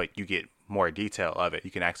 but you get more detail of it.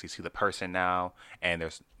 You can actually see the person now, and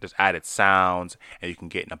there's added sounds, and you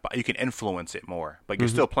can you can influence it more, but you're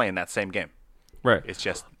still playing that same game. Right. It's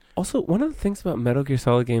just Also, one of the things about Metal Gear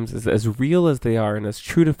Solid games is as real as they are and as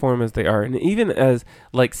true to form as they are, and even as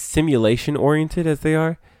like simulation oriented as they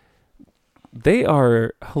are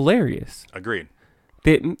hilarious. agreed.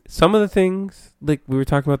 Some of the things, like we were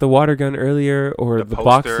talking about the water gun earlier, or The the poster.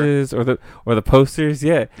 boxes, or the posters.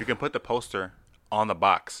 Yeah, You can put the poster on the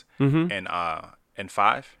box in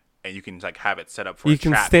 5, and you can like have it set up for You a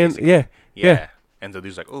can trap, stand, basically. yeah. Yeah. And the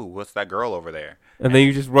dude's like, "Ooh, what's that girl over there?" And then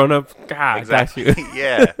you just run up, God, Exactly. got you.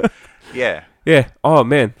 Yeah. Yeah. Yeah. Oh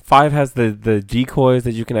man, 5 has the decoys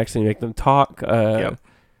that you can actually make them talk. Yep.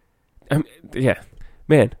 Yeah,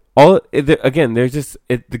 man. Again, there's just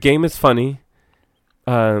the game is funny,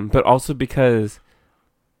 but also because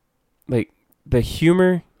like the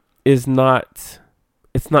humor is not,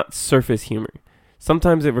 it's not surface humor.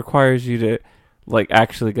 Sometimes it requires you to like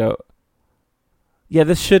actually go, yeah,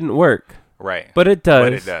 this shouldn't work, Right. but it does.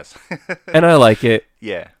 But it does. And I like it.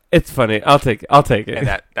 Yeah. It's funny. I'll take it.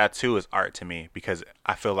 And that too is art to me, because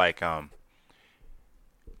I feel like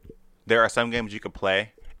there are some games you could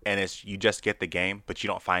play and it's you just get the game, but you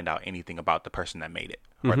don't find out anything about the person that made it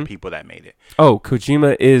or the people that made it. Oh,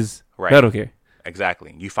 Kojima is Right. Metal Gear.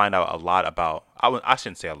 Exactly. You find out a lot about. I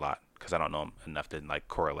shouldn't say a lot because I don't know enough to like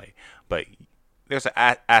correlate, but there's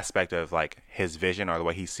an aspect of like his vision or the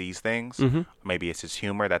way he sees things. Maybe it's his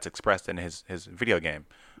humor that's expressed in his video game.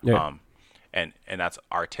 Yeah. And that's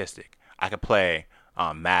artistic. I could play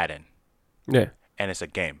Madden. Yeah. And it's a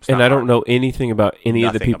game. It's And not I don't art. know anything about any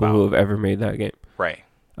of the Nothing people who about- have ever made that game, Right.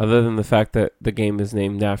 other than the fact that the game is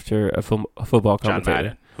named after a football John commentator.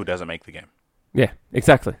 Madden, who doesn't make the game. Yeah,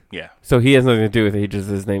 exactly. Yeah. So he has nothing to do with it. He just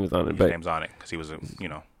his name is on it. His But name's on it because he was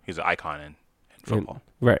he's an icon in football.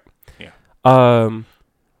 right. Yeah.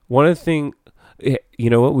 One of the thing, you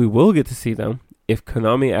know what, we will get to see though, if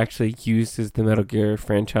Konami actually uses the Metal Gear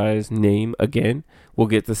franchise name again, we'll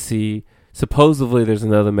get to see. Supposedly, there's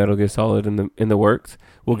another Metal Gear Solid in the works.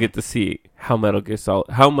 We'll get to see how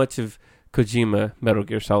much of Kojima Metal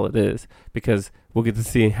Gear Solid is, because we'll get to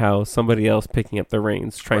see how somebody else picking up the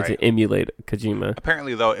reins trying to emulate Kojima.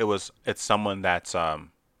 Apparently, though, it's someone that's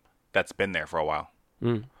been there for a while,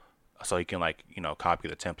 so he can copy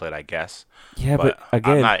the template, I guess. Yeah, but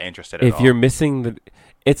again, I'm not interested at all. if you're missing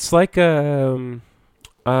it's like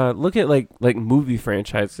look at like movie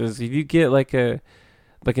franchises. If you get like an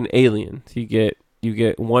Alien, you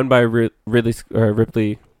get one by Ripley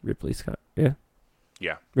Scott,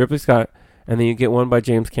 yeah, Ripley Scott, and then you get one by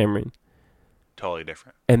James Cameron, totally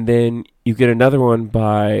different. and then you get another one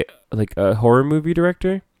by like a horror movie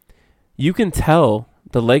director. You can tell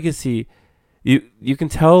the legacy. You can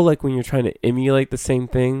tell like when you're trying to emulate the same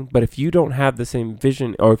thing, but if you don't have the same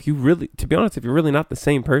vision, or if you really, to be honest, if you're really not the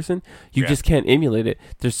same person, you just can't emulate it.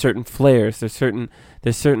 There's certain flares. There's certain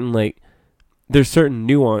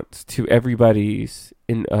nuance to everybody's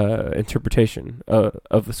interpretation of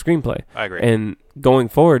the screenplay. I agree. And going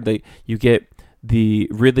forward, you get the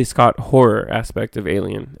Ridley Scott horror aspect of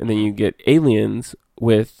Alien, and then you get Aliens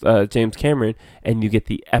with James Cameron, and you get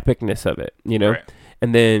the epicness of it. Right.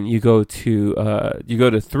 And then you go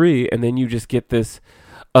to 3, and then you just get this.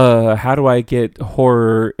 How do I get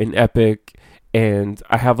horror and epic, and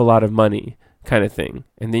I have a lot of money kind of thing?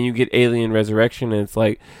 And then you get Alien Resurrection, and it's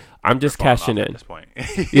like, I'm just cashing in. At this point.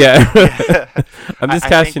 Yeah. I'm just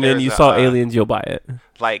cashing in. there's You saw Aliens, you'll buy it.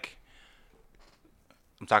 Like,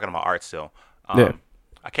 I'm talking about art still. Yeah.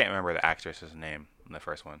 I can't remember the actress's name in the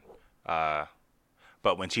first one.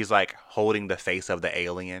 But when she's like holding the face of the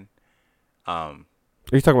alien, Are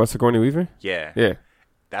you talking about Sigourney Weaver? yeah, Yeah.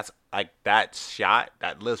 that's like that shot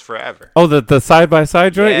that lives forever. Oh, the side by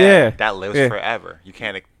side joint. Yeah. that lives Yeah. forever. You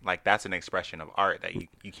can't that's an expression of art that you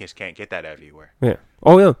just can't get that everywhere. Yeah.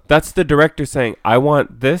 Oh yeah. That's the director saying, I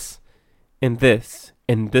want this, and this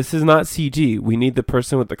is not CG. We need the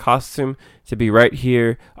person with the costume to be right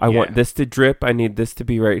here. I want this to drip. I need this to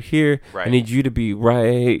be right here. Right. I need you to be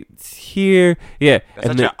right here. Yeah. That's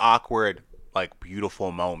such an awkward, like,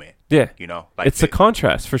 beautiful moment. Yeah. Like it's a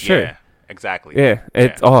contrast for sure. Yeah, exactly. Yeah.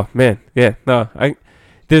 Oh man. Yeah. No.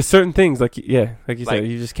 There's certain things like you said,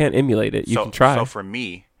 you just can't emulate it. You can try. So for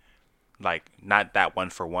me, like, not that one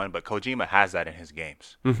for one, but Kojima has that in his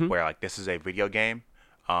games, where like this is a video game,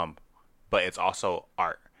 but it's also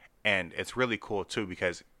art, and it's really cool too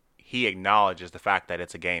because he acknowledges the fact that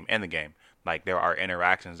it's a game in the game. Like, there are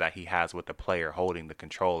interactions that he has with the player holding the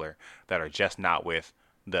controller that are just not with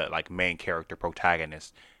the like main character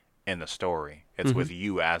protagonist in the story. It's with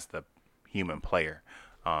you as the human player.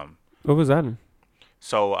 What was that in?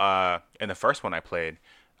 So in the first one I played,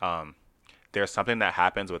 there's something that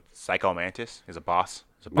happens with Psycho Mantis. Is a boss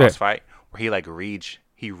fight where he like reads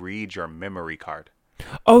your memory card.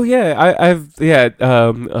 Oh yeah, I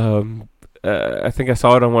think I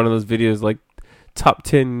saw it on one of those videos, like top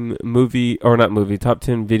 10 top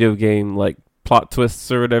 10 video game like plot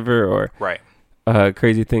twists or whatever, or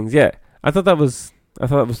crazy things. Yeah, I thought that was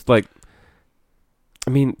like, I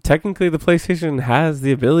mean, technically the PlayStation has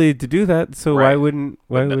the ability to do that, so why wouldn't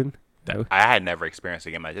I had never experienced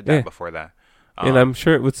a game that did that before that. And I'm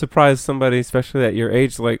sure it would surprise somebody, especially at your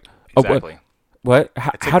age, like, exactly. What?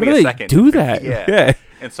 How do they do that? Yeah.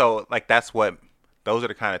 And so, like, those are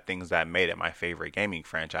the kind of things that made it my favorite gaming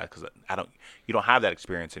franchise, because you don't have that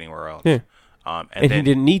experience anywhere else. Yeah. And he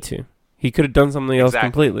didn't need to. He could have done something else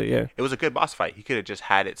completely. Yeah. It was a good boss fight. He could have just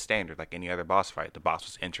had it standard like any other boss fight. The boss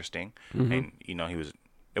was interesting, and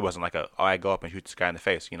it wasn't like I go up and shoot this guy in the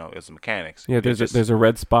face. It was the mechanics. Yeah. There's a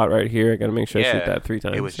red spot right here. I got to make sure I shoot that 3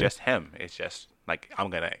 times. It was just him. It's just like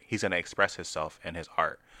he's gonna express himself in his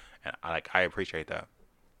art, and I appreciate that.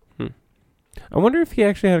 I wonder if he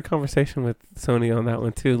actually had a conversation with Sony on that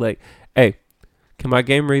one too. Like, hey, can my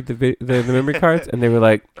game read the memory cards? And they were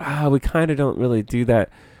like, we kind of don't really do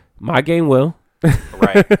that. My game will.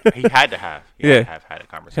 Right. He had to have. Had a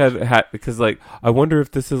conversation. Because, like, I wonder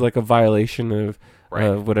if this is like a violation of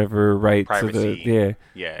whatever rights. Privacy.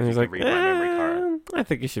 Yeah. And he's like, read my memory card. I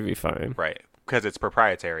think it should be fine. Right. Because it's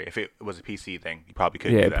proprietary. If it was a PC thing, you probably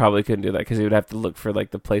couldn't do that. Yeah, probably couldn't do that because you would have to look for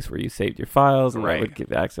like the place where you saved your files, and that would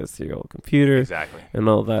give access to your old computer. Exactly. And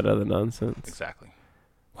all that other nonsense. Exactly.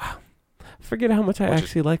 Wow. I forget how much I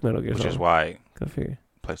actually like Metal Gear Solid. Which is why Go figure.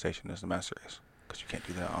 PlayStation is the master race. Because you can't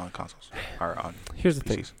do that on consoles. Or on Here's the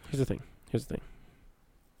PCs. thing.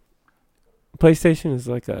 PlayStation is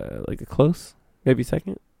like a close, maybe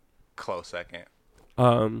second. Close second.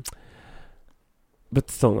 But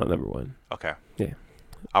still not number one. Okay. Yeah.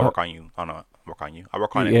 I'll work on you. I'll work on you. I'll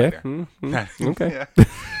work on it later. Mm-hmm. Okay.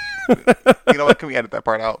 You know what? Can we edit that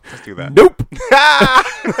part out? Let's do that. Nope.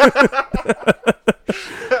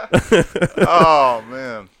 Oh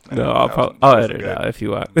man. No, I'll edit it out if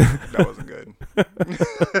you want. That wasn't good.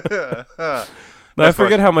 But I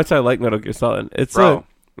forget how much I like Metal Gear Solid. It's a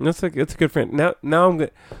good friend. Now I'm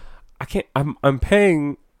good. I'm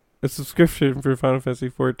paying a subscription for Final Fantasy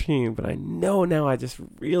 14, but I know now I just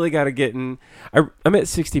really got to get in. I'm at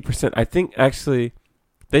 60%. I think actually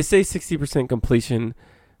they say 60% completion,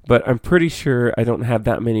 but I'm pretty sure I don't have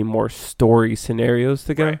that many more story scenarios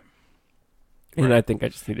to go. Right. And I think I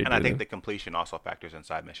just need to do And I think them. the completion also factors in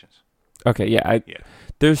side missions. Okay, yeah.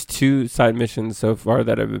 There's 2 side missions so far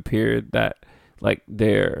that have appeared that like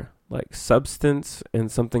they're like substance and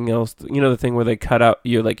something else. You know, the thing where they cut out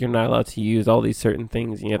you're not allowed to use all these certain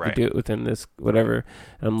things and you have to do it within this whatever.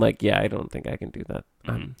 And I'm like, yeah, I don't think I can do that.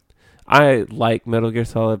 Mm-hmm. I like Metal Gear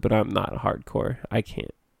Solid, but I'm not hardcore. I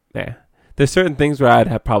can't. Yeah. There's certain things where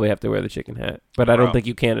probably have to wear the chicken hat, but I don't think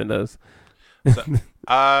you can in those. So,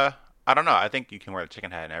 I don't know. I think you can wear the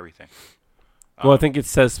chicken hat and everything. Well, I think it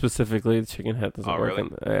says specifically the chicken hat doesn't work. Really?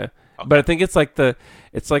 Yeah. Okay. But I think it's like a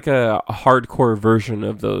hardcore version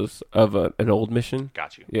of those of an old mission.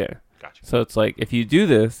 Got you. Yeah. Got you. So it's like if you do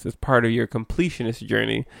this as part of your completionist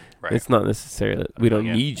journey, it's not necessarily we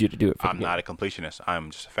don't need you to do it. I'm not a completionist. I'm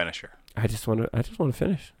just a finisher. I just want to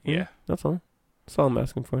finish. Yeah. That's all. That's all I'm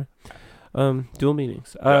asking for. Dual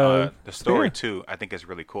meanings. The story too, I think is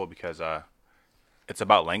really cool because it's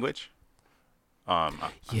about language.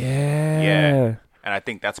 Yeah. And I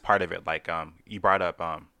think that's part of it. Like you brought up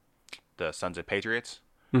the Sons of Patriots.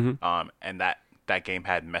 Mm-hmm. And that game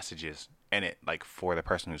had messages in it, like for the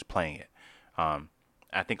person who's playing it.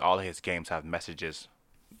 I think all of his games have messages,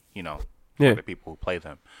 for the people who play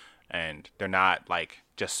them, and they're not like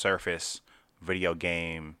just surface video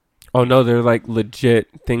game. Oh no, they're like legit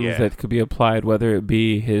things that could be applied, whether it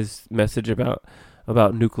be his message about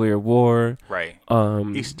nuclear war. Right.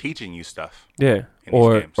 He's teaching you stuff. Yeah.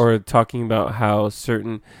 Or talking about how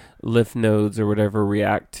certain lymph nodes or whatever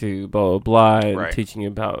react to blah blah blah, and teaching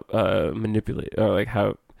about manipulate or like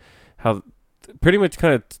how pretty much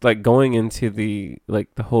kind of like going into the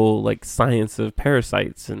whole like science of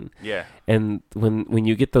parasites and when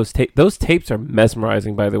you get those tapes are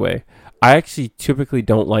mesmerizing, by the way. I actually typically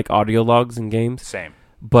don't like audio logs in games. Same.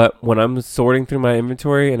 But when I'm sorting through my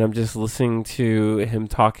inventory and I'm just listening to him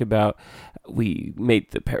talk about we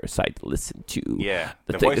made the parasite listen to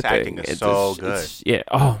the voice acting is so good.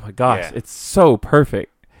 Oh my gosh, it's so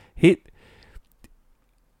perfect.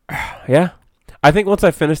 I think once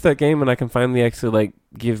I finish that game and I can finally actually like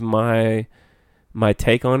give my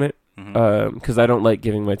take on it, because I don't like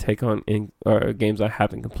giving my take on games I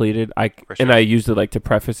haven't completed. And I usually like to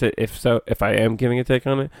preface it if I am giving a take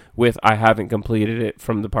on it with I haven't completed it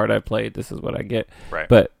from the part I've played. This is what I get. Right.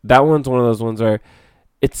 But that one's one of those ones where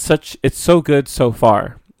it's so good so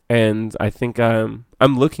far, and I think I'm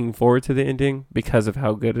looking forward to the ending because of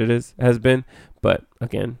how good it has been. But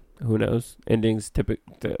again, who knows? Endings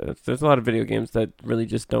there's a lot of video games that really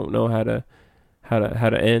just don't know how to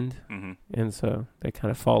end, and so they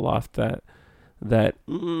kind of fall off that that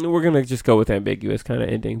we're gonna just go with ambiguous kind of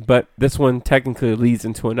ending. But this one technically leads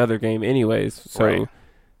into another game, anyways. So Right.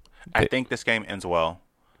 I think this game ends well,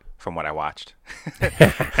 from what I watched.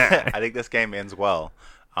 I think this game ends well,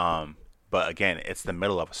 but again, it's the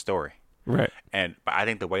middle of a story, right. but I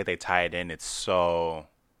think the way they tie it in, it's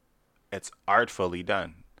artfully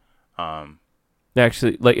done.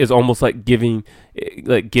 Actually, like it's almost like giving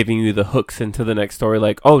you the hooks into the next story.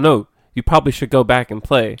 Like, oh no, you probably should go back and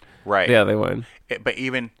play Right. the other one. But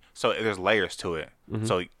even so, there's layers to it. Mm-hmm.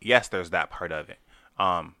 So yes, there's that part of it.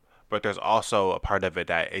 But there's also a part of it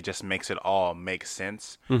that it just makes it all make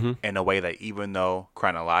sense Mm-hmm. in a way that even though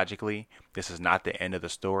chronologically this is not the end of the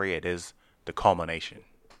story, it is the culmination.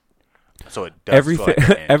 So it does feel like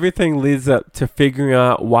the end. Everything leads up to figuring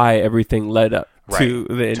out why everything led up to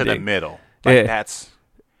the ending. To the middle. Like Yeah. that's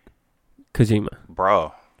Kojima.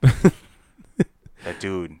 bro. That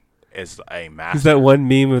dude is a master. Is that one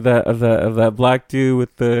meme of that black dude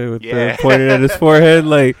with the Yeah. pointed at his forehead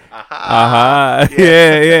like aha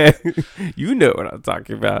yeah you know what I'm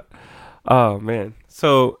talking about. Oh man,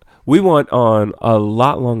 so we went on a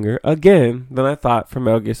lot longer again than I thought for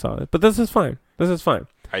Metal Gear Solid, but this is fine.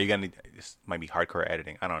 Are you gonna? This might be hardcore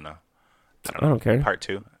editing. I don't know. I don't care. Part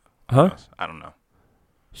 2. Huh? I don't know.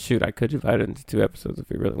 Shoot, I could divide it into 2 episodes if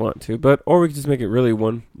we really want to, or we could just make it really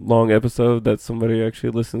one long episode that somebody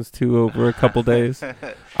actually listens to over a couple days.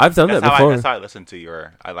 I've done that before. That's how I listen to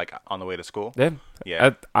I like on the way to school. Yeah.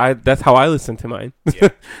 Yeah. I that's how I listen to mine. Yeah.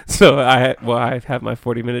 So I have my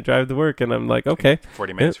 40-minute drive to work, and I'm like, okay,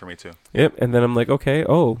 40 minutes for me too. yep. And then I'm like, okay,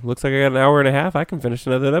 oh, looks like I got an hour and a half. I can finish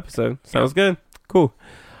another episode. Sounds good. Cool.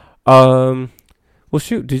 Well,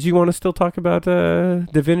 shoot. Did you want to still talk about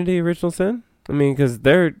Divinity: Original Sin? I mean, because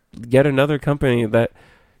they're yet another company that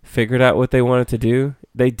figured out what they wanted to do.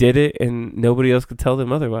 They did it, and nobody else could tell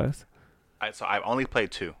them otherwise. So I've only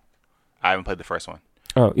played 2. I haven't played the first one.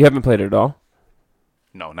 Oh, you haven't played it at all?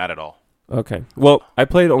 No, not at all. Okay. Well, I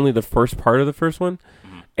played only the first part of the first one,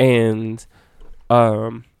 and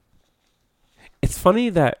it's funny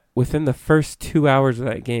that within the first 2 hours of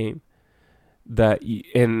that game,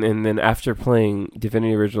 and then after playing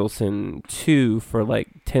Divinity Original Sin 2 for like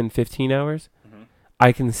 10, 15 hours,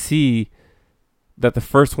 I can see that the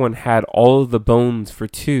first one had all of the bones for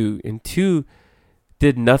 2, and 2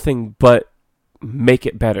 did nothing but make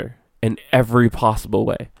it better in every possible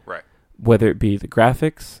way. Right. Whether it be the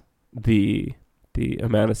graphics, the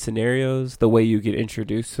amount of scenarios, the way you get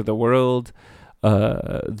introduced to the world,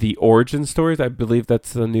 the origin stories. I believe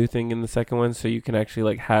that's the new thing in the second one, so you can actually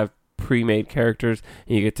like have pre-made characters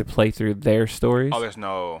and you get to play through their stories. Oh, there's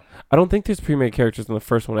no. I don't think there's pre-made characters in the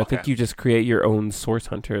first one. I think Okay. you just create your own source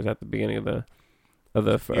hunters at the beginning of the.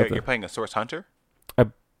 You're playing a Source Hunter?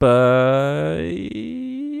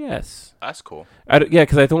 Yes. That's cool. Yeah,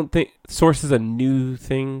 because I don't think Source is a new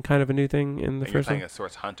thing, kind of a new thing in the You're first playing one. a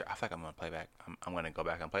Source Hunter. I feel like I'm gonna play back. I'm gonna go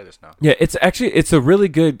back and play this now. Yeah, it's a really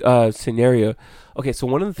good scenario. Okay, so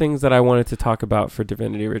one of the things that I wanted to talk about for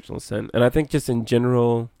Divinity Original Sin, and I think just in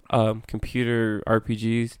general computer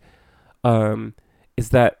RPGs, is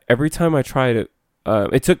that every time I try to,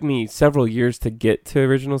 it took me several years to get to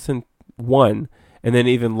Original Sin 1, and then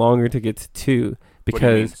even longer to get to 2, What do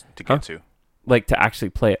you mean because to get to. like to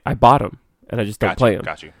actually play it. I bought them, and I just don't play them.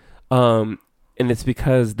 Got you. And it's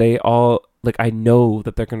because they all, like, I know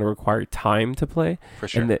that they're going to require time to play. For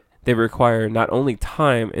sure. And that they require not only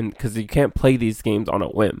time, and because you can't play these games on a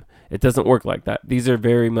whim. It doesn't work like that. These are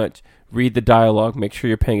very much read the dialogue, make sure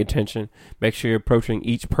you're paying attention, make sure you're approaching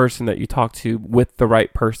each person that you talk to with the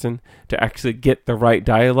right person to actually get the right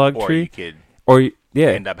dialogue Or tree. you could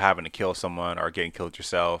end up having to kill someone or getting killed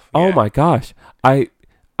yourself. Oh Yeah. my gosh. I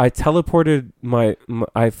teleported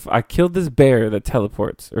I killed this bear that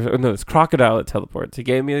teleports, or no, this crocodile that teleports. He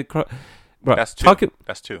gave me a That's 2.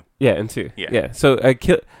 That's 2. Yeah, and 2. Yeah. Yeah. So I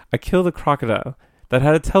killed a crocodile that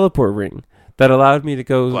had a teleport ring that allowed me to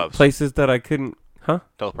go Gloves. places that I couldn't.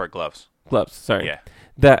 Teleport gloves. Gloves. Sorry. Yeah.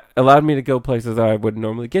 That allowed me to go places that I wouldn't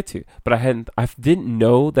normally get to. But I didn't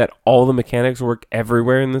know that all the mechanics work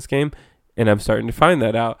everywhere in this game, and I'm starting to find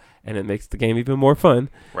that out, and it makes the game even more fun.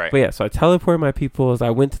 Right. But yeah, so I teleported my people as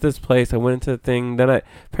I went to this place. I went into the thing. Then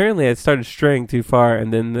I started straying too far,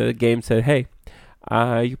 and then the game said, "Hey,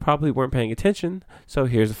 you probably weren't paying attention, so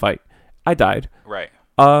here's a fight." I died. Right.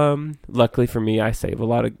 Luckily for me, I save a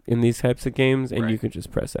lot in these types of games, and Right. you can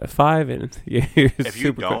just press F5, and If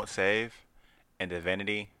you don't save in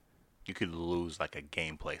Divinity, you could lose like a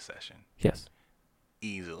gameplay session. Yes,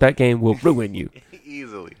 Easily. that game will ruin you.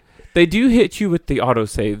 Easily. They do hit you with the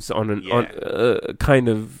autosaves on kind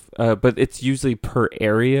of, but it's usually per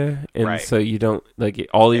area, and Right. so you don't like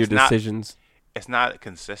all your It's not- decisions. It's not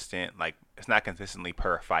consistent. Like it's not consistently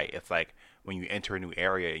per fight. It's like when you enter a new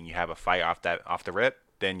area and you have a fight off the rip,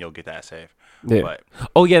 then you'll get that save. Yeah. But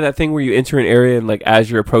oh yeah, that thing where you enter an area and like as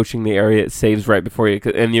you're approaching the area, it saves right before you,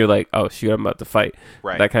 and you're like, oh shoot, I'm about to fight.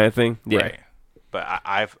 right, That kind of thing. Yeah. right. But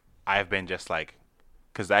I've been just like,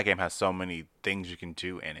 because that game has so many things you can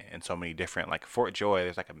do in it, and so many different, like Fort Joy.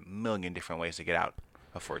 There's like a million different ways to get out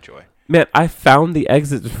of Fort Joy. Man, I found the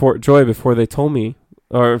exit to Fort Joy before they told me,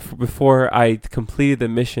 or before I completed the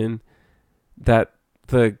mission that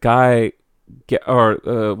the guy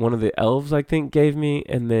one of the elves I think gave me,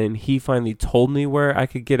 and then he finally told me where I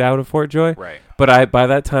could get out of Fort Joy. Right. But by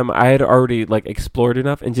that time I had already like explored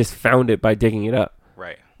enough and just found it by digging it up.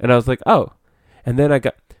 Right. And I was like, oh. And then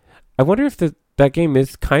I wonder if that game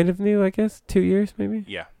is kind of new, I guess. 2 years maybe?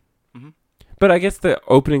 Yeah. Mm-hmm. But I guess the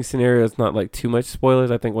opening scenario is not like too much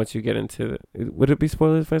spoilers. I think once you get into it, would it be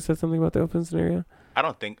spoilers if I said something about the open scenario? I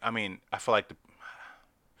don't think, I mean, I feel like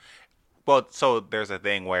well, so there's a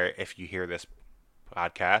thing where if you hear this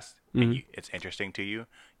podcast and it's interesting to you,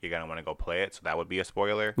 you're going to want to go play it. So that would be a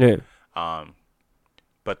spoiler. Yeah.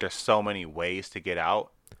 But there's so many ways to get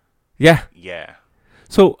out. Yeah. Yeah.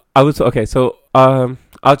 So I'll still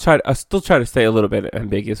try to stay a little bit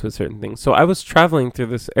ambiguous with certain things. So I was traveling through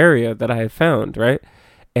this area that I had found, right?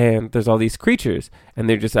 And there's all these creatures, and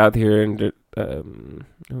they're just out here, and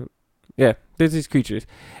there's these creatures,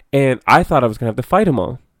 and I thought I was gonna have to fight them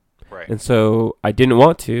all, Right. and so I didn't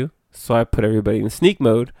want to, so I put everybody in sneak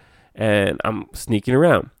mode, and I'm sneaking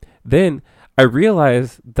around. Then I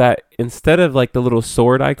realized that instead of like the little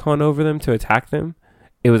sword icon over them to attack them,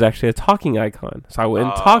 it was actually a talking icon. So I went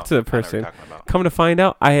and talked to the person. Come to find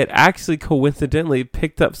out, I had actually coincidentally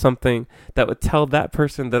picked up something that would tell that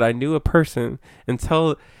person that I knew a person, and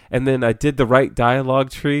then I did the right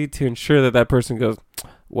dialogue tree to ensure that person goes,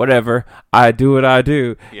 whatever, I do what I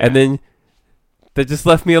do. Yeah. And then they just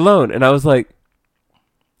left me alone. And I was like,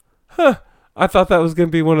 huh. I thought that was going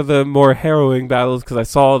to be one of the more harrowing battles because I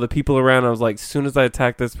saw the people around. I was like, as soon as I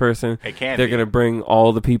attack this person, they're going to bring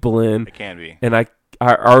all the people in. It can be. And I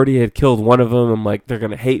already had killed one of them. I'm like, they're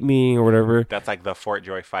going to hate me or whatever. That's like the Fort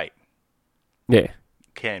Joy fight. Yeah.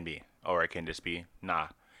 Can be. Or it can just be, nah.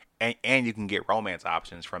 And you can get romance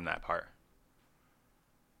options from that part.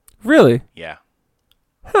 Really? Yeah.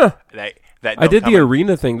 Huh. That I did the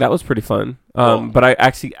arena thing. That was pretty fun. But I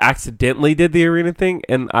actually accidentally did the arena thing,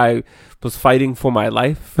 and I was fighting for my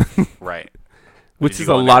life. Right. Which is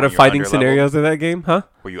a lot of fighting scenarios in that game, huh?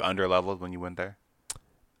 Were you under-leveled when you went there?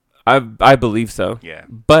 I believe so. Yeah.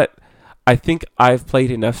 But I think I've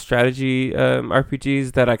played enough strategy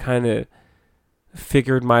RPGs that I kind of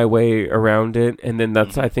figured my way around it. And then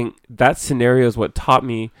I think that scenario is what taught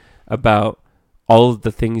me about all of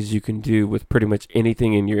the things you can do with pretty much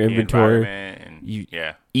anything in your inventory. You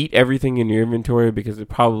eat everything in your inventory because it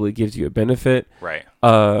probably gives you a benefit. Right.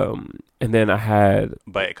 And then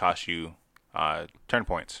but it costs you turn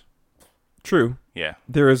points. True. Yeah.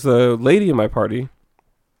 There is a lady in my party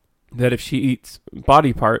that if she eats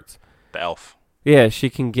body parts, the elf. Yeah, she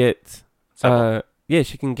can get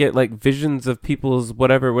she can get like visions of people's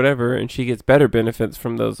whatever, and she gets better benefits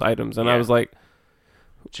from those items. And I was like,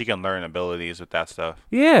 she can learn abilities with that stuff.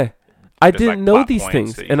 Yeah. I didn't know these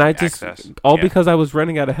things, and I just because I was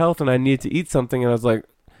running out of health and I needed to eat something, and I was like,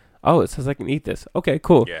 "Oh, it says I can eat this. Okay,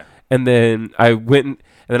 cool." Yeah. And then I went, and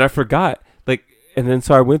then I forgot, and then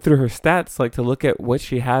so I went through her stats, to look at what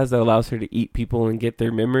she has that allows her to eat people and get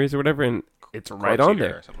their memories or whatever, and it's right on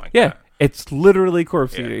there. Or something like that. It's literally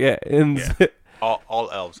Corpse Eater. Yeah, and all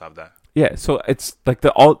elves have that. Yeah, so it's like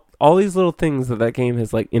all these little things that game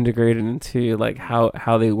has integrated into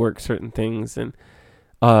how they work certain things, and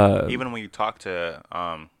even when you talk to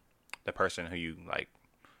the person who you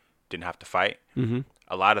didn't have to fight,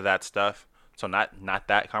 a lot of that stuff. So not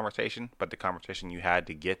that conversation, but the conversation you had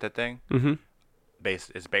to get the thing,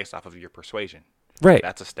 is based off of your persuasion. Right,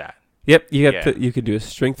 that's a stat. Yep, you could do a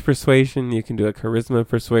strength persuasion, you can do a charisma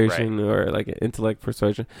persuasion, or an intellect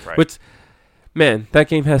persuasion, which. Man, that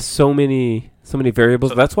game has so many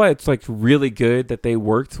variables. So that's why it's really good that they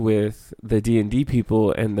worked with the D&D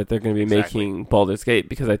people and that they're going to be making Baldur's Gate,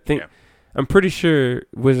 because I think I'm pretty sure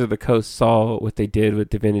Wizard of the Coast saw what they did with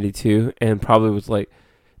Divinity 2 and probably was like,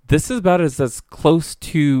 this is about as close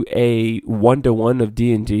to a 1-to-1 of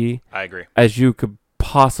D&D I agree as you could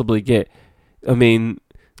possibly get. I mean,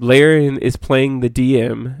 Larian is playing the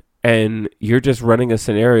DM and you're just running a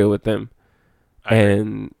scenario with them.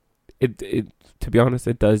 And it to be honest,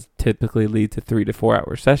 it does typically lead to 3 to 4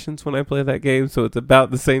 hour sessions when I play that game. So it's about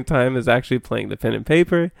the same time as actually playing the pen and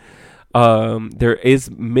paper. There is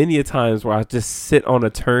many a times where I just sit on a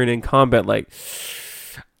turn in combat bro,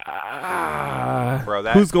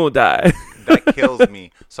 who's going to die? that kills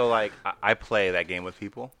me. So like I play that game with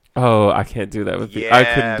people. Oh, I can't do that with people. Yeah, I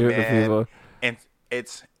couldn't do it with man. people. And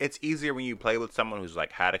it's easier when you play with someone who's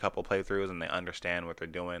like had a couple playthroughs and they understand what they're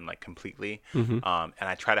doing like completely. And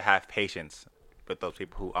I try to have patience with those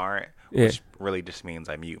people who aren't, which really just means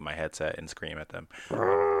I mute my headset and scream at them.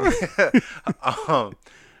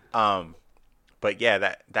 But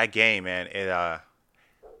yeah, that game, man.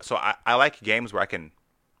 So I like games where I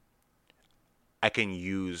can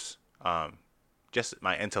use just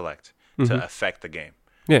my intellect to affect the game.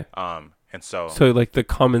 Yeah. And so like the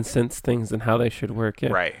common sense things and how they should work. Yeah.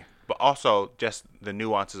 right, but also just the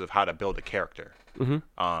nuances of how to build a character. And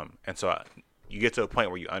so you get to a point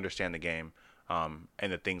where you understand the game,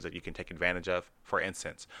 and the things that you can take advantage of. For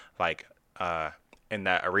instance, like in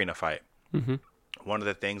that arena fight, one of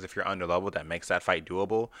the things, if you're under leveled, that makes that fight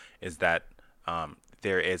doable is that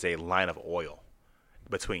there is a line of oil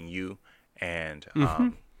between you and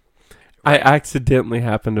I accidentally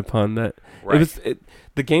happened upon that. Right.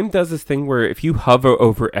 The game does this thing where if you hover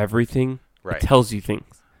over everything, Right. it tells you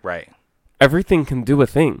things. right, Everything can do a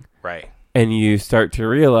thing. right, And you start to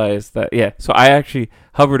realize that, yeah. So I actually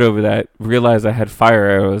hovered over that, realized I had fire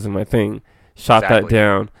arrows in my thing, shot that Exactly.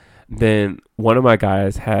 down. Then one of my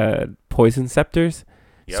guys had poison scepters.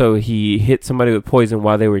 Yep. So he hit somebody with poison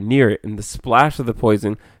while they were near it. And the splash of the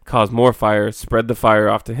poison caused more fire, spread the fire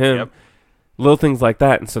off to him. Yep. Little things like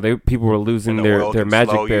that. And so people were losing And the oil their can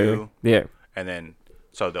magic slow barrier. you. Yeah. and then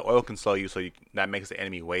so the oil can slow you, so that makes the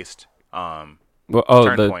enemy waste Well,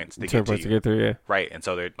 turn the points to turn get to points you. to get through, yeah. right, and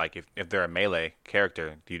so they're like if they're a melee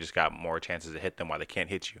character, you just got more chances to hit them while they can't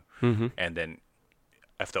hit you. And then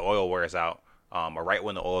if the oil wears out, or right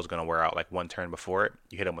when the oil is going to wear out, like one turn before it,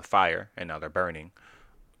 you hit them with fire, and now they're burning.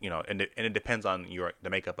 And it depends on the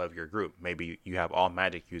makeup of your group. Maybe you have all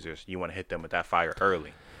magic users. You want to hit them with that fire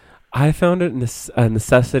early. I found it a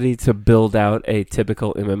necessity to build out a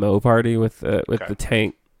typical MMO party with the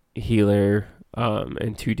tank, healer,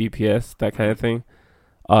 and 2 DPS, that kind of thing.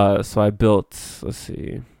 So I built, let's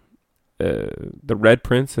see, the Red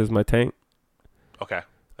Prince is my tank. Okay.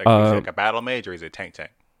 Like, is he like a battle mage or is it tank?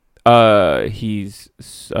 He's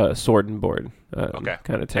sword and board. Okay.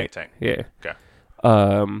 Kind of tank. Tank. Yeah.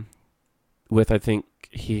 Okay. With I think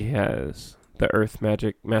he has the Earth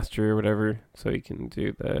Magic Mastery or whatever, so he can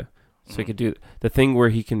do he could do the thing where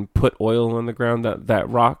he can put oil on the ground. That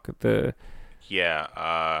rock. Yeah.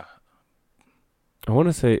 I want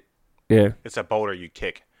to say, yeah. It's a boulder you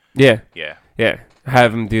kick. Yeah. Yeah. Yeah.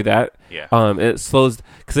 Have him do that. Yeah. It slows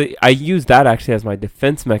because I use that actually as my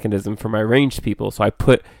defense mechanism for my ranged people. So I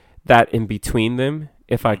put that in between them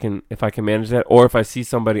if I can manage that, or if I see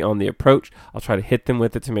somebody on the approach, I'll try to hit them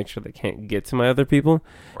with it to make sure they can't get to my other people,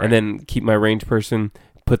 Right. and then keep my ranged person,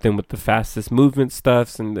 put them with the fastest movement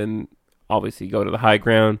stuffs, and then obviously go to the high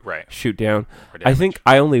ground, Right. shoot down. For I damage. think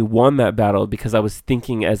I only won that battle because I was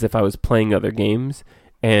thinking as if I was playing other games,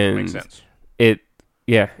 and Makes sense.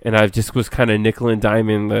 and I just was kind of nickel and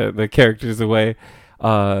diming the characters away.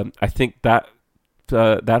 I think that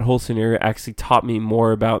whole scenario actually taught me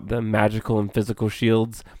more about the magical and physical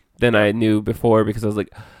shields than I knew before, because I was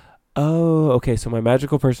like, oh, okay, so my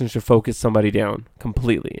magical person should focus somebody down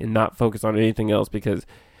completely and not focus on anything else, because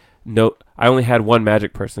I only had one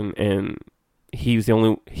magic person, and he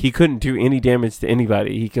couldn't do any damage to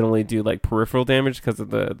anybody. He could only do like peripheral damage because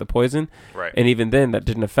of the poison. Right. And even then, that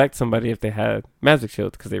didn't affect somebody if they had magic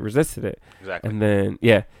shields because they resisted it. Exactly. And then,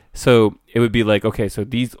 yeah. So it would be like, okay, so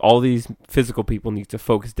all these physical people need to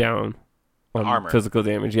focus down on armor. physical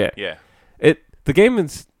damage. Yeah. Yeah. The game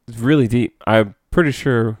is really deep. I'm pretty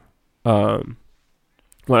sure when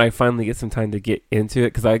I finally get some time to get into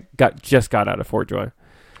it, because I just got out of Fort Joy.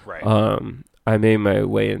 Right. I made my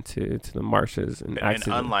way into the marshes and And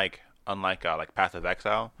unlike like Path of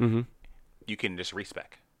Exile, Mm-hmm. you can just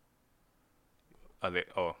respec.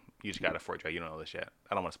 You just got a Fort Joy. You don't know this yet.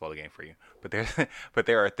 I don't want to spoil the game for you, but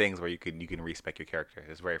there are things where you can respec your character.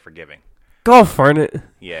 It's very forgiving. Golf Farnet.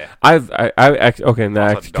 Yeah. I actually, okay, and that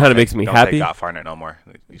Also, actually kind of makes me don't happy. Say Golf Farnet no more.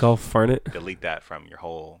 You should Golf Farnet. delete that from your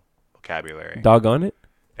whole vocabulary. Doggone it.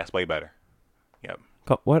 That's way better. Yep.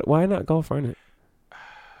 Why not Golf Farnet?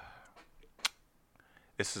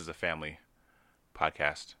 This is a family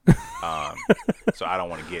podcast, so I don't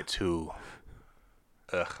want to get too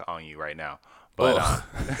on you right now. But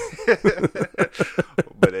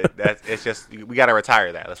it's just we got to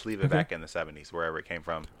retire that. Let's leave it back in the 70s, wherever it came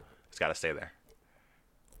from. It's got to stay there.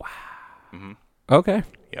 Okay.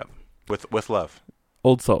 Yep. With love.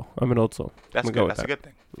 Old soul. I'm an old soul. That's I'm good. gonna go That's a with good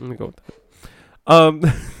thing. I'm gonna go with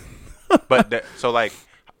that. But so like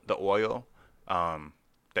the oil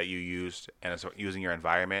that you used and it's using your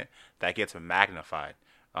environment, that gets magnified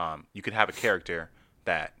You can have a character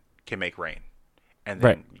that can make rain, and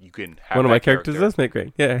then you can have one of that my characters does make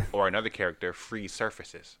rain. Yeah. or another character freeze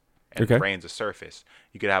surfaces and Okay. rains a surface.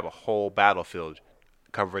 You could have a whole battlefield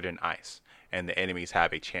covered in ice, and the enemies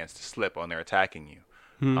have a chance to slip when they're attacking you.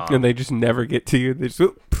 And they just never get to you. They just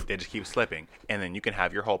whoop. They just keep slipping, and then you can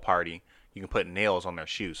have your whole party. You can put nails on their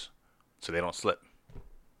shoes so they don't slip.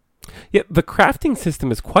 Yeah, the crafting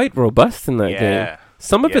system is quite robust in that game.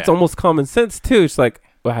 Some of it's Yeah. almost common sense too. It's like,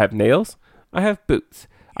 well, I have nails, I have boots.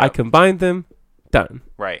 I Yep. combine them, done.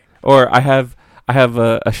 Right. Or I have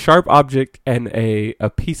a sharp object and a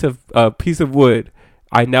piece of wood.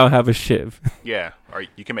 I now have a shiv. Yeah. Or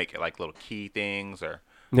you can make it like little key things, or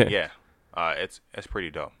Yeah. yeah. It's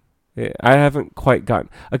pretty dope. Yeah, I haven't quite gotten.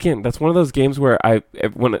 Again, that's one of those games where as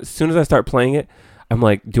soon as I start playing it, I'm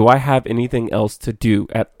like, do I have anything else to do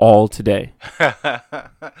at all today?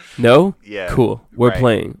 No? Yeah. Cool. We're Right.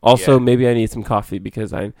 playing. Also, Yeah. maybe I need some coffee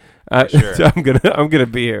because Sure. so I'm gonna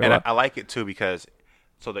be here. And I like it too because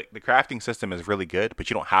so the crafting system is really good, but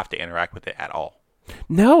you don't have to interact with it at all.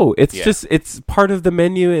 No, it's Yeah. just it's part of the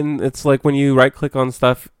menu, and it's like when you right click on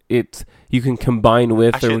stuff, you can combine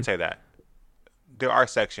with. I shouldn't say that. There are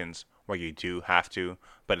sections where you do have to,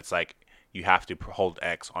 but it's like you have to hold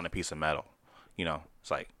X on a piece of metal. You know,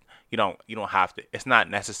 it's like you don't have to. It's not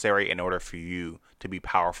necessary in order for you to be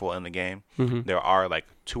powerful in the game. Mm-hmm. There are like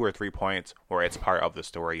 2 or 3 points where it's part of the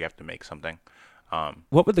story. You have to make something.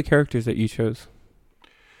 What were the characters that you chose,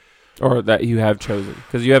 or that you have chosen?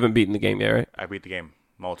 Because you haven't beaten the game yet, right? I beat the game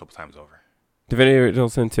multiple times over. Divinity Original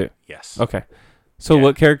Sin 2. Yes. Okay. So Yeah.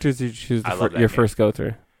 what characters did you choose I love that your game. first go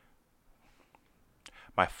through?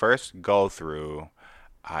 My first go through,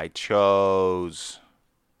 I chose.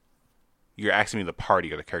 You're asking me the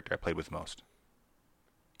party or the character I played with most.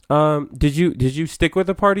 Did you stick with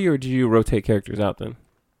the party or did you rotate characters out then?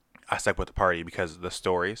 I stuck with the party because of the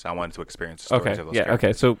stories. I wanted to experience the stories Okay. of those Yeah. characters.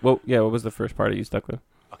 Okay. So what was the first party you stuck with?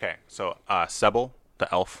 Okay, so Sebel,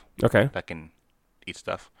 the elf Okay. that can eat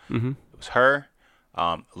stuff. Mm-hmm. It was her,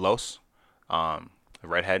 Los, the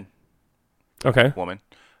redhead Okay. woman,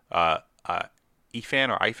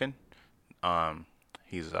 Ethan or Ifan.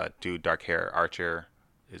 He's a dude, dark hair archer.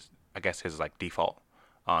 Is I guess his like default.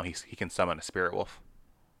 He can summon a spirit wolf.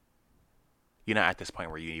 You're not at this point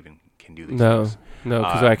where you even can do these No, things.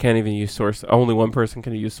 because I can't even use source. Only one person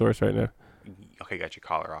can use source right now. Okay, got your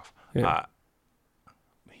collar off. Yeah.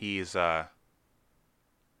 He's I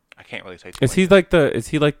can't really say too Is much.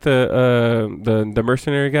 he like the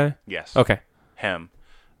mercenary guy? Yes. Okay. Him.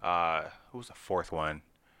 Who was the fourth one?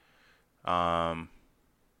 I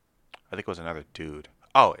think it was another dude.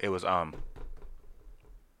 Oh, it was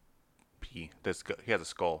he has a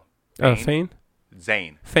skull. Fane?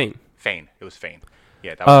 Zane. Fane. Fane. It was Fane.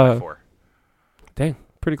 Yeah, that was my 4. Dang,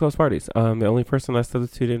 pretty close parties. The only person I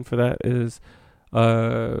substituted in for that is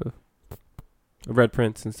Red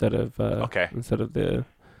Prince instead of the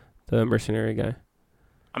mercenary guy.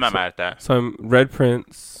 I'm not mad at that. So I'm Red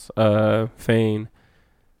Prince, Fane.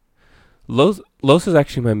 Los is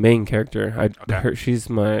actually my main character. She's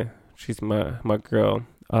my girl.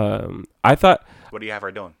 I thought. What do you have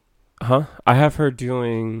her doing? I have her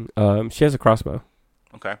doing. She has a crossbow.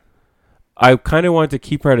 Okay. I kind of wanted to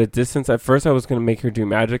keep her at a distance. At first, I was going to make her do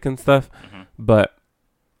magic and stuff, but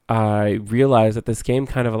I realized that this game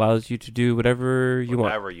kind of allows you to do whatever you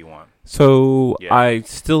want. So Yeah. I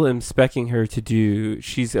still am speccing her to do.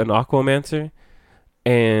 She's an aquamancer,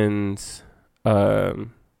 and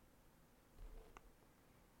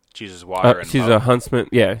She uses water. And she's a huntsman.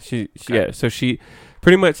 Yeah, yeah. So she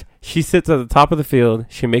pretty much she sits at the top of the field.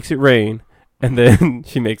 She makes it rain, and then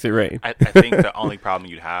she makes it rain. I think the only problem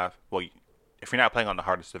you'd have, well, if you're not playing on the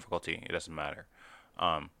hardest difficulty, it doesn't matter.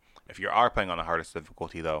 If you are playing on the hardest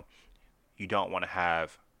difficulty, though, you don't want to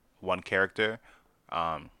have one character,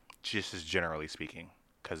 just as generally speaking,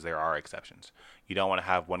 because there are exceptions. You don't want to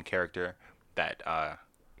have one character that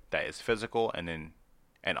is physical and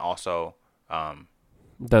also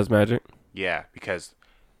does magic. Yeah, because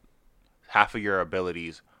half of your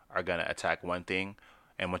abilities are gonna attack one thing,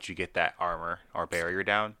 and once you get that armor or barrier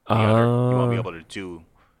down, you won't be able to do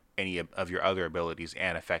any of your other abilities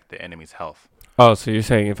and affect the enemy's health. Oh, so you're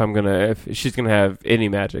saying if she's gonna have any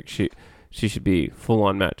magic, she should be full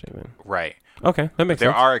on magic then. Right. Okay, that makes There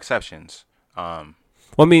sense. are exceptions. Well,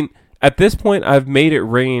 I mean, at this point, I've made it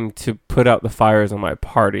rain to put out the fires on my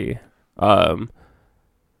party,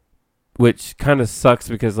 which kind of sucks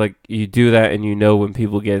because like you do that and you know when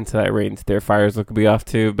people get into that rain, their fires will be off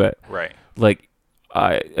too. But Right. like,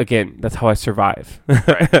 again, that's how I survive.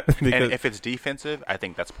 Right. Because- And if it's defensive, I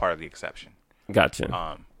think that's part of the exception.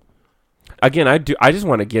 Gotcha. Again, I just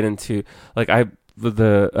want to get into like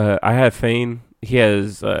I have Fane. He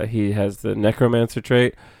has the necromancer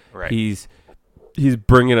trait. Right. He's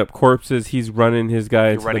bringing up corpses. He's running his guy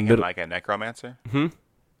You're into the running him middle. like a necromancer. Hmm?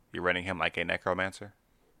 You're running him like a necromancer.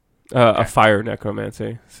 A fire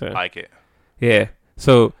necromancer. So Like it. yeah.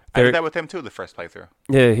 So I did that with him too. The first playthrough.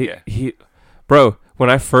 yeah, he bro. When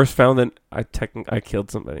I first found it, I killed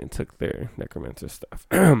somebody and took their necromancer stuff.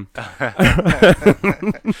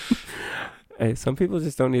 Hey, some people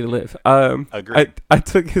just don't need to live. Agreed. I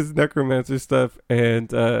took his necromancer stuff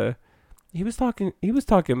and he was talking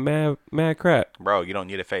mad crap. Bro, you don't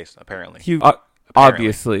need a face apparently.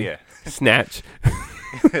 Obviously, Yeah. Snatch.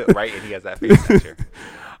 Right, and he has that face picture.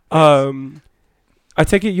 I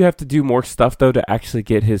take it you have to do more stuff though to actually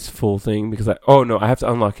get his full thing because I have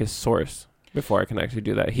to unlock his source before I can actually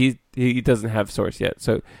do that. He doesn't have source yet,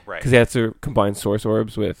 so Right. because he has to combine source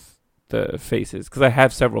orbs with the faces. Because I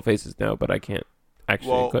have several faces now, but I can't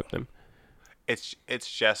actually equip them. It's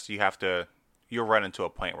just you'll run into a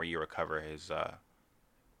point where you recover his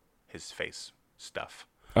face stuff.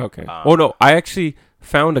 Okay. No, I actually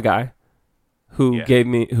found a guy who Yeah.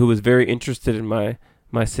 who was very interested in my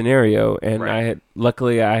scenario, and Right.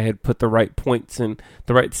 luckily I had put the right points and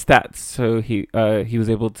the right stats, so he was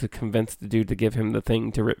able to convince the dude to give him the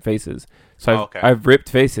thing to rip faces. So I've ripped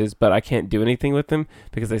faces, but I can't do anything with them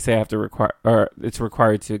because they say I have to it's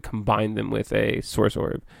required to combine them with a source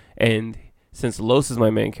orb. And since Los is my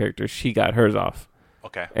main character, she got hers off.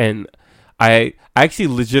 Okay. And I actually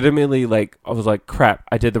legitimately I was like, crap,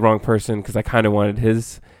 I did the wrong person because I kind of wanted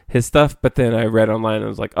his stuff, but then I read online and I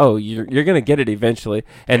was like, oh, you're gonna get it eventually.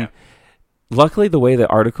 And luckily, the way the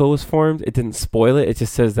article was formed, it didn't spoil it. It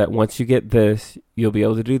just says that once you get this, you'll be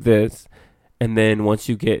able to do this, and then once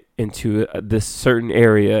you get into this certain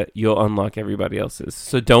area, you'll unlock everybody else's.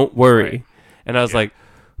 So don't worry. Right. And I was like,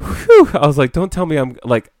 whew. I was like, don't tell me I'm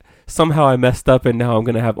like somehow I messed up and now I'm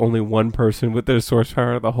gonna have only one person with their source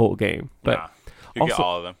power the whole game. But you get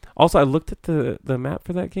all of them. Also, I looked at the map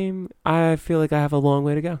for that game. I feel like I have a long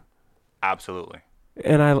way to go. Absolutely.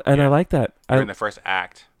 And I like that. You're in the first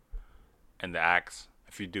act, and the acts,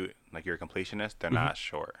 if you do it like you're a completionist, they're not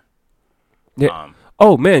short. Yeah.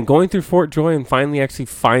 Oh man, going through Fort Joy and finally actually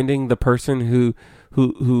finding the person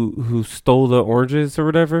who stole the oranges or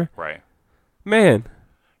whatever. Right. Man.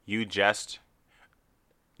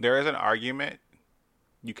 There is an argument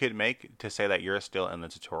you could make to say that you're still in the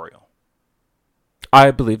tutorial.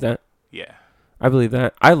 I believe that. Yeah. I believe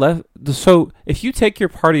that. So if you take your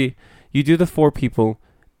party, you do the 4 people,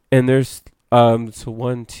 and there's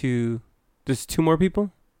there's 2 more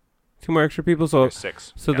people, 2 more extra people. So there's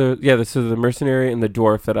 6. So the mercenary and the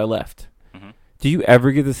dwarf that I left. Mm-hmm. Do you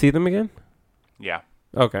ever get to see them again? Yeah.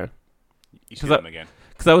 Okay. You see them again.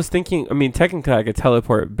 Because I was thinking, I mean, technically I could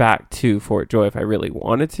teleport back to Fort Joy if I really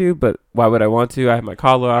wanted to, but why would I want to? I have my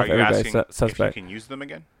collar off. Are you Everybody's asking suspect. if you can use them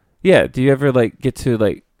again? Yeah. Do you ever get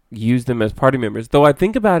to use them as party members? Though I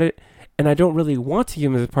think about it, and I don't really want to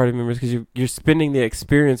use them as party members because you're spending the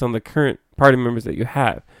experience on the current party members that you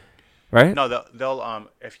have, right? No, they'll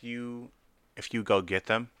if you go get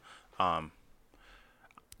them,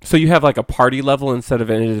 So you have a party level instead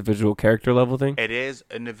of an individual character level thing. It is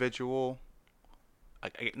individual.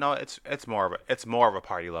 No, it's more of a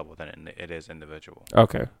party level than it is individual.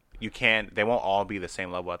 Okay. They won't all be the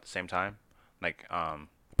same level at the same time.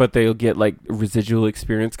 But they'll get residual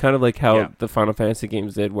experience, kind of like how the Final Fantasy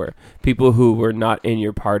games did, where people who were not in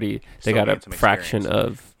your party, they got a fraction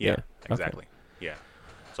of. Yeah, exactly. Okay. Yeah.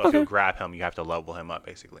 So if you grab him, you have to level him up,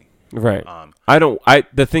 basically. Right.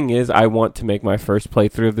 The thing is, I want to make my first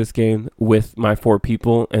playthrough of this game with my 4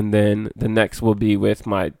 people, and then the next will be with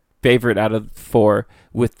my favorite out of 4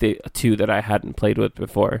 with the 2 that I hadn't played with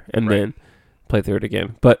before, and then play through it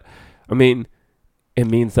again. But I mean, it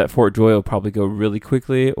means that Fort Joy will probably go really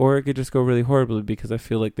quickly, or it could just go really horribly because I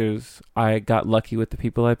feel like I got lucky with the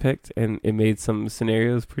people I picked, and it made some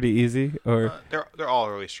scenarios pretty easy. Or they're all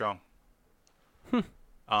really strong.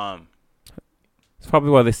 It's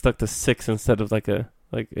probably why they stuck to 6 instead of an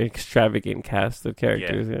extravagant cast of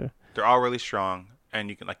characters. Yeah. They're all really strong, and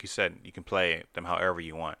you can, like you said, you can play them however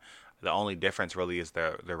you want. The only difference really is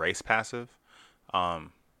the race passive,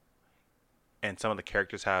 and some of the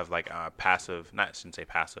characters have passive. I shouldn't say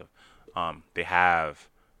passive. They have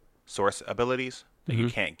source abilities that you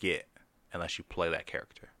can't get unless you play that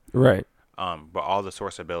character. Right. But all the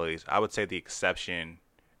source abilities, I would say the exception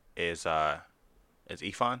is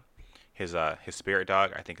Ifan. His spirit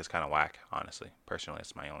dog, I think, is kind of whack. Honestly, personally,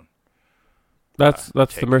 it's my own. That's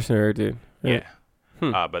the mercenary dude. Yeah.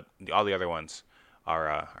 But all the other ones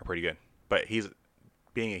are pretty good. But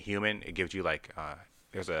being a human, it gives you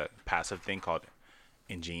there's a passive thing called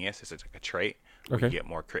ingenious. It's a trait Okay. You get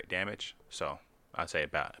more crit damage. So I'd say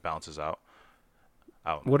it balances out.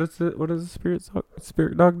 What is the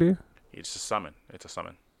spirit dog do? It's a summon. It's a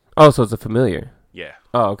summon. Oh, so it's a familiar. Yeah.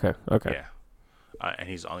 Oh, okay. Okay. Yeah. And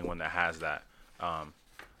he's the only one that has that.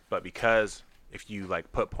 But because if you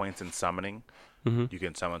like put points in summoning, you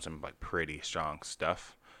can summon some like pretty strong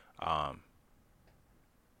stuff that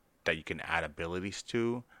you can add abilities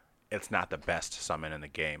to. It's not the best summon in the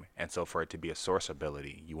game, and so for it to be a source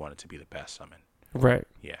ability, you want it to be the best summon. Right.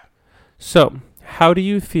 Yeah. So, how do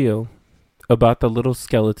you feel about the little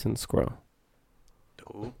skeleton scroll?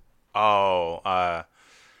 Ooh. Oh,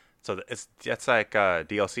 so that's like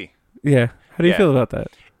DLC. Yeah. How do you feel about that?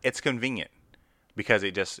 It's convenient because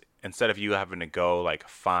it just, instead of you having to go like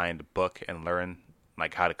find a book and learn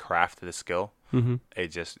like how to craft the skill, it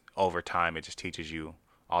just over time it just teaches you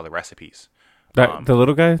all the recipes. The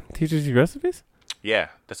little guy teaches you recipes? Yeah,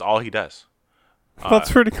 that's all he does. That's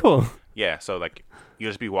pretty cool. Yeah, so like you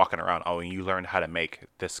just be walking around. Oh, and you learn how to make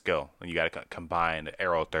this skill, and you got to combine the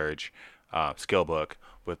Arrow Thurge skill book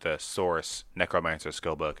with the Source Necromancer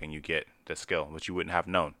skill book, and you get the skill, which you wouldn't have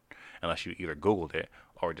known unless you either Googled it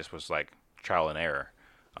or just was like trial and error.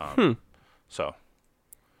 So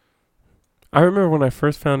I remember when I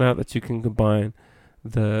first found out that you can combine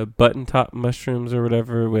the button top mushrooms or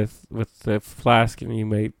whatever with the flask and you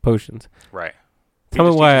made potions. Right. Tell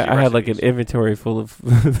me why I had like an inventory full of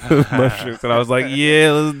mushrooms and I was like, yeah,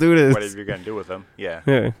 let's do this. Whatever you're gonna do with them. Yeah.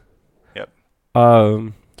 Yeah. Yep.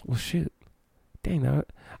 Well, shoot. Dang, I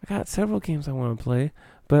got several games I want to play,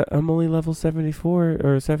 but I'm only level 74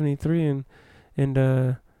 or 73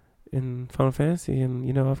 in Final Fantasy, and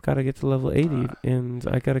you know I've got to get to level 80, and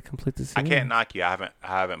I got to complete the series. I can't knock you. I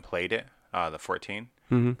haven't played it, the 14,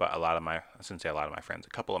 but I shouldn't say a lot of my friends. A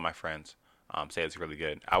couple of my friends say it's really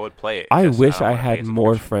good. I would play it. I wish I had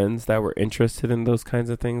more friends that were interested in those kinds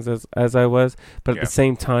of things as I was, but at the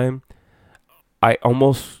same time, I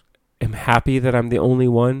almost am happy that I'm the only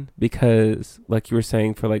one because, like you were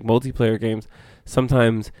saying, for like multiplayer games,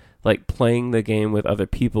 sometimes like playing the game with other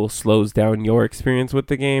people slows down your experience with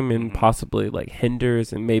the game and possibly like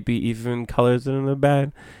hinders and maybe even colors it in a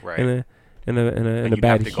bad in a bad hue. You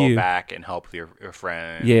have to go back and help your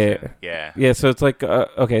friends. Yeah. So it's like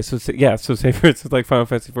okay. So say for instance like Final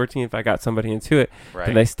Fantasy 14, if I got somebody into it,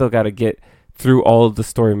 then I still got to get through all of the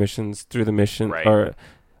story missions, through the mission, or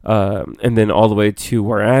and then all the way to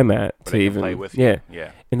where I'm at to even play with you.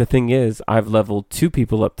 Yeah. And the thing is, I've leveled 2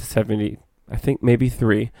 people up to 70. I think maybe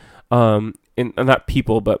 3. And not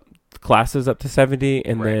people, but classes up to 70,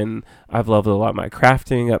 and then I've leveled a lot of my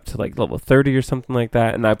crafting up to like level 30 or something like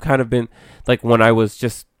that. And I've kind of been like, when I was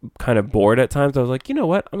just kind of bored at times, I was like, you know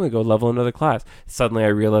what, I'm gonna go level another class. Suddenly I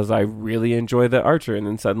realized I really enjoy the archer, and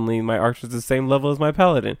then suddenly my archer's the same level as my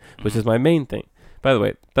paladin, which is my main thing. By the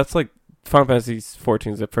way, that's like Final Fantasy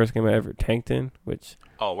 14 is the first game I ever tanked in, which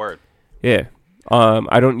word. Yeah.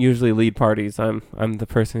 I don't usually lead parties. I'm the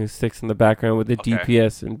person who sticks in the background with the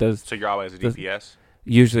DPS and does. So you're always a DPS?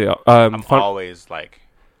 Usually, I'm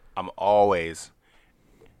always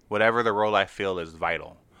whatever the role I feel is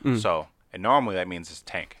vital. So, and normally that means it's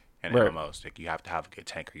tank and MMOs. Like you have to have a good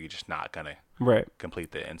tank, or you're just not gonna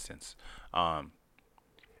complete the instance. And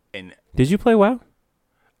did you play WoW?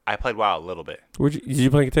 I played WoW a little bit. Did you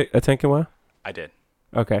play a tank in WoW? I did.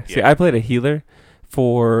 Okay. Yeah. See, I played a healer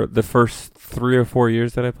for the first 3 or 4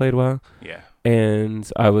 years that I played WoW. Yeah. And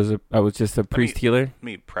I was just a priest healer. Let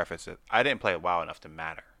me preface it. I didn't play WoW enough to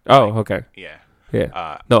matter. Oh, okay. Yeah.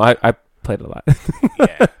 Yeah. No, I played a lot.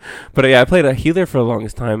 Yeah. But yeah, I played a healer for the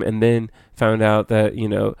longest time, and then found out that,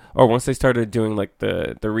 or once they started doing like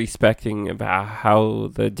the respecting about how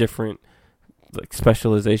the different like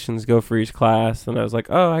specializations go for each class, and I was like,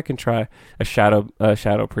 oh, I can try a shadow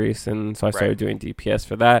priest, and so I started doing DPS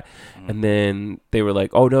for that. And then they were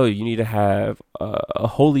like, oh no, you need to have a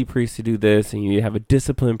holy priest to do this, and you need to have a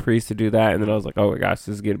disciplined priest to do that. And then I was like, oh my gosh,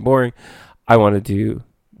 this is getting boring. I want to do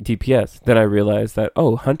DPS. Then I realized that,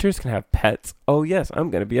 oh, hunters can have pets. Oh yes, I'm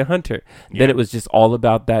gonna be a hunter. Then it was just all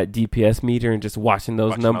about that DPS meter and just watching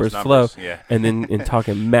those numbers flow, and then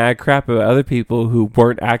talking mad crap about other people who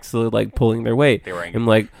weren't actually like pulling their weight. I'm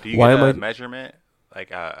like, why am I measurement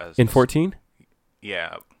like in 14?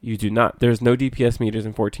 Yeah, you do not. There's no DPS meters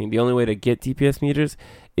in 14. The only way to get DPS meters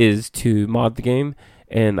is to mod the game,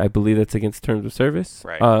 and I believe that's against terms of service.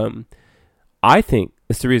 I think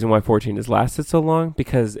it's the reason why 14 has lasted so long,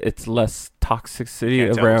 because it's less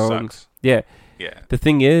toxicity around. Yeah. The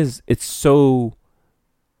thing is, it's so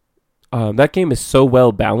that game is so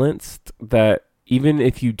well balanced that even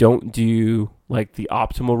if you don't do like the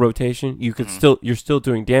optimal rotation, you could you're still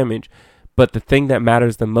doing damage, But the thing that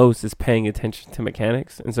matters the most is paying attention to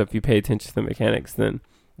mechanics. And so if you pay attention to the mechanics, then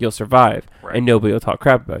you'll survive, and nobody will talk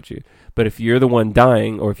crap about you. But if you're the one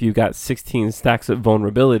dying, or if you've got 16 stacks of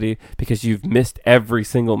vulnerability because you've missed every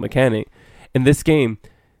single mechanic, in this game,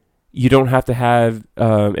 you don't have to have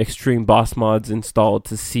extreme boss mods installed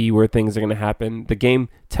to see where things are going to happen. The game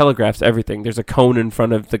telegraphs everything. There's a cone in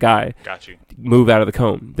front of the guy. Got you. Move out of the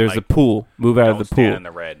cone. There's a pool. Move out of the pool. Don't stand in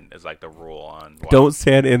the red is like the rule on. Don't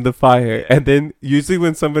stand in the fire. Yeah. And then usually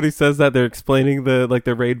when somebody says that, they're explaining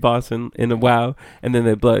the raid boss in a WoW, and then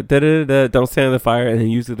they blow don't stand in the fire, and then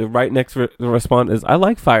usually the right next response is, I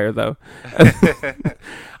like fire though.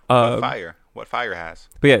 What fire has?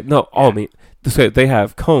 But yeah, no, all mean. So they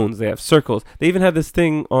have cones, they have circles. They even have this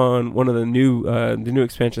thing on one of the new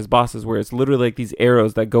expansion's bosses where it's literally like these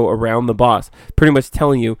arrows that go around the boss, pretty much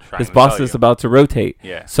telling you this boss is about to rotate.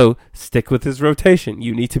 Yeah. So stick with his rotation.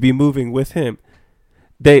 You need to be moving with him.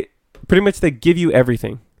 They give you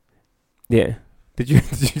everything. Yeah. Did you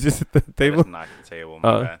just hit the table? I just knocked the table.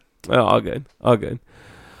 My bad. Oh, all good.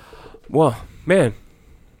 Well, man,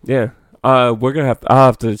 yeah. I'll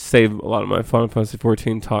have to save a lot of my Final Fantasy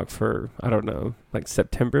 14 talk for, I don't know, like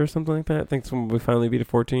September or something like that. I think it's when we finally beat a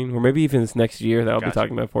 14, or maybe even this next year that I'll be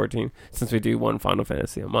talking about 14, since we do one Final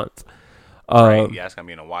Fantasy a month. Right, yeah, it's gonna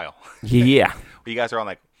be in a while. Yeah. Well, you guys are on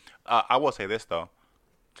like, I will say this though,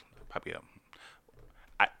 probably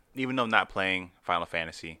even though I'm not playing Final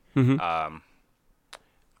Fantasy, the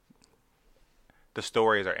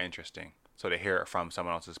stories are interesting. So to hear it from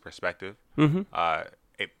someone else's perspective,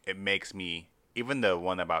 it makes me, even the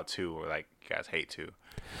one about 2, where like you guys hate 2.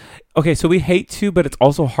 Okay, so we hate 2, but it's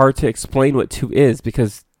also hard to explain what 2 is,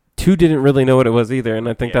 because 2 didn't really know what it was either, and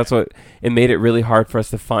I think that's what it made it really hard for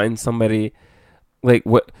us to find somebody like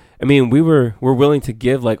what. I mean, we're willing to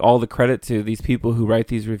give like all the credit to these people who write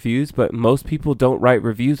these reviews, but most people don't write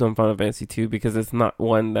reviews on Final Fantasy 2 because it's not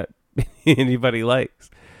one that anybody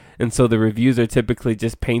likes. And so the reviews are typically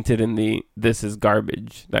just painted in the this is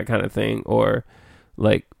garbage, that kind of thing, or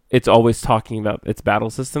like it's always talking about its battle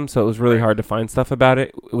system, so it was really hard to find stuff about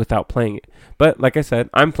it without playing it. But like I said,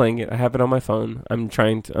 I'm playing it. I have it on my phone. I'm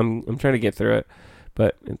trying to get through it,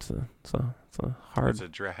 but it's a hard. It's a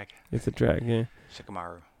drag. It's a drag, yeah.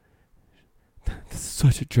 Shikamaru. This is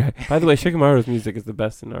such a drag. By the way, Shikamaru's music is the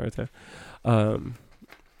best in Naruto.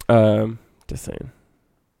 Just saying.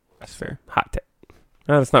 That's fair. Hot take.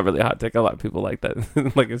 No, it's not really a hot take. A lot of people like that.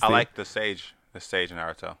 I like the stage in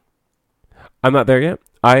Naruto. I'm not there yet.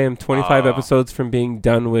 I am 25 episodes from being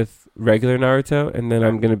done with regular Naruto, and then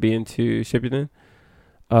I'm going to be into Shippuden.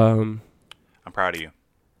 I'm proud of you.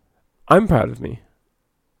 I'm proud of me.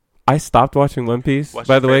 I stopped watching One Piece,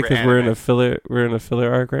 by the way, because we're in a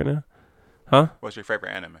filler arc right now. Huh? What's your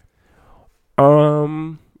favorite anime?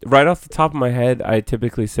 Right off the top of my head, I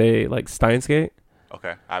typically say like Steins Gate.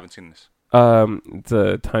 Okay, I haven't seen this. It's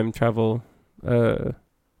a time travel. Never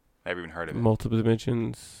even heard of it. Multiple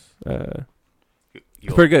dimensions.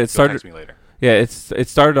 It's pretty good. It started. Text me later. Yeah, it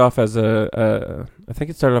started off as I think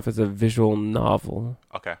it started off as a visual novel.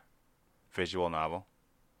 Okay, visual novel.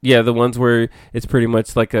 Yeah, the ones where it's pretty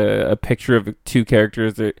much like a picture of 2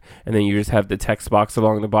 characters, and then you just have the text box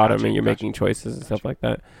along the bottom, and you're making choices and stuff like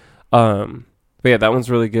that. But yeah, that one's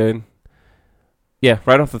really good. Yeah,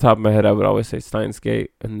 right off the top of my head, I would always say Steins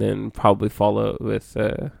Gate, and then probably follow with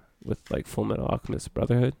like Full Metal Alchemist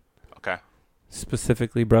Brotherhood. Okay.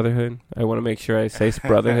 Specifically Brotherhood. I want to make sure I say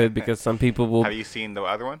Brotherhood because some people will. Have you seen the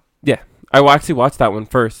other one? Yeah, I actually watched that one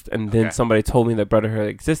first, and then somebody told me that Brotherhood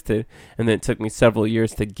existed, and then it took me several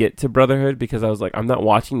years to get to Brotherhood because I was like, I'm not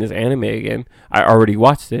watching this anime again. I already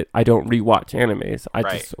watched it. I don't rewatch animes. I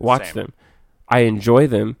just watch them. I enjoy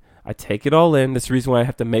them. I take it all in. That's the reason why I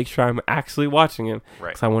have to make sure I'm actually watching them.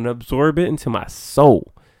 Because I want to absorb it into my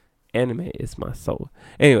soul. Anime is my soul.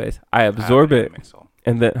 Anyways, I absorb it.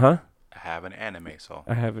 And then, I have an anime soul.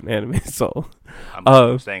 I have an anime soul.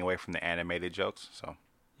 I'm staying away from the animated jokes, so.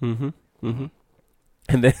 And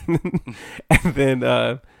then,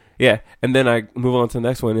 and then I move on to the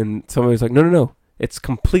next one, and somebody's like, no. It's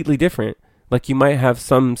completely different. Like, you might have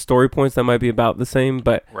some story points that might be about the same,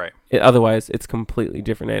 but otherwise, it's completely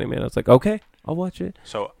different anime. And I was like, okay, I'll watch it.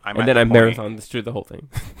 So I marathon through the whole thing.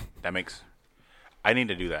 I need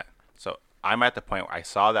to do that. So I'm at the point where I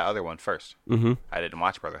saw that other one first. Mm-hmm. I didn't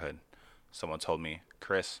watch Brotherhood. Someone told me,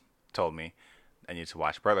 Chris told me, I need to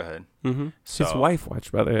watch Brotherhood. Mm-hmm. So, his wife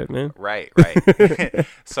watched Brotherhood, man. Right.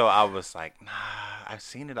 So I was like, nah, I've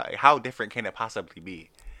seen it. How different can it possibly be?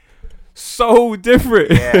 So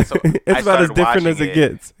different. Yeah, so it's about as different as it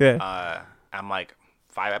gets. Yeah. I'm like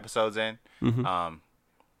 5 episodes in. Mm-hmm.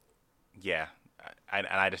 Yeah, and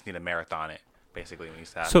I just need to marathon it basically when you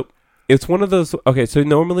stop. So it's one of those. Okay, so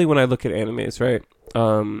normally when I look at animes, right,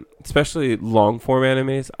 especially long form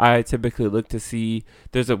animes, I typically look to see.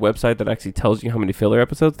 There's a website that actually tells you how many filler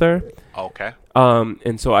episodes there are. Okay.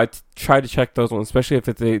 And so I try to check those ones, especially if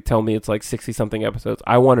they tell me it's like 60 something episodes.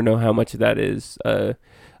 I want to know how much of that is, I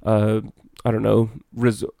don't know,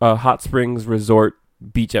 hot springs resort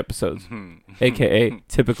beach episodes, aka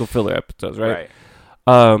typical filler episodes, right?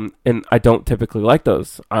 And I don't typically like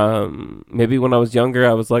those. Maybe when I was younger,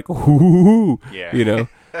 I was like, ooh, Yeah. you know.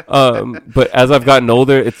 But as I've gotten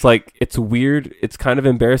older, it's like, it's weird. It's kind of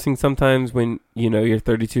embarrassing sometimes when, you know, you're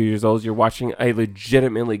 32 years old, you're watching a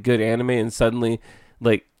legitimately good anime and suddenly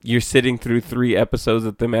like you're sitting through 3 episodes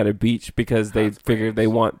of them at a beach because they figure they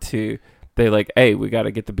want to, they like, hey, we got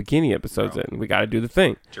to get the bikini episodes in. We got to do the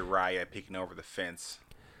thing. Jiraiya peeking over the fence.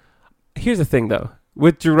 Here's the thing though.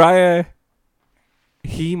 With Jiraiya,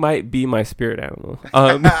 he might be my spirit animal.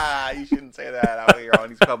 You shouldn't say that out here on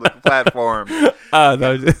these public platforms. No,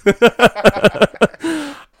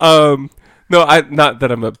 no, not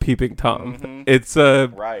that I'm a peeping Tom. Mm-hmm. It's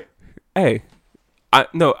Right. hey,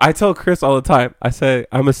 I tell Chris all the time. I say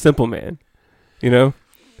I'm a simple man. You know.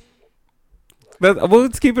 Well,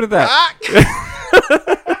 let's keep it at that.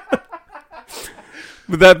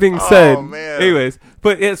 With that being said, anyways,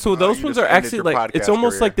 but yeah, so those ones are actually like, it's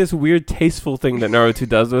almost like this weird tasteful thing that Naruto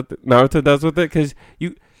does with it, because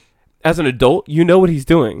you, as an adult, you know what he's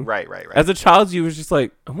doing. Right. As a child, you was just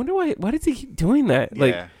like, I wonder why does he keep doing that? Yeah.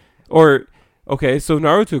 Like, or okay, so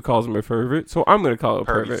Naruto calls him a pervert, so I'm gonna call it a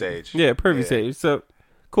Pervy pervert. sage. Yeah, pervy sage. So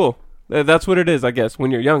cool. That's what it is, I guess,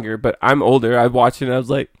 when you're younger. But I'm older. I watched it and I was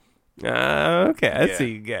like, okay, I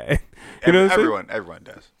see you guy. You know what I'm saying? Everyone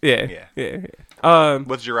does. Yeah.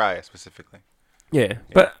 With Jiraiya specifically. Yeah,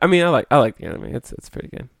 but I mean, I like the anime. It's pretty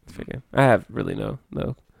good. It's pretty good. I have really no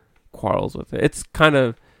quarrels with it. It's kind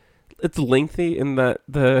of, it's lengthy in that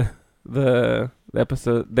the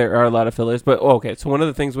episode, there are a lot of fillers. But okay, so one of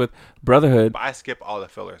the things with Brotherhood, But I skip all the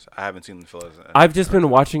fillers. I haven't seen the fillers. I've just been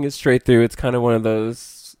watching it straight through. It's kind of one of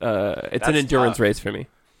those. It's an endurance race for me.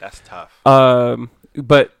 That's tough.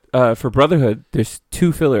 But for Brotherhood, there's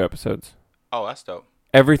 2 filler episodes. Oh, that's dope.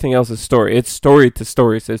 Everything else is story. It's story to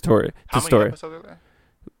story to story How to story. many episodes are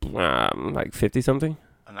there? Like 50 something.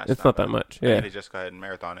 It's not that much. Yeah. They just go ahead and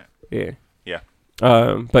marathon it. Yeah. Yeah.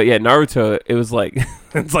 But yeah, Naruto, it was like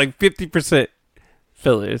it's like 50%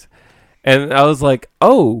 fillers, and I was like,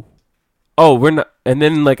 oh, we're not. And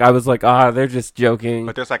then like I was like, they're just joking.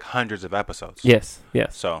 But there's like hundreds of episodes. Yes.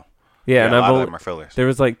 So yeah, and a lot of them are fillers. There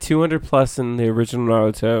was like 200 plus in the original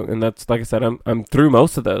Naruto, and that's, like I said, I'm through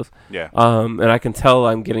most of those. Yeah. And I can tell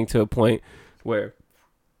I'm getting to a point where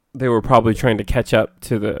they were probably trying to catch up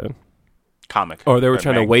to the comic, or they were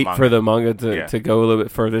trying to wait for the manga to go a little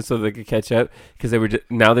bit further so they could catch up, because they were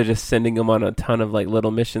now they're just sending him on a ton of like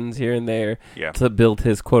little missions here and there to build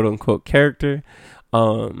his quote unquote character.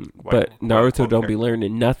 But Naruto don't be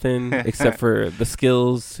learning nothing except for the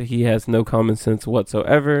skills. He has no common sense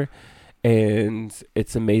whatsoever, and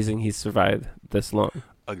it's amazing he's survived this long.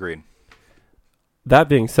 Agreed. That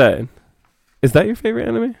being said, is that your favorite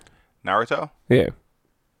anime? Naruto? Yeah.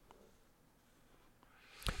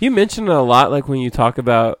 You mention it a lot, like when you talk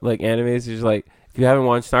about like animes. You're just like, if you haven't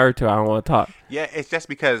watched Naruto, I don't want to talk. Yeah, it's just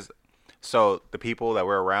because. So the people that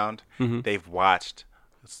we're around, they've watched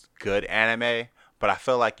good anime, but I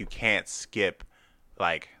feel like you can't skip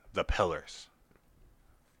like the pillars.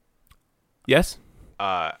 Yes.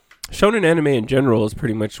 Shonen anime in general is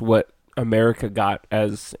pretty much what America got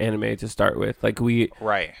as anime to start with. Like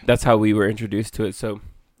that's how we were introduced to it. So,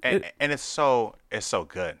 and it's so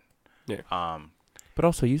good. Yeah. But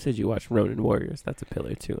also, you said you watched Ronin Warriors. That's a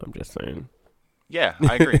pillar too. I'm just saying. Yeah,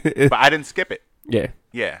 I agree. But I didn't skip it. Yeah.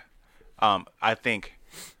 Yeah. I think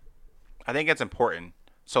it's important.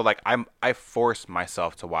 So like I forced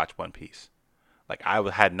myself to watch One Piece. Like I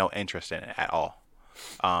had no interest in it at all.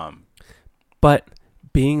 But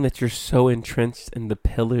being that you're so entrenched in the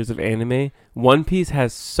pillars of anime, One Piece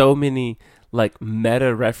has so many like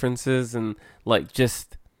meta references and like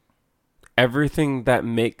just everything that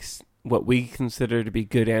makes what we consider to be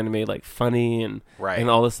good anime like funny and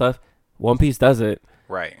all this stuff. One Piece does it.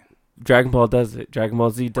 Right. Dragon Ball does it. Dragon Ball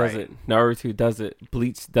Z does it. Naruto does it.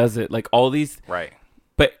 Bleach does it. Like all these. Right.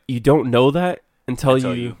 But you don't know that until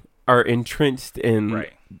you are entrenched in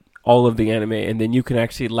all of the anime, and then you can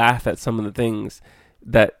actually laugh at some of the things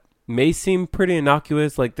that may seem pretty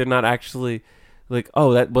innocuous. Like they're not actually like,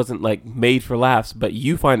 oh, that wasn't like made for laughs, but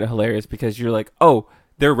you find it hilarious because you're like, oh,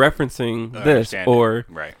 they're referencing this,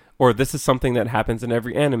 or this is something that happens in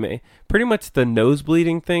every anime. Pretty much the nose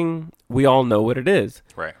bleeding thing, we all know what it is.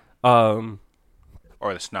 Right. Or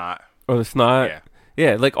the snot. Yeah.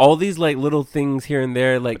 Yeah, like all these like little things here and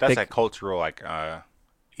there, like But that's that cultural like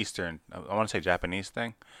Eastern. I want to say Japanese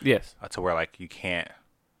thing. yes. To where like you can't.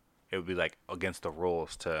 It would be like against the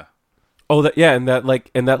rules to. Oh, that yeah, and that like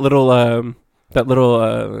and that little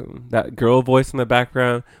that girl voice in the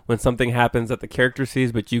background when something happens that the character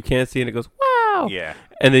sees but you can't see and it goes wow. Yeah.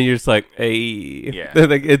 And then you're just like, hey, Yeah.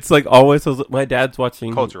 like, it's like always. My dad's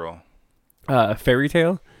watching Cultural. Fairy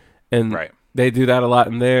Tale, and Right. they do that a lot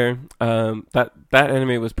in there. That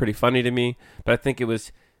anime was pretty funny to me, but I think it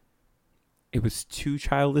was too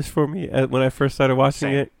childish for me when I first started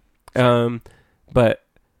watching Same. it. But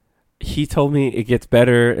he told me it gets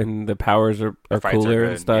better and the powers are fights are cooler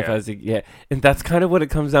and good, stuff yeah. as it and that's kind of what it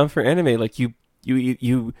comes down for anime. Like you're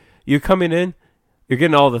coming in, you're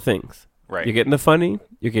getting all the things. Right. You're getting the funny,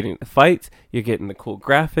 you're getting the fights, you're getting the cool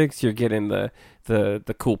graphics, you're getting the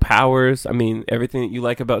cool powers. I mean, everything that you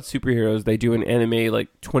like about superheroes, they do in anime like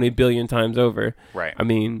 20 billion times over. Right. I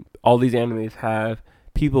mean, all these animes have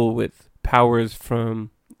people with powers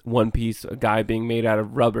from One Piece, a guy being made out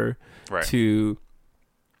of rubber, Right. to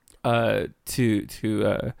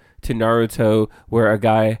Naruto, where a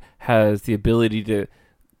guy has the ability to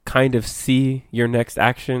kind of see your next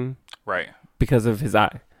action Right. because of his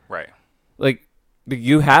eye. Right. Like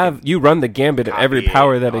you run the gambit of every Copy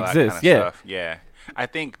power it, that all exists. kind of Yeah. stuff. Yeah. I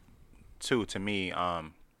think too, to me,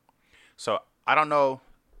 so I don't know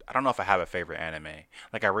if I have a favorite anime.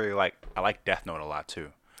 Like I like Death Note a lot too.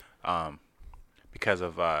 Because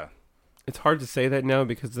of It's hard to say that now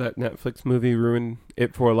because that Netflix movie ruined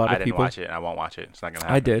it for a lot I of didn't people. watch it and I won't watch it. It's not gonna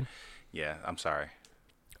happen. I did. Yeah, I'm sorry.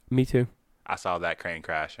 Me too. I saw that crane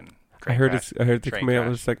crash and I heard it's they're train coming out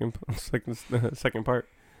with a crash. second part.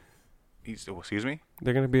 Excuse me?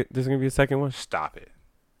 There's gonna be a second one. Stop it.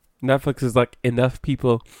 Netflix is like enough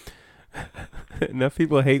people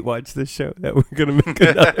hate watch this show that we're gonna make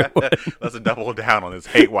another one. Let's double down on this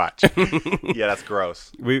hate watch. Yeah, that's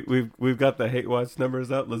gross. We've got the hate watch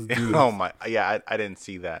numbers up. Let's do this. Oh my, yeah, I didn't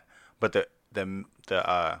see that. But the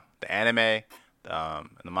anime, and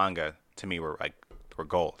the manga to me were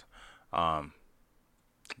gold.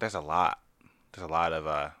 There's a lot of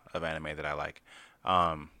anime that I like.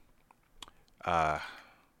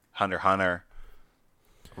 Hunter x Hunter,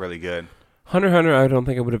 really good. Hunter x Hunter, I don't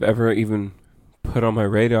think I would have ever even put on my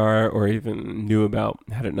radar or even knew about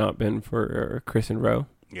had it not been for Chris and Ro.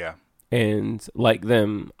 Yeah. And like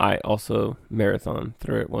them, I also marathon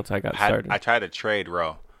through it once I got started. I tried to trade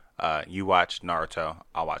Ro. You watch Naruto,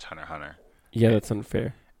 I'll watch Hunter x Hunter. Yeah, that's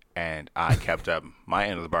unfair. And I kept up my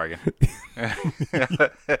end of the bargain.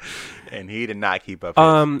 And he did not keep up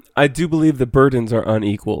his. I do believe the burdens are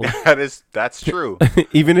unequal. That's true.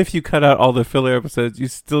 Even if you cut out all the filler episodes, you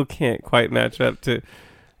still can't quite match up to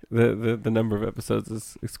the number of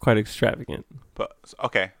episodes. It's quite extravagant. But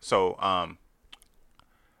okay, so I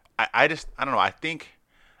don't know. I think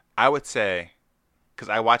I would say because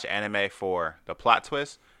I watch anime for the plot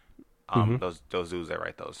twist. Those dudes that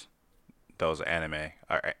write those anime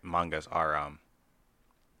or mangas are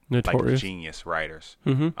like Notorious. genius writers.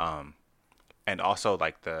 Mm-hmm. And also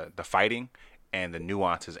like the fighting and the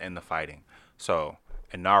nuances in the fighting. So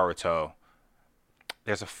in Naruto,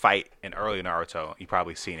 there's a fight in early Naruto. You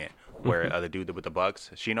probably seen it where the dude with the bugs,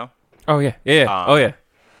 Shino. Oh yeah, yeah. Oh yeah.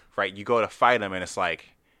 Right, you go to fight him and it's like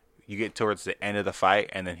you get towards the end of the fight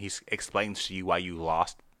and then he explains to you why you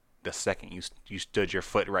lost the second you stood your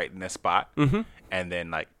foot right in this spot, and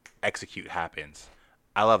then like execute happens.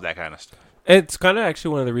 I love that kind of stuff. It's kind of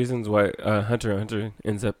actually one of the reasons why Hunter x Hunter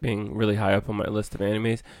ends up being really high up on my list of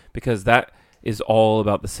animes, because that is all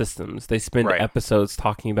about the systems. They spend Right. episodes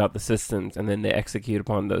talking about the systems, and then they execute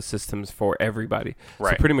upon those systems for everybody.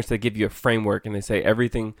 Right. So pretty much they give you a framework, and they say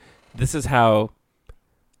everything. This is how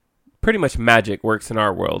pretty much magic works in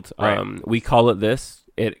our world. Right. We call it this.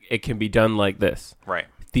 It can be done like this. Right.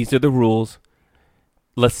 These are the rules.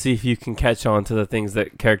 Let's see if you can catch on to the things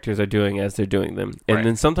that characters are doing as they're doing them. And Right.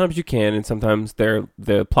 then sometimes you can, and sometimes they're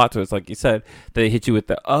the plot twists, like you said, they hit you with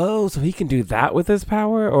the, oh, so he can do that with his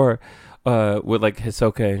power? Or with like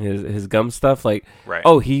Hisoka and his gum stuff, like, Right.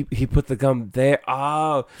 oh, he put the gum there.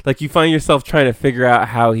 Oh, like you find yourself trying to figure out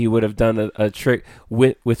how he would have done a trick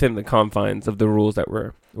within the confines of the rules that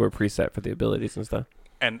were preset for the abilities and stuff.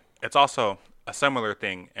 And it's also a similar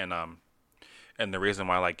thing and the reason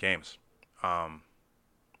why I like games.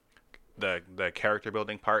 The character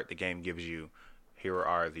building part, the game gives you here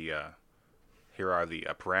are the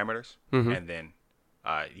parameters, and then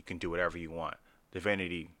you can do whatever you want.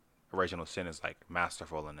 Divinity Original Sin is like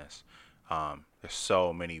masterful in this. There's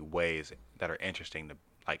so many ways that are interesting to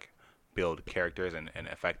like build characters and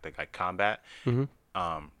affect the like combat.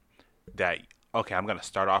 That okay, I'm gonna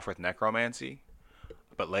start off with necromancy,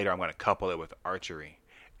 but later I'm going to couple it with archery.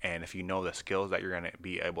 And if you know the skills that you're going to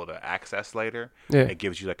be able to access later, it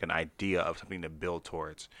gives you like an idea of something to build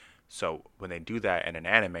towards. So when they do that in an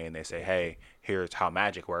anime and they say, hey, here's how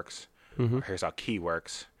magic works, or here's how ki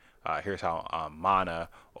works, here's how mana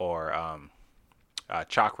or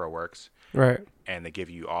chakra works, right? And they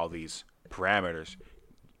give you all these parameters,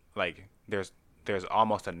 like there's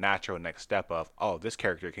almost a natural next step of, oh, this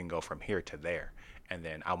character can go from here to there, and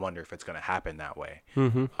then I wonder if it's going to happen that way.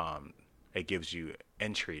 It gives you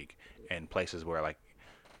intrigue in places where like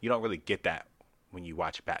you don't really get that when you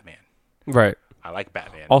watch Batman. Right. I like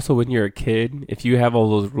Batman. Also, when you're a kid, if you have all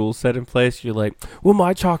those rules set in place, you're like, well,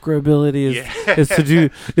 my chakra ability is to do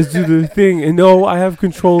the thing, and no, I have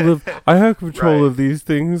control of these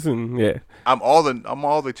things, and I'm all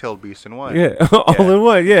the tailed beasts in one. Yeah, all in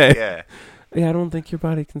one. Yeah. Yeah, I don't think your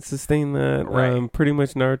body can sustain that. Right. Pretty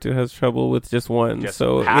much Naruto has trouble with just one. Just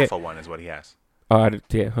so half of one is what he has.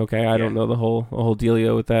 Okay. I don't know the whole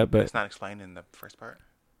dealio with that, but it's not explained in the first part.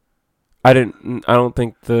 I don't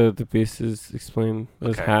think the beast is explained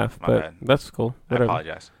as half, but bad. That's cool. Whatever. I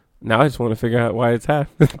apologize. Now I just want to figure out why it's half.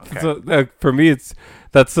 Okay. So, for me,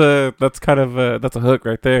 that's a hook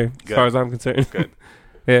right there Good. As far as I'm concerned. Good.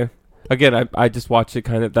 Yeah. Again, I just watch it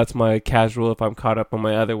kind of. That's my casual. If I'm caught up on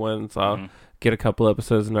my other ones, I'll get a couple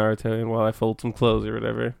episodes of Naruto, and while I fold some clothes or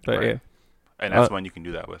whatever. But right. And that's one you can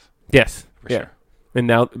do that with. Yes. For sure.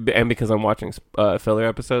 And because I'm watching filler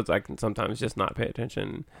episodes, I can sometimes just not pay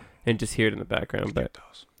attention and just hear it in the background. But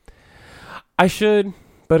I should.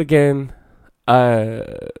 But again, you're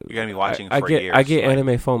gonna be watching for years. I get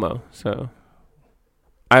anime FOMO, so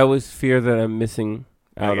I always fear that I'm missing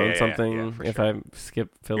out on something if I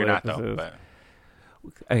skip filler episodes. Though, but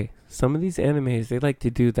hey, some of these animes, they like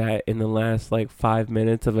to do that in the last like 5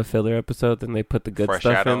 minutes of a filler episode, then they put the good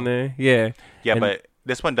stuff in there. Yeah. Yeah, but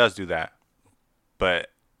this one does do that.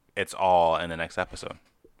 But it's all in the next episode.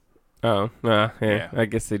 Oh, yeah. I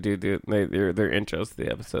guess they do their intros to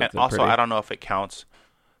the episodes. And also, I don't know if it counts,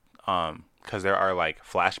 because there are like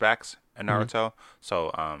flashbacks in Naruto.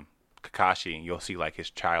 So, Kakashi, you'll see like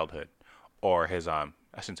his childhood, or his I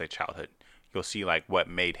shouldn't say childhood. You'll see like what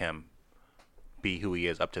made him be who he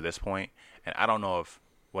is up to this point. And I don't know if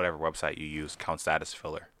whatever website you use counts that as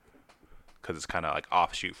filler, because it's kind of like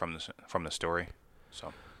offshoot from the story.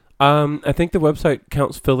 So. I think the website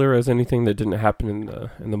counts filler as anything that didn't happen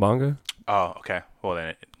in the manga. Oh, okay. Well,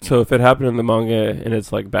 then. If it happened in the manga and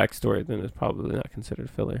it's like backstory, then it's probably not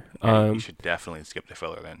considered filler. You should definitely skip the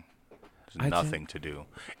filler then. There's nothing to do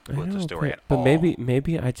with the story at all. But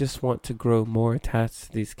maybe I just want to grow more attached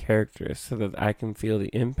to these characters so that I can feel the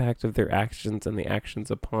impact of their actions and the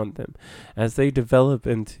actions upon them as they develop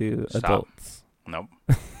into adults. Nope.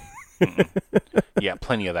 Yeah,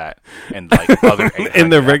 plenty of that, and like other in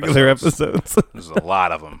the regular episodes. There's a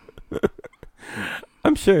lot of them.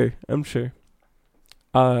 I'm sure.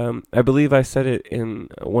 I believe I said it in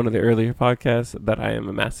one of the earlier podcasts that I am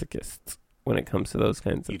a masochist when it comes to those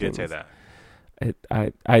kinds of things. You did say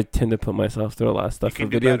that. I tend to put myself through a lot of stuff for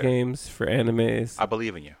video games, for animes. I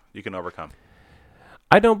believe in you. You can overcome.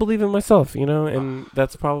 I don't believe in myself, and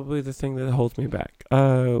that's probably the thing that holds me back.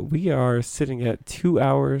 We are sitting at 2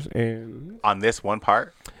 hours and... On this one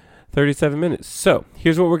part? 37 minutes. So,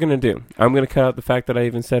 here's what we're going to do. I'm going to cut out the fact that I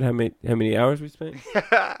even said how many hours we spent.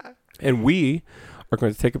 And we are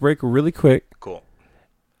going to take a break really quick. Cool.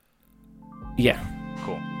 Yeah.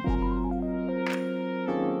 Cool.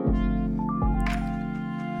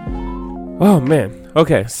 Oh, man.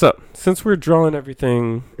 Okay, so since we're drawing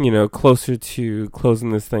everything, closer to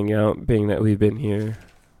closing this thing out, being that we've been here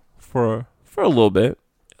for a little bit,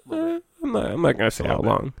 I'm not gonna say how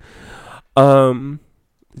long.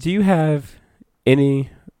 Do you have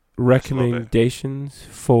any recommendations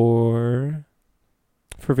for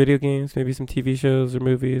video games? Maybe some TV shows or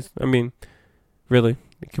movies? I mean, really,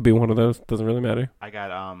 it could be one of those. Doesn't really matter. I got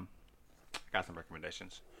some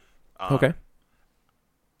recommendations. Okay.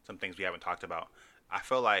 Some things we haven't talked about. I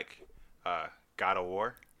feel like God of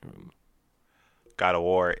War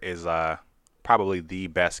is probably the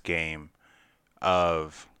best game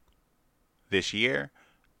of this year.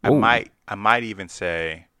 Whoa. I might even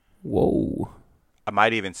say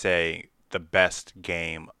the best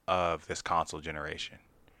game of this console generation.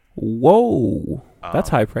 Whoa. That's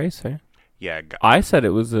high praise, sir. Yeah. I said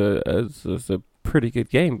it was a pretty good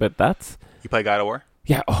game, but that's... You play God of War?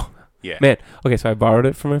 Yeah. Oh, yeah. Man. Okay, so I borrowed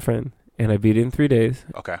it from my friend. And I beat it in 3 days.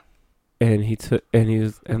 Okay. And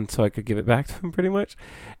so I could give it back to him pretty much.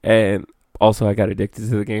 And also I got addicted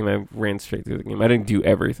to the game. I ran straight through the game. I didn't do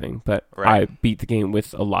everything, but I beat the game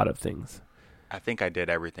with a lot of things. I think I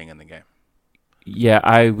did everything in the game. Yeah,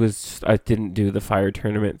 I didn't do the fire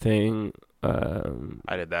tournament thing.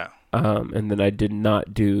 I did that. And then I did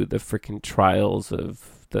not do the freaking trials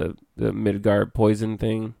of the Midgard poison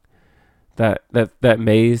thing. That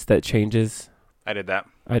maze that changes. I did that.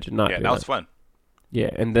 I did not Yeah, do that that. was fun. Yeah,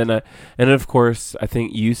 and then of course I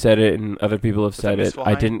think you said it and other people have Was it said it.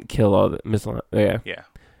 I Muspelheim? didn't kill all the Muspelheim. Yeah, Yeah.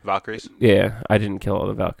 Valkyries. yeah, I didn't kill all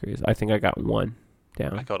the Valkyries. I think I got one I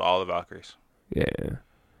down. killed all the Valkyries. Yeah.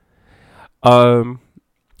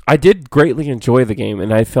 I did greatly enjoy the game,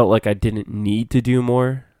 and I felt like I didn't need to do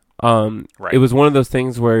more. Right. It was one of those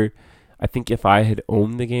things where I think if I had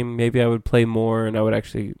owned the game, maybe I would play more, and I would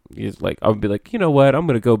actually use I would be like, you know what, I'm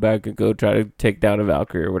gonna go back and go try to take down a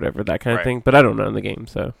Valkyrie or whatever, that kind of Right. thing. But I don't own the game,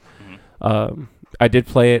 so I did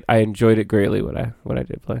play it. I enjoyed it greatly what I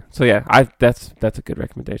did play. So yeah, that's a good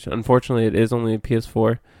recommendation. Unfortunately, it is only a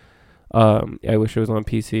PS4. I wish it was on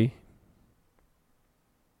PC.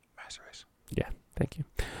 Master Race. Thank you.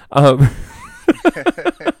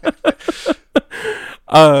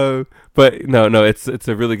 But no, it's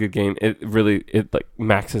a really good game. It like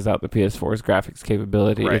maxes out the PS4's graphics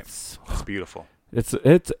capability. Right. It's beautiful.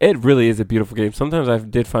 it really is a beautiful game. Sometimes I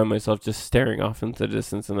did find myself just staring off into the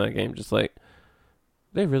distance in that game, just like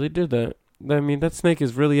they really did that. I mean, that snake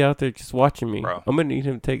is really out there just watching me. Bro. I'm gonna need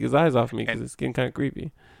him to take his eyes off me because And- it's getting kind of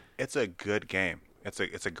creepy. It's a good game. It's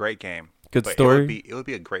a great game. Good But story. It would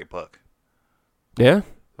be a great book. Yeah.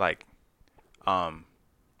 Like,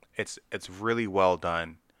 it's really well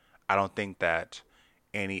done. I don't think that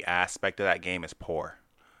any aspect of that game is poor.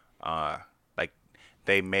 Like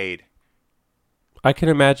they made I can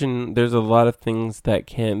imagine there's a lot of things that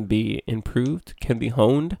can be improved, can be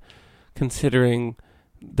honed, considering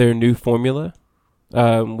their new formula,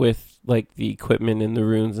 with like the equipment and the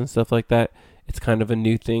runes and stuff like that. It's kind of a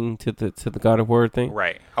new thing to the God of War thing.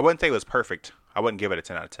 right. I wouldn't say it was perfect. I wouldn't give it a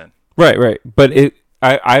 10 out of 10. Right. But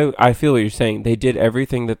I feel what you're saying. They did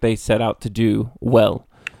everything that they set out to do well.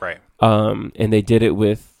 Right. And they did it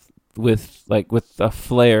with a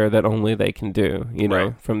flair that only they can do, you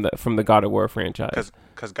know, Right. from the God of War franchise.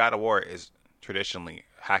 Because God of War is traditionally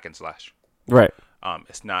hack and slash. Right.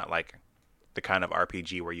 It's not like the kind of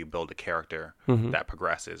RPG where you build a character Mm-hmm. that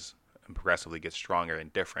progresses and progressively gets stronger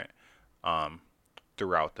and different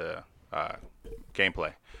throughout the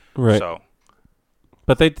gameplay. Right. So,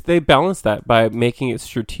 But they balance that by making it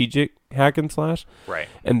strategic hack and slash, right.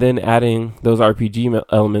 and then adding those RPG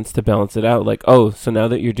elements to balance it out. Like, oh, so now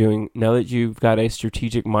that you've got a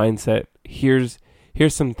strategic mindset, here's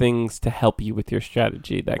some things to help you with your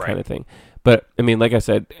strategy, that kind Right. of thing. But I mean, like I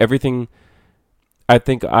said, everything. I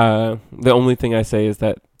think the only thing I say is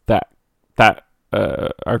that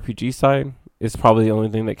RPG side is probably the only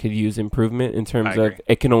thing that could use improvement in terms I of agree.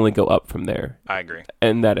 it can only go up from there, I agree.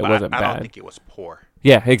 and that it But wasn't I bad. don't think it was poor.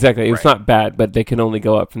 Yeah, exactly. It's Right. not bad, but they can only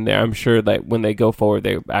go up from there. I'm sure that when they go forward,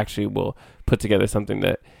 they actually will put together something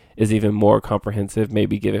that is even more comprehensive.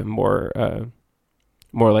 Maybe give it more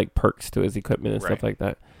like perks to his equipment and stuff Right. like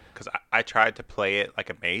that. Because I tried to play it like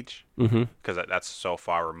a mage Mm-hmm. because that's so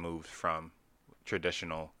far removed from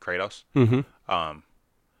traditional Kratos. Mm-hmm.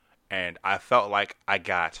 And I felt like I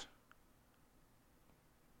got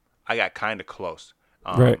kind of close.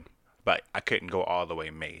 Right. But I couldn't go all the way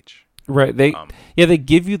mage. Right. They Um,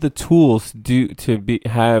 give you the tools to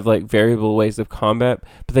have like variable ways of combat,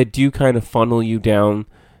 but they do kind of funnel you down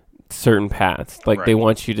certain paths. Like they Right.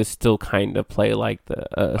 want you to still kind of play like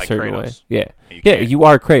a Like certain way. Kratos. Yeah. and you Yeah. can't- You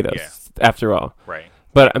are Kratos Yeah. after all. right.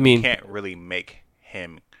 But I You mean, can't really make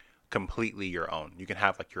him completely your own. You can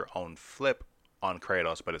have like your own flip on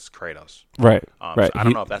Kratos, but it's Kratos. right. So I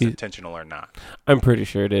don't know if that's intentional or not. I'm pretty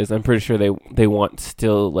sure it is. I'm pretty sure they want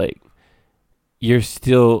still like you're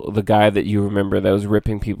still the guy that you remember that was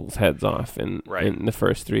ripping people's heads off Right. in the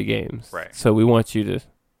first 3 games. Right. So we want you to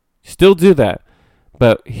still do that,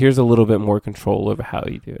 but here's a little bit more control over how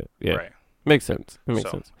you do it. Yeah. Right. Makes sense. It makes So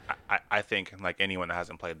sense. I think like anyone that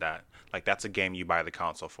hasn't played that, like that's a game you buy the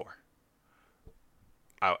console for.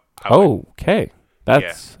 I would- Okay.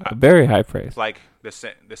 That's Yeah, a very high praise. like the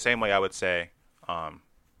same way I would say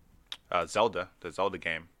Zelda, the Zelda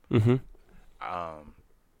game. Mm-hmm.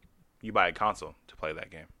 You buy a console to play that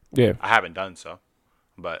game. Yeah. I haven't done so,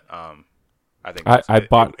 but I think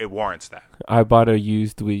it warrants that. I bought a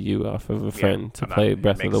used Wii U off of a Yeah, friend to I'm not- play it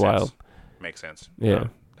Breath of makes the sense. Wild. Makes sense. Yeah.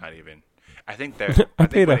 Not even. I think they're. I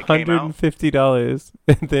think paid when it came out, $150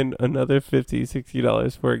 and then another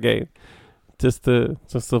 $50-$60 for a game just to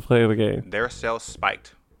play the game. their sales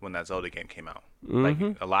spiked when that Zelda game came out. Mhm.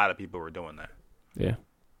 Like a lot of people were doing that. Yeah.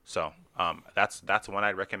 So that's one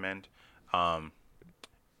I'd recommend,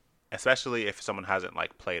 especially if someone hasn't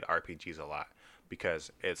like played RPGs a lot,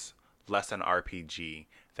 because it's less an RPG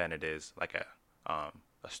than it is like a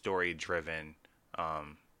story driven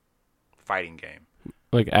fighting game.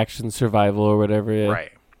 Like action survival or whatever. Yeah.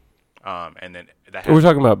 Right. And then that We're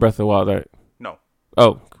talking about Breath of the Wild, right? no.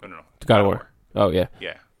 Oh, No. God of War. Oh yeah.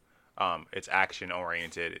 Yeah. It's action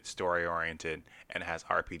oriented, it's story oriented, and it has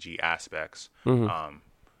RPG aspects. Mm-hmm.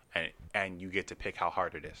 And you get to pick how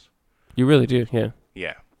hard it is. You really do. Yeah.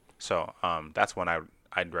 Yeah. So that's one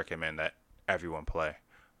I'd recommend that everyone play.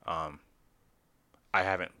 I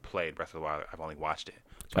haven't played Breath of the Wild. I've only watched it,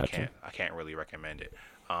 so Gotcha. I can't really recommend it.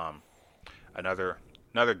 Another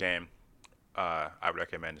game I would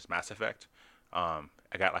recommend is Mass Effect. I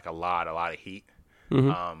got like a lot of heat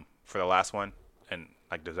Mm-hmm. for the last one, and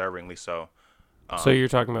like deservingly so. So you're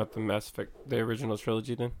talking about the Mass Effect, the original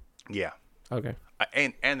trilogy, then? Yeah, Okay.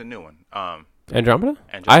 and the new one. Andromeda?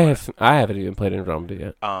 Andromeda. I haven't even played Andromeda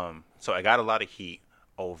yet. So I got a lot of heat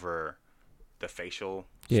over the facial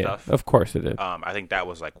Yeah, stuff. of course it did. I think that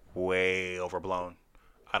was like way overblown.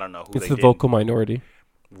 I don't know who It's they the did. vocal minority.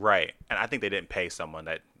 Right, and I think they didn't pay someone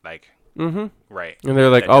that like Mm-hmm. right. And they're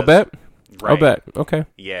like, that I'll does- bet. Right. I'll bet. Okay.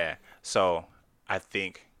 Yeah. So I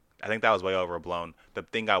think that was way overblown. The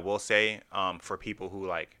thing I will say, for people who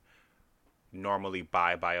like normally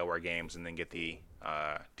buy BioWare games and then get the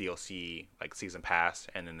DLC like season pass,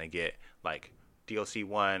 and then they get like DLC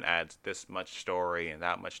 1 adds this much story and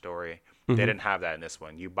that much story. They didn't have that in this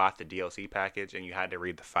one. You bought the DLC package and you had to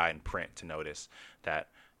read the fine print to notice that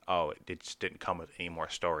it just didn't come with any more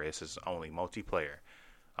story. This is only multiplayer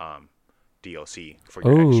DLC for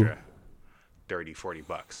your Ooh. extra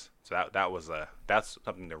 $30-$40. So that's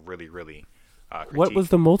something to really critique. What was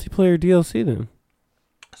the multiplayer DLC then?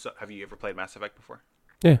 So have you ever played Mass Effect before?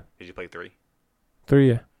 Yeah. Did you play 3? 3,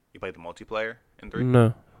 yeah. You played the multiplayer in 3?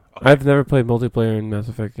 No. Okay. I've never played multiplayer in Mass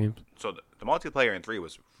Effect games. So the multiplayer in 3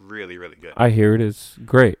 was really good. I hear it is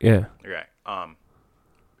great, yeah. Right.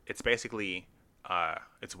 It's basically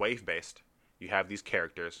it's wave based. You have these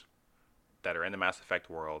characters that are in the Mass Effect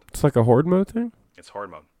world. It's like a horde mode thing? It's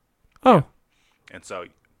horde mode. Oh. And so,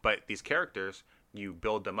 but these characters, you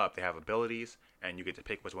build them up. They have abilities, and you get to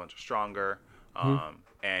pick which ones are stronger,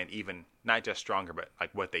 and even not just stronger, but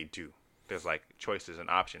like what they do. There's like choices and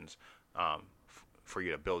options for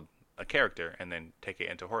you to build a character and then take it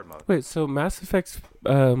into horde mode. Wait, so Mass Effect's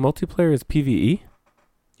multiplayer is PvE?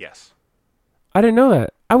 Yes, I didn't know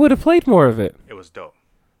that. I would have played more of it. it was dope.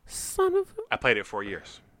 Son of I played it 4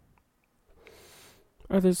 years.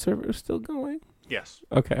 a... Are the servers still going? Yes,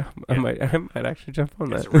 Okay, I Yeah. might actually jump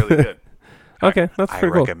on it's that. really good. Okay, that's I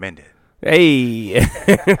pretty cool. recommend it. Hey.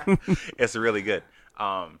 It's really good.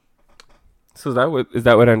 So is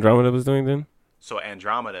that what Andromeda was doing then? So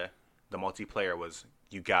Andromeda, the multiplayer was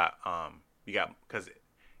you got because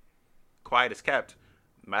quiet is kept.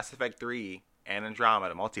 Mass Effect 3 and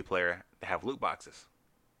Andromeda multiplayer, they have loot boxes.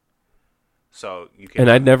 So you can,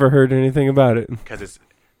 And I'd never heard anything about it. because it's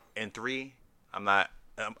in 3. I'm not.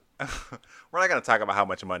 We're not gonna talk about how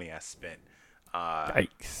much money I spent.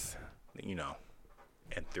 Yikes. You know,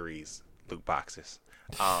 in 3's loot boxes.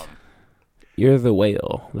 You're the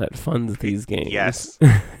whale that funds these games. Yes,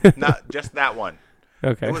 not just that one.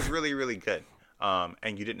 Okay. It was really good.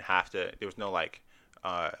 And you didn't have to. There was no like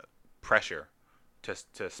pressure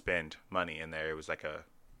to spend money in there. It was like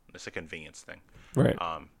it's a convenience thing. Right.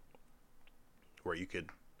 Where you could,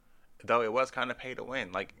 though it was kind of pay to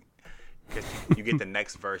win, like because you get the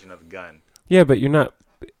next version of the gun. Yeah, but you're not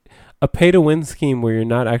a pay-to-win scheme where you're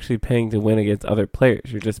not actually paying to win against other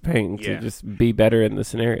players. You're just paying to Yeah. just be better in the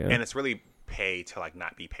scenario. And it's really pay to like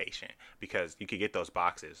not be patient, because you could get those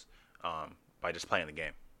boxes by just playing the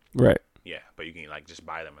game. Right. Yeah, but you can like just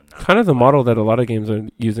buy them and not Kind of the model that a lot of games are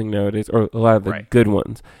using nowadays, or a lot of the Right. good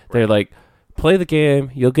ones. They're like, play the game,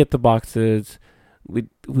 you'll get the boxes.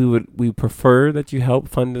 We prefer that you help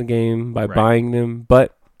fund the game by Right. buying them,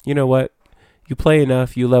 but you know what? You play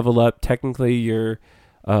enough, you level up. Technically, you're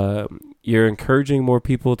encouraging more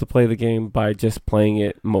people to play the game by just playing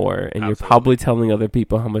it more, and you're Absolutely. probably telling other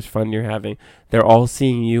people how much fun you're having. They're all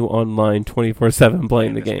seeing you online 24/7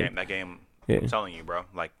 playing the this game. That game, Yeah. I'm telling you, bro.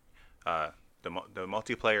 Like the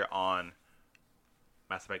multiplayer on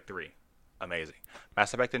Mass Effect 3, amazing.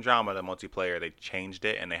 Mass Effect Andromeda, the multiplayer, they changed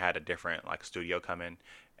it and they had a different like studio come in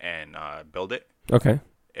and build it. Okay.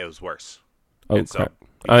 It was worse. Oh And so, crap!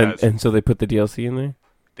 because- And so they put the DLC in there.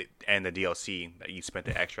 And the DLC that you spent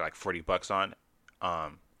the extra like $40 on,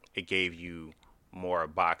 it gave you more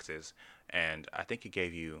boxes, and I think it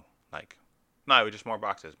gave you like it was just more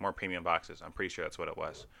boxes, more premium boxes. I'm pretty sure that's what it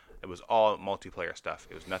was. It was all multiplayer stuff.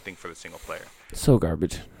 It was nothing for the single player. So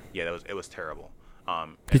garbage. Yeah, it was terrible.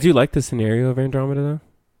 Did you like the scenario of Andromeda though?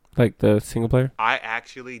 Like the single player? I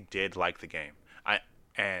actually did like the game.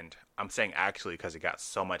 I'm saying actually because it got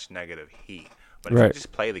so much negative heat. But if you Right.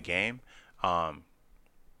 just play the game,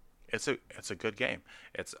 it's a good game.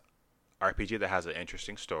 It's RPG that has an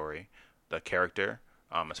interesting story. The character,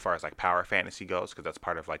 as far as like power fantasy goes, because that's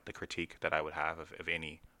part of like the critique that I would have of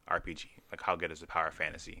any RPG. Like how good is the power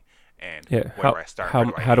fantasy, and Yeah. where do I start? How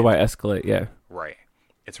Where do I end? escalate? Yeah. Right.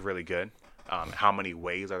 It's really good. How many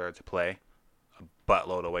ways are there to play? A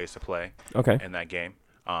buttload of ways to play Okay. in that game.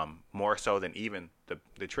 More so than even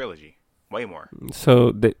the trilogy. Way more.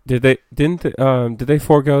 So did they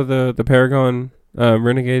forego the Paragon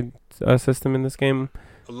Renegade system in this game?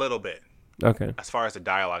 A little bit. Okay. As far as the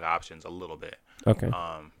dialogue options, a little bit. Okay.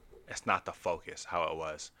 It's not the focus how it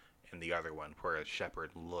was in the other one, where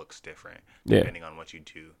Shepard looks different Yeah. depending on what you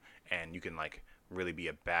do, and you can like really be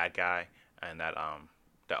a bad guy, and that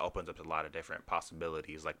opens up a lot of different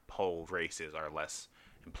possibilities. Like whole races are less,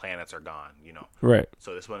 and planets are gone. Right.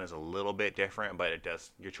 So this one is a little bit different, but it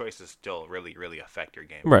does. Your choices still really, really affect your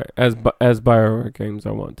game. Right. As BioWare games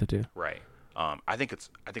I want to do. Right. I think it's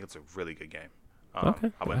a really good game.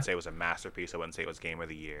 Okay. I wouldn't say it was a masterpiece. I wouldn't say it was game of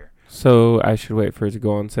the year. So I should wait for it to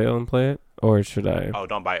go on sale and play it, or should I? Oh,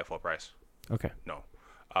 don't buy it full price. Okay. No,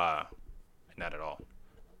 not at all.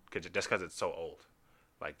 Just because it's so old,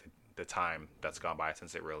 like the time that's gone by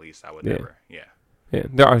since it released, I would Yeah. never. Yeah. Yeah,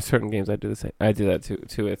 there are certain games I do the same. I do that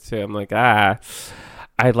to it too. I'm like, I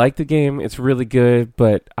like the game. It's really good,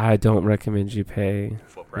 but I don't recommend you pay.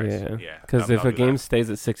 Full price. Yeah, Yeah. because if a game stays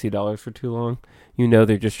at $60 for too long,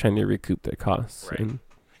 they're just trying to recoup their costs. Right. And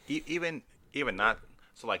Even not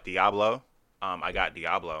so like Diablo. I got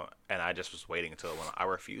Diablo, and I just was waiting until when I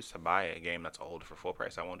refuse to buy a game that's old for full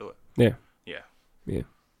price. I won't do it. yeah, Yeah. yeah.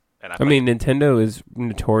 And I mean, Nintendo is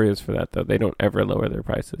notorious for that, though. They don't ever lower their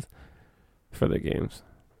prices for their games,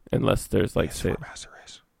 unless there's like PS4 Master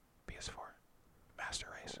Race, PS4 Master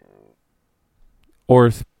Race, or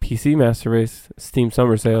PC Master Race, Steam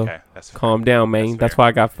Summer Sale. Okay, that's Calm down, man. That's fair. why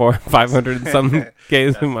I got 500 and something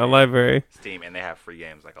games in my fair. library. Steam, and they have free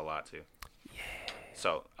games like a lot too. Yeah.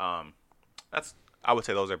 So I would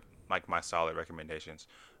say those are like my solid recommendations.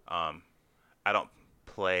 I don't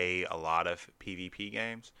play a lot of PvP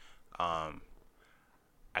games. I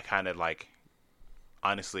kind of like,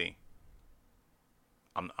 honestly,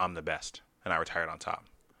 I'm the best, and I retired on top.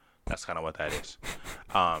 That's kind of what that is.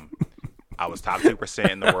 I was top 2%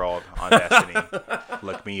 in the world on Destiny.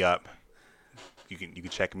 Look me up. You can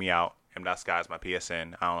check me out. M.Sky is my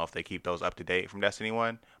PSN. I don't know if they keep those up to date from Destiny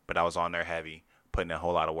 1, but I was on there heavy, putting in a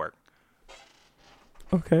whole lot of work.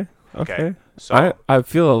 Okay. So I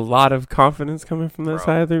feel a lot of confidence coming from that Bro.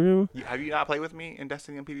 side of the room. have you not played with me in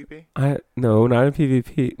Destiny and PvP? No, not in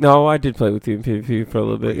PvP. No, I did play with you in PvP for a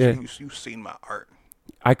little bit. Yeah, You've seen my art.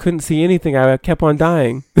 I couldn't see anything. I kept on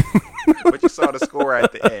dying. But you saw the score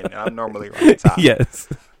at the end, and I'm normally right at the top. Yes.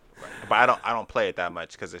 But I don't play it that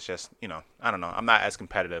much because it's just, I don't know. I'm not as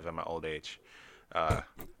competitive in my old age.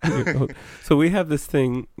 So we have this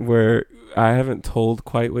thing where I haven't told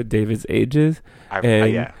quite what David's age is,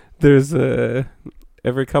 and yeah. there's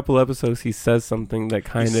every couple episodes he says something that He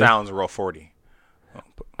kind of sounds real 40.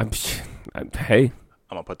 Hey, I'm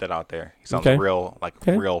gonna put that out there. He sounds Okay. real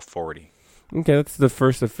Okay. real 40. okay, that's the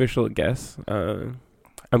first official guess.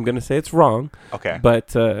 I'm gonna say it's wrong, Okay.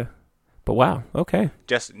 but wow, okay.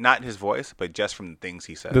 Just not his voice, but just from the things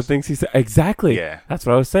he says. The things he said exactly. Yeah. That's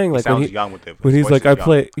what I was saying. He Like sounds young with it. when his he's voice like, is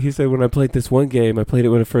young. he said when I played this one game, I played it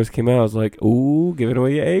when it first came out. I was like, ooh, giving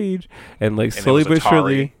away your age, and like And it slowly was but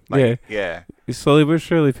surely, Atari. Yeah. slowly but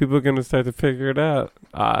surely, people are gonna start to figure it out.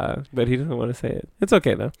 But he doesn't want to say it. It's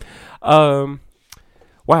okay though.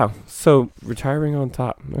 Wow. So retiring on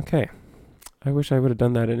top. Okay. I wish I would have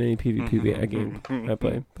done that in any PvP game I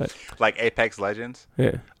played. But Like Apex Legends.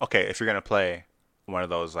 yeah, Okay, if you're gonna play one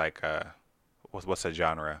of those like what's the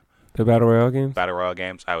genre? the battle royale games. Battle Royale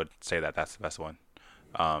games, I would say that's the best one.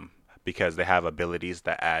 Because they have abilities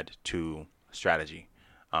that add to strategy.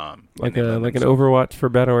 Like an Overwatch for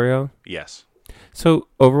battle royale. Yes. So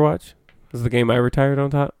Overwatch is the game I retired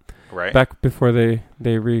on top. Right. Back before they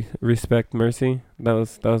respect Mercy. That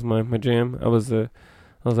was my jam. I was a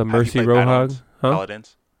Mercy played Roadhog. Paladins? Huh?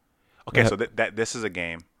 Paladins. Okay, Yeah. so this is a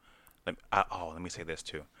game. Let me say this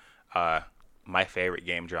too. My favorite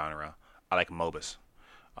game genre. I like MOBAs.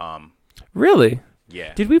 Really?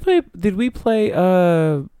 Yeah. Did we play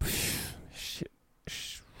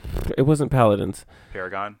it wasn't Paladins.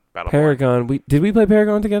 Paragon. Battleborn. Paragon. Did we play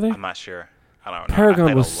Paragon together? I'm not sure. I don't know. I Paragon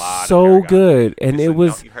played a was lot of so Paragon. good, and It's it like,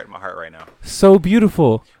 was no, you hurt my heart right now. so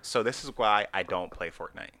beautiful So this is why I don't play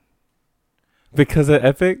Fortnite. because of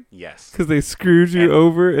Epic. Yes. Because they screwed you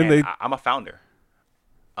over, and they I'm a founder.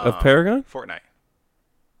 of Paragon? Fortnite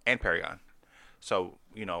and Paragon. So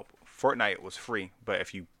Fortnite was free, but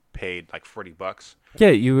if you paid like $40, Yeah,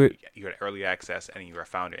 you had early access and you were a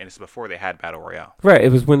founder. And it's before they had Battle Royale. right.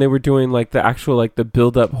 It was when they were doing like the actual like the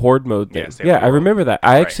build up horde mode thing. Yes, Yeah, I remember that.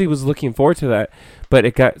 I Right. actually was looking forward to that, but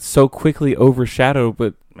it got so quickly overshadowed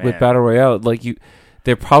with Man. Battle Royale. Like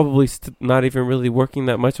they're probably not even really working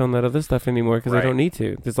that much on that other stuff anymore because Right. they don't need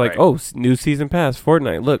to. It's like, Right. oh, new season pass,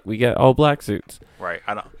 Fortnite. Look, we got all black suits. Right.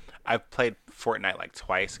 I've played Fortnite like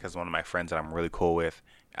twice because one of my friends that I'm really cool with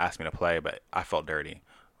asked me to play, but I felt dirty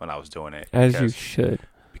when I was doing it. As you should.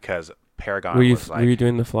 Because Paragon Were you was like, were you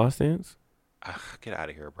doing the floss dance? Get out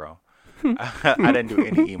of here, bro. I didn't do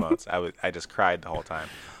any emotes. I just cried the whole time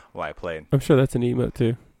while I played. I'm sure that's an emote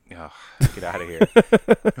too. Ugh, get out of here.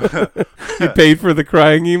 You paid for the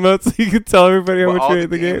crying emote so you could tell everybody how But much all you the hate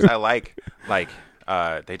the games game. I like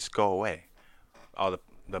they just go away. All the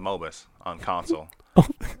MOBAs on console.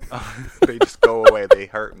 They just go away. They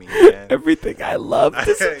hurt me, man. Everything I love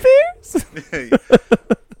disappears.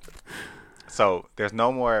 So there's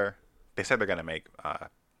no more. They said they're gonna make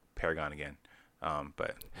Paragon again,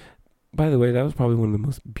 but By the way, that was probably one of the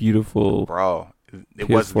most beautiful bro, it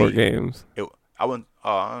was PS4 the games. I wouldn't.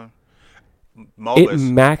 It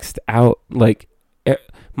MOBAs maxed out like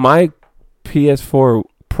my PS4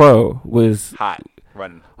 Pro was hot,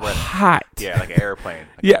 run, hot. yeah, like an airplane.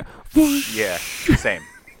 Like, Yeah. yeah, same,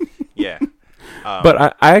 yeah.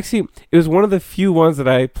 But I actually, it was one of the few ones that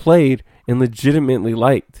I played and legitimately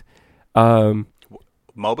liked.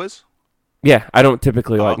 MOBAs. Yeah, I don't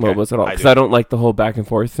typically like okay. MOBAs at all I because do. I don't like the whole back and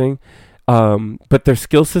forth thing. But their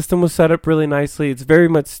skill system was set up really nicely. It's very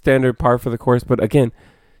much standard par for the course. But again,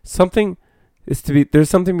 there's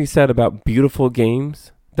something to be said about beautiful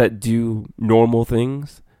games that do normal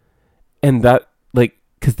things, and that like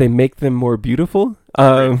because they make them more beautiful.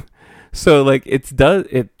 So like it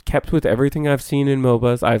kept with everything I've seen in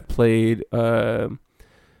MOBAs. I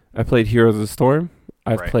played Heroes of the Storm.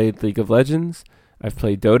 I've Right. played League of Legends. I've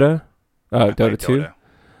played Dota. I Dota played 2.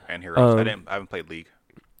 and Heroes. I haven't played League.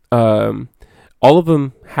 All of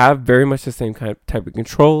them have very much the same kind of type of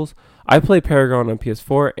controls. I played Paragon on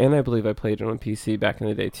PS4, and I believe I played it on PC back in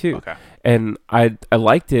the day too. Okay. And I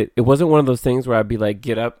liked it. It wasn't one of those things where I'd be like,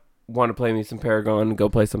 get up, want to play me some Paragon, and go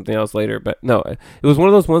play something else later. But no, it was one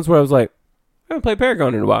of those ones where I was like, I haven't played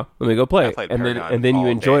Paragon in a while. Let me go play I it. played And Paragon then you all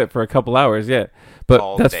enjoy day. it for a couple hours, yeah. But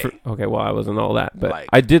All that's day. okay. Well, I wasn't all that, but Like-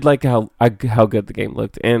 I did like how good the game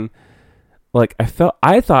looked, and like I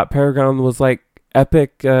thought Paragon was like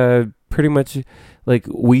Epic, pretty much like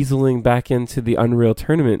weaseling back into the Unreal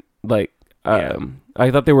Tournament. Like, Yeah.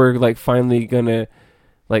 I thought they were like finally gonna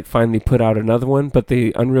put out another one, but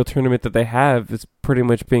the Unreal Tournament that they have is pretty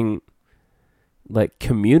much being like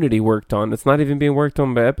community worked on. It's not even being worked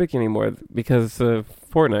on by Epic anymore because of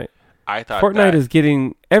Fortnite. I thought Fortnite is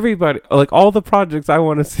getting everybody, like all the projects I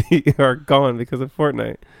want to see are gone because of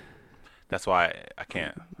Fortnite. That's why I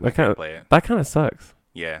can't That kind of play it. that kind of sucks.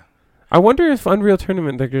 Yeah. I wonder if Unreal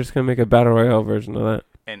Tournament they're just gonna make a battle royale version of that.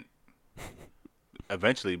 And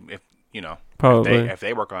eventually, if Probably. if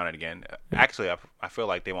they work on it again, actually, I feel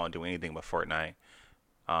like they won't do anything with Fortnite.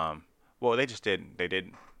 Well, they just did. They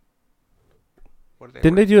did. What did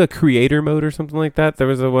Didn't they do a creator mode or something like that? There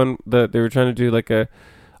was a one that they were trying to do like a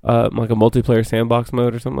multiplayer sandbox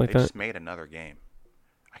mode or something like They that. just made another game.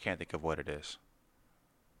 I can't think of what it is.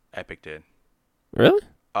 Epic did. Really?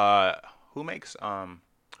 Who makes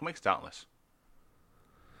Dauntless?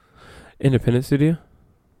 Independent studio?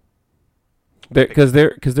 Because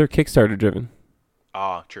they're Kickstarter driven.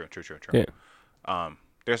 Oh, true. Yeah.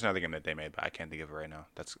 There's another game that they made, but I can't think of it right now.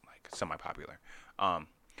 That's like semi-popular.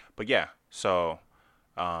 But yeah, so.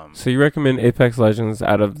 So you recommend Apex Legends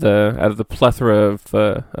out of the plethora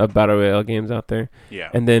of battle royale games out there? Yeah.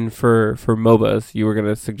 And then for MOBAs, you were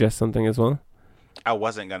gonna suggest something as well? I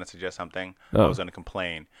wasn't gonna suggest something. Oh. I was gonna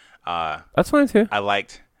complain. That's fine too. I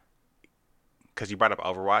liked because you brought up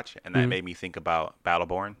Overwatch, and that Mhm. made me think about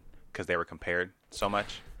Battleborn because they were compared so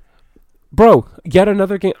much. Bro, yet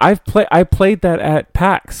another game. I played that at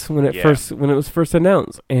PAX when it was first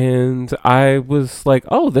announced, and I was like,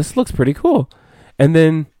 "Oh, this looks pretty cool." And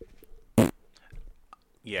then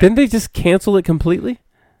Yeah. didn't they just cancel it completely?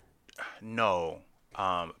 No.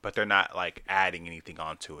 But they're not like adding anything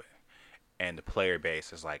onto it, and the player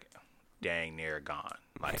base is like dang near gone.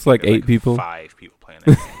 Like It's like there's 8 people. 5 people playing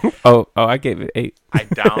it. Oh, I gave it 8. I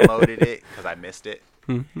downloaded it because I missed it,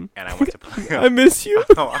 Mhm. and I went to play. I miss you.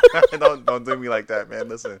 don't do me like that, man.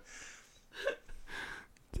 Listen.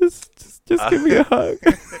 Just give me a hug.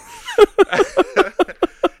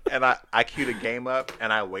 And I queued a game up,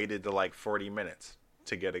 and I waited to like 40 minutes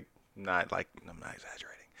to get a I'm not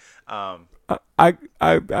exaggerating.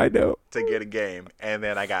 I know. To get a game, and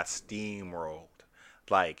then I got steamrolled.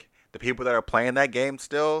 Like the people that are playing that game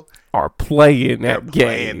still Are playing they're that game.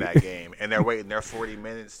 playing that game, and they're waiting their 40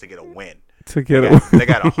 minutes to get a win. To get They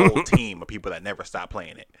got a whole team of people that never stop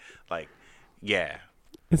playing it. Like, yeah,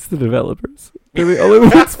 It's the developers. They're the only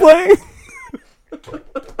ones playing.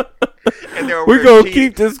 and they were We're gonna cheating.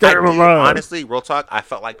 keep this game alive. Honestly, real talk, I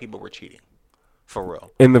felt like people were cheating, for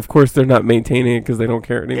real. And of course, they're not maintaining it because they don't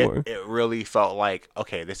care anymore. It really felt like,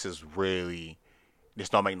 okay, this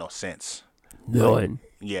don't make no sense. None.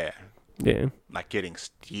 Yeah, Yeah. like getting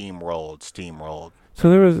steamrolled. So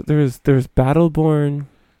there was Battleborn.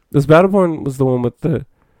 This Battleborn was the one with the.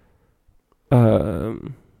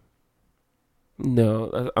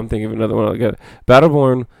 No, I'm thinking of another one altogether.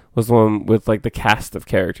 Battleborn was the one with like the cast of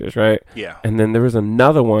characters, right? Yeah. And then there was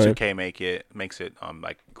another one. 2K makes it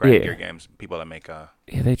like Grinding Yeah. Gear games. People that make Yeah,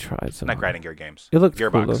 they tried so not hard. Grinding Gear games. It looked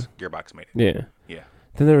Gearbox. cool, though. Gearbox made it. Yeah. Yeah.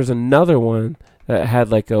 Then there was another one that had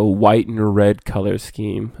like a white and red color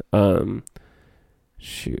scheme.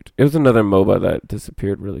 Shoot. It was another MOBA that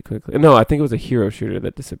disappeared really quickly. No, I think it was a hero shooter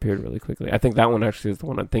that disappeared really quickly. I think that one actually is the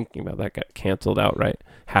one I'm thinking about that got canceled outright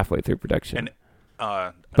halfway through production. And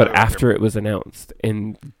but after it was announced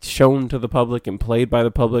and shown to the public and played by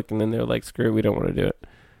the public, and then they're like, screw it, we don't want to do it.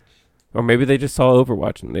 Or maybe they just saw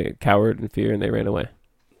Overwatch and they cowered in fear and they ran away.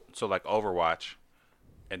 So like Overwatch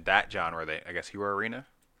in that genre, I guess Hero Arena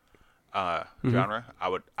genre,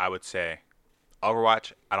 I would say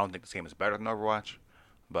Overwatch. I don't think this game is better than Overwatch,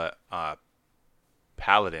 but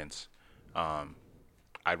Paladins,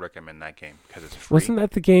 I'd recommend that game because it's free. Wasn't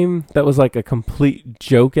that the game that was like a complete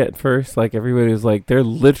joke at first? Like everybody was like, they're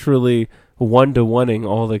literally 1-to-1ing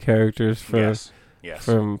all the characters Yes.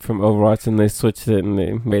 from Overwatch, and they switched it and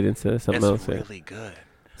they made it into something else. It's really good.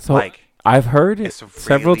 So like I've heard it it's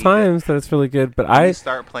several really times that it's really good, but when you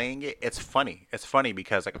start playing it, it's funny. It's funny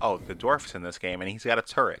because like, oh, the dwarf's in this game and he's got a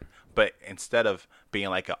turret, but instead of being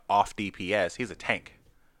like an off DPS, he's a tank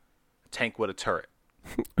with a turret.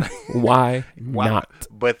 why not?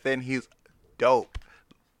 But then he's dope.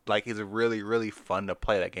 Like he's really, really fun to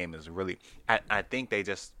play. That game is really. I think they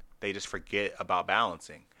just forget about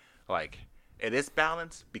balancing. Like it is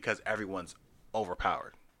balanced because everyone's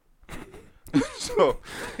overpowered. So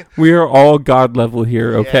We are all god level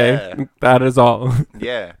here, okay? Yeah. That is all.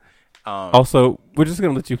 yeah. Also, we're just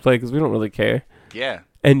gonna let you play because we don't really care, Yeah.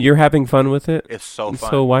 and you're having fun with it. It's so fun.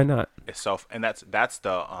 So why not? It's so and that's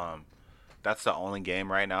the only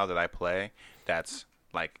game right now that I play that's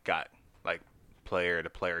like got like player to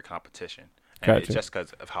player competition. And Gotcha. it's just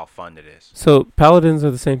because of how fun it is. So Paladins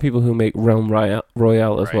are the same people who make Realm Royale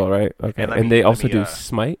as Right. well, right? Okay, And and they also do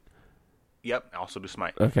Smite. Yep, I also do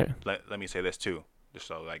Smite. Okay, Let me say this too, just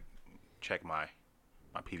so like check my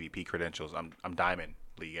PvP credentials. I'm Diamond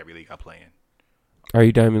League every league I play in. are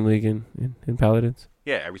you Diamond League in Paladins?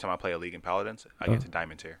 Yeah, every time I play a league in Paladins, I get to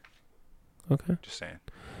Diamond tier. Okay, Just saying.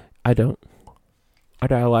 I don't. I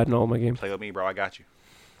die a lot in all my games. Play with me, bro. I got you.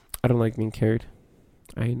 I don't like being carried.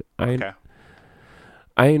 Okay,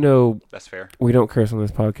 I know that's fair. we don't curse on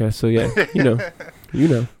this podcast, so yeah, you know,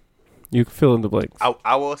 you can fill in the blanks.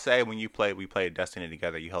 I will say when we played Destiny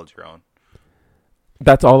together, you held your own.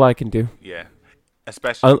 That's all I can do. Yeah,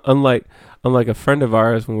 especially Unlike a friend of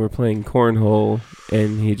ours when we're playing cornhole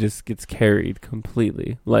and he just gets carried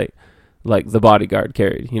completely, like the bodyguard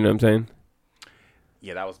carried. You know what I'm saying?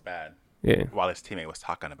 yeah, that was bad. Yeah, While his teammate was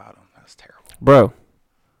talking about him, that was terrible.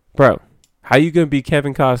 bro, how you gonna be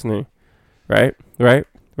Kevin Costner, right?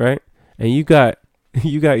 And you got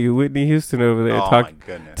your Whitney Houston over there Oh my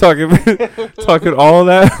goodness. talking all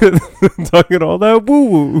that woo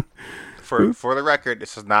woo. For the record,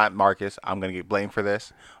 this is not Marcus. I'm gonna get blamed for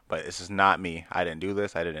this, but this is not me. I didn't do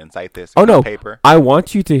this. I didn't incite this. Oh It's on no, paper. I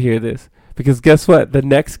want you to hear this because guess what? The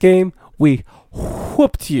next game we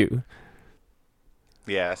whooped you.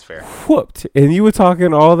 Yeah, that's fair. Whooped, and you were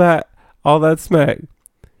talking all that smack,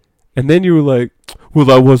 and then you were like, "Well,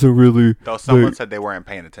 that wasn't really." Though someone said they weren't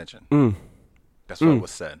paying attention. That's what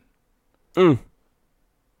was said.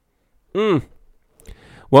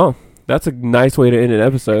 Well, that's a nice way to end an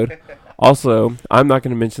episode. Also, I'm not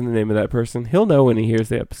going to mention the name of that person. He'll know when he hears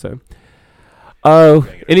the episode.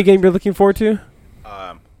 Any game you're looking forward to?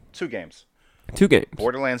 2 games. 2 games,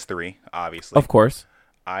 Borderlands 3, obviously. of course.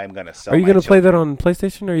 I'm gonna sell. Are you going to play that on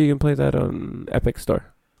PlayStation or are you going to play that on Epic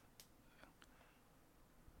Store?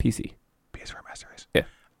 PC. PS4 Master Race. Yeah.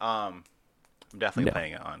 I'm definitely No.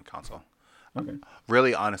 playing it on console. Okay.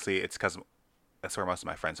 Really, honestly, it's because that's where most of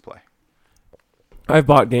my friends play. I've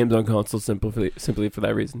bought games on console simply for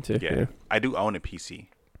that reason too. Yeah. I do own a PC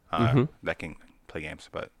Mhm. that can play games,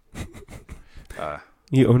 but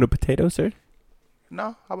You own a potato, sir?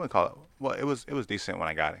 No, I wouldn't call it. Well, it was decent when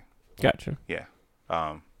I got it. Gotcha. Yeah.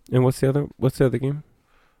 And what's the other game?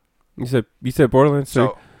 You said Borderlands 3?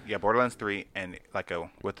 So yeah, Borderlands 3 and like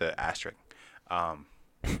with the asterisk.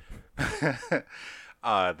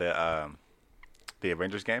 The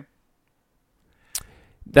Avengers game.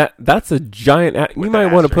 That's a giant. You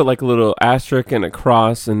might want to put like a little asterisk and a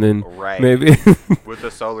cross, and then maybe with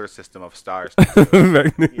the solar system of stars.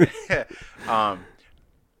 Yeah.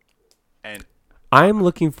 And I'm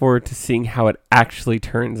looking forward to seeing how it actually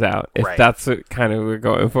turns out. If that's what kind of we're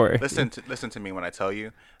going for. Listen to me when I tell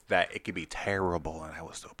you that it could be terrible, and I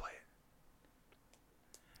will still play it.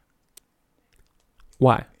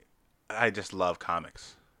 Why? I just love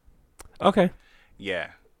comics. Okay.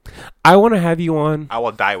 Yeah. I want to have you on. I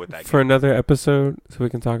will die with that for another episode, so we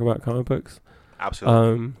can talk about comic books.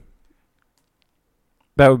 Absolutely.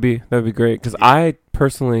 That would be great because I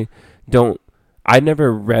personally don't. I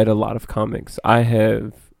never read a lot of comics. I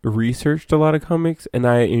have researched a lot of comics, and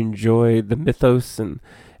I enjoy the mythos and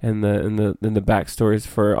the backstories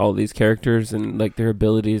for all these characters and like their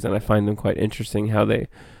abilities, and I find them quite interesting how they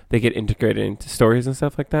get integrated into stories and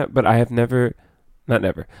stuff like that. But I have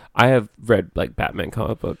I have read like Batman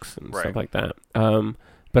comic books and stuff like that.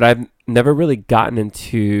 But I've never really gotten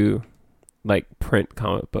into like print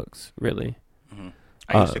comic books really. Mm-hmm.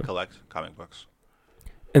 I used to collect comic books.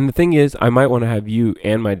 And the thing is, I might want to have you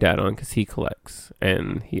and my dad on because he collects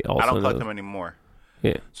and he also. I don't collect them anymore.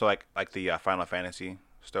 Yeah. So like the Final Fantasy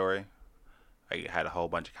story, I had a whole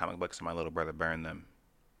bunch of comic books and my little brother burned them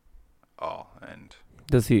all. And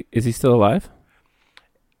is he still alive?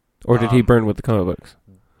 Or did he burn with the comic books?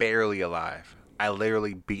 Barely alive. I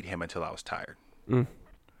literally beat him until I was tired.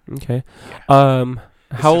 Okay. Yeah.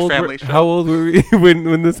 How old were we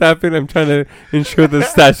when this happened? I'm trying to ensure the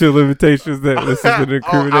statute of limitations that this has been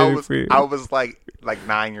incriminating for you. I was like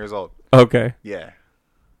 9 years old. Okay. Yeah.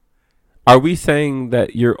 Are we saying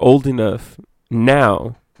that you're old enough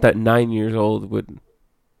now that 9 years old would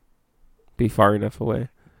be far enough away?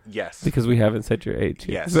 Yes. Because we haven't said your age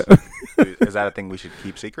yet. Yes. So. Is that a thing we should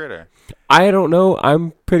keep secret or? I don't know.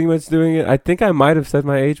 I'm pretty much doing it. I think I might have said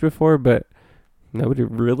my age before, but nobody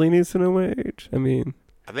really needs to know my age. I mean,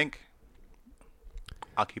 I think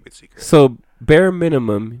I'll keep it secret. So bare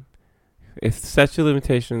minimum, if statute of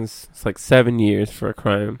limitations is like 7 years for a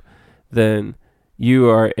crime, then you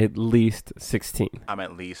are at least 16. I'm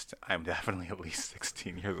definitely at least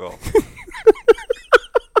 16 years old.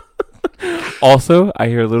 Also, I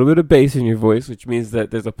hear a little bit of bass in your voice, which means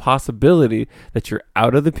that there's a possibility that you're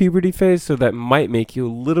out of the puberty phase, so that might make you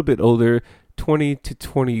a little bit older, 20 to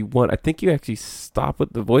 21. I think you actually stop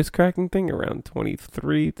with the voice cracking thing around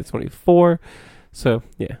 23 to 24. So,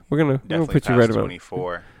 yeah, we're gonna put you right around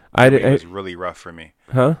 24. It was really rough for me.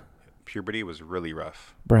 Huh? Puberty was really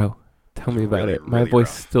rough. Bro, tell me about it. My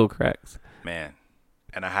voice still cracks. Man,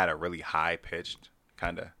 and I had a really high-pitched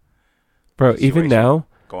kind of Bro, even now,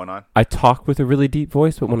 going on. I talk with a really deep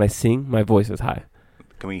voice, but when I sing, my voice is high.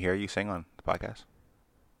 Can we hear you sing on the podcast?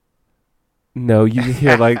 No, you just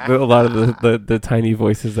hear like a lot of the tiny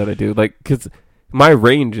voices that I do. Like, because my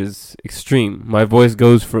range is extreme. My voice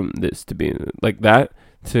goes from this to being like that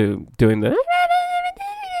to doing the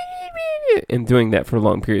and doing that for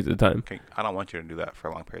long periods of time. Okay, I don't want you to do that for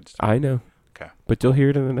long periods of time. I know. Okay. But you'll hear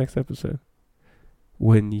it in the next episode.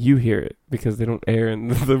 When you hear it, because they don't air in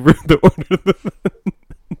the order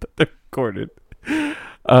that they're recorded.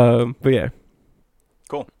 But yeah.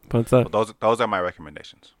 Cool. Fun stuff. Well, those are my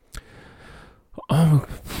recommendations. Oh,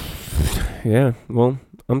 yeah. Well,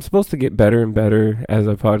 I'm supposed to get better and better as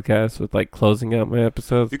a podcast with like closing out my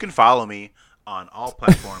episodes. You can follow me on all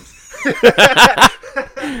platforms.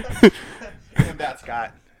 That's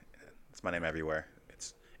Scott. It's my name everywhere.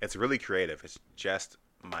 It's really creative. It's just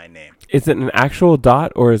my name. Is it an actual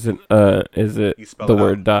dot or is it the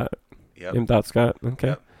word dot? Yep. Dot Scott. Okay.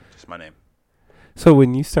 Yep. Just my name. So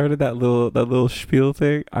when you started that little spiel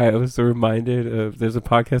thing, I was reminded of there's a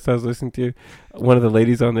podcast I was listening to. One of the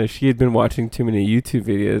ladies on there, she had been watching too many YouTube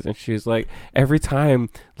videos, and she was like, every time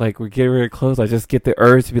like we're getting ready to close, I just get the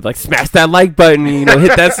urge to be like, smash that like button,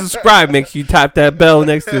 hit that subscribe, make sure you tap that bell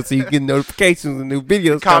next to it so you get notifications when new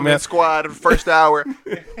videos come out. Comment squad first hour.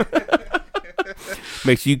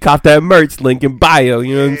 Make sure you cop that merch link in bio.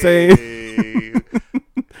 You know what I'm saying?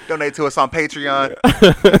 Donate to us on Patreon.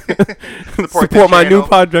 Support my new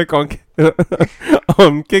project on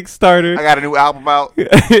Kickstarter. I got a new album out.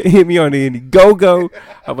 Hit me on the Indiegogo.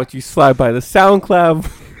 How about you slide by the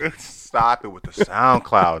SoundCloud? Stop it with the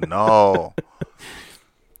SoundCloud. No.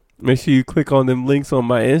 Make sure you click on them links on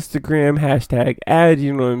my Instagram. #ad.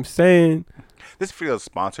 You know what I'm saying? This video is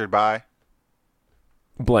sponsored by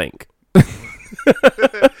blank.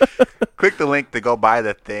 Click the link to go buy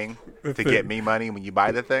the thing to get me money when you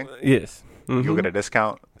buy the thing. Yes. You'll get a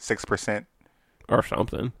discount, 6%. Or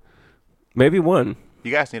something. Maybe one.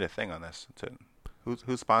 You guys need a thing on this. Who's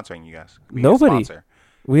sponsoring you guys? Nobody.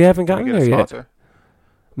 We haven't gotten there yet.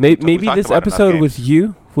 Maybe this episode with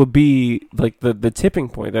you will be like the tipping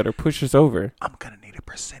point that'll push us over. I'm going to need a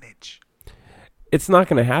percentage. It's not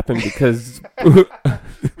going to happen because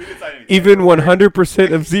even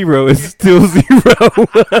 100% of zero is still zero.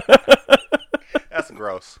 That's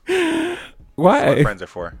gross. Why? That's what friends are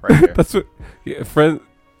for, right here. That's what friends.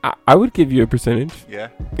 I would give you a percentage. Yeah.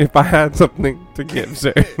 If I had something to give,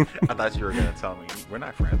 sir. I thought you were going to tell me we're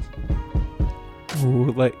not friends.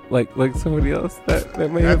 Ooh, like somebody else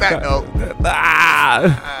that may have that gotten. note.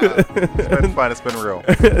 It's been fun. It's been real.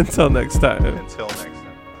 Until next time. Until next time.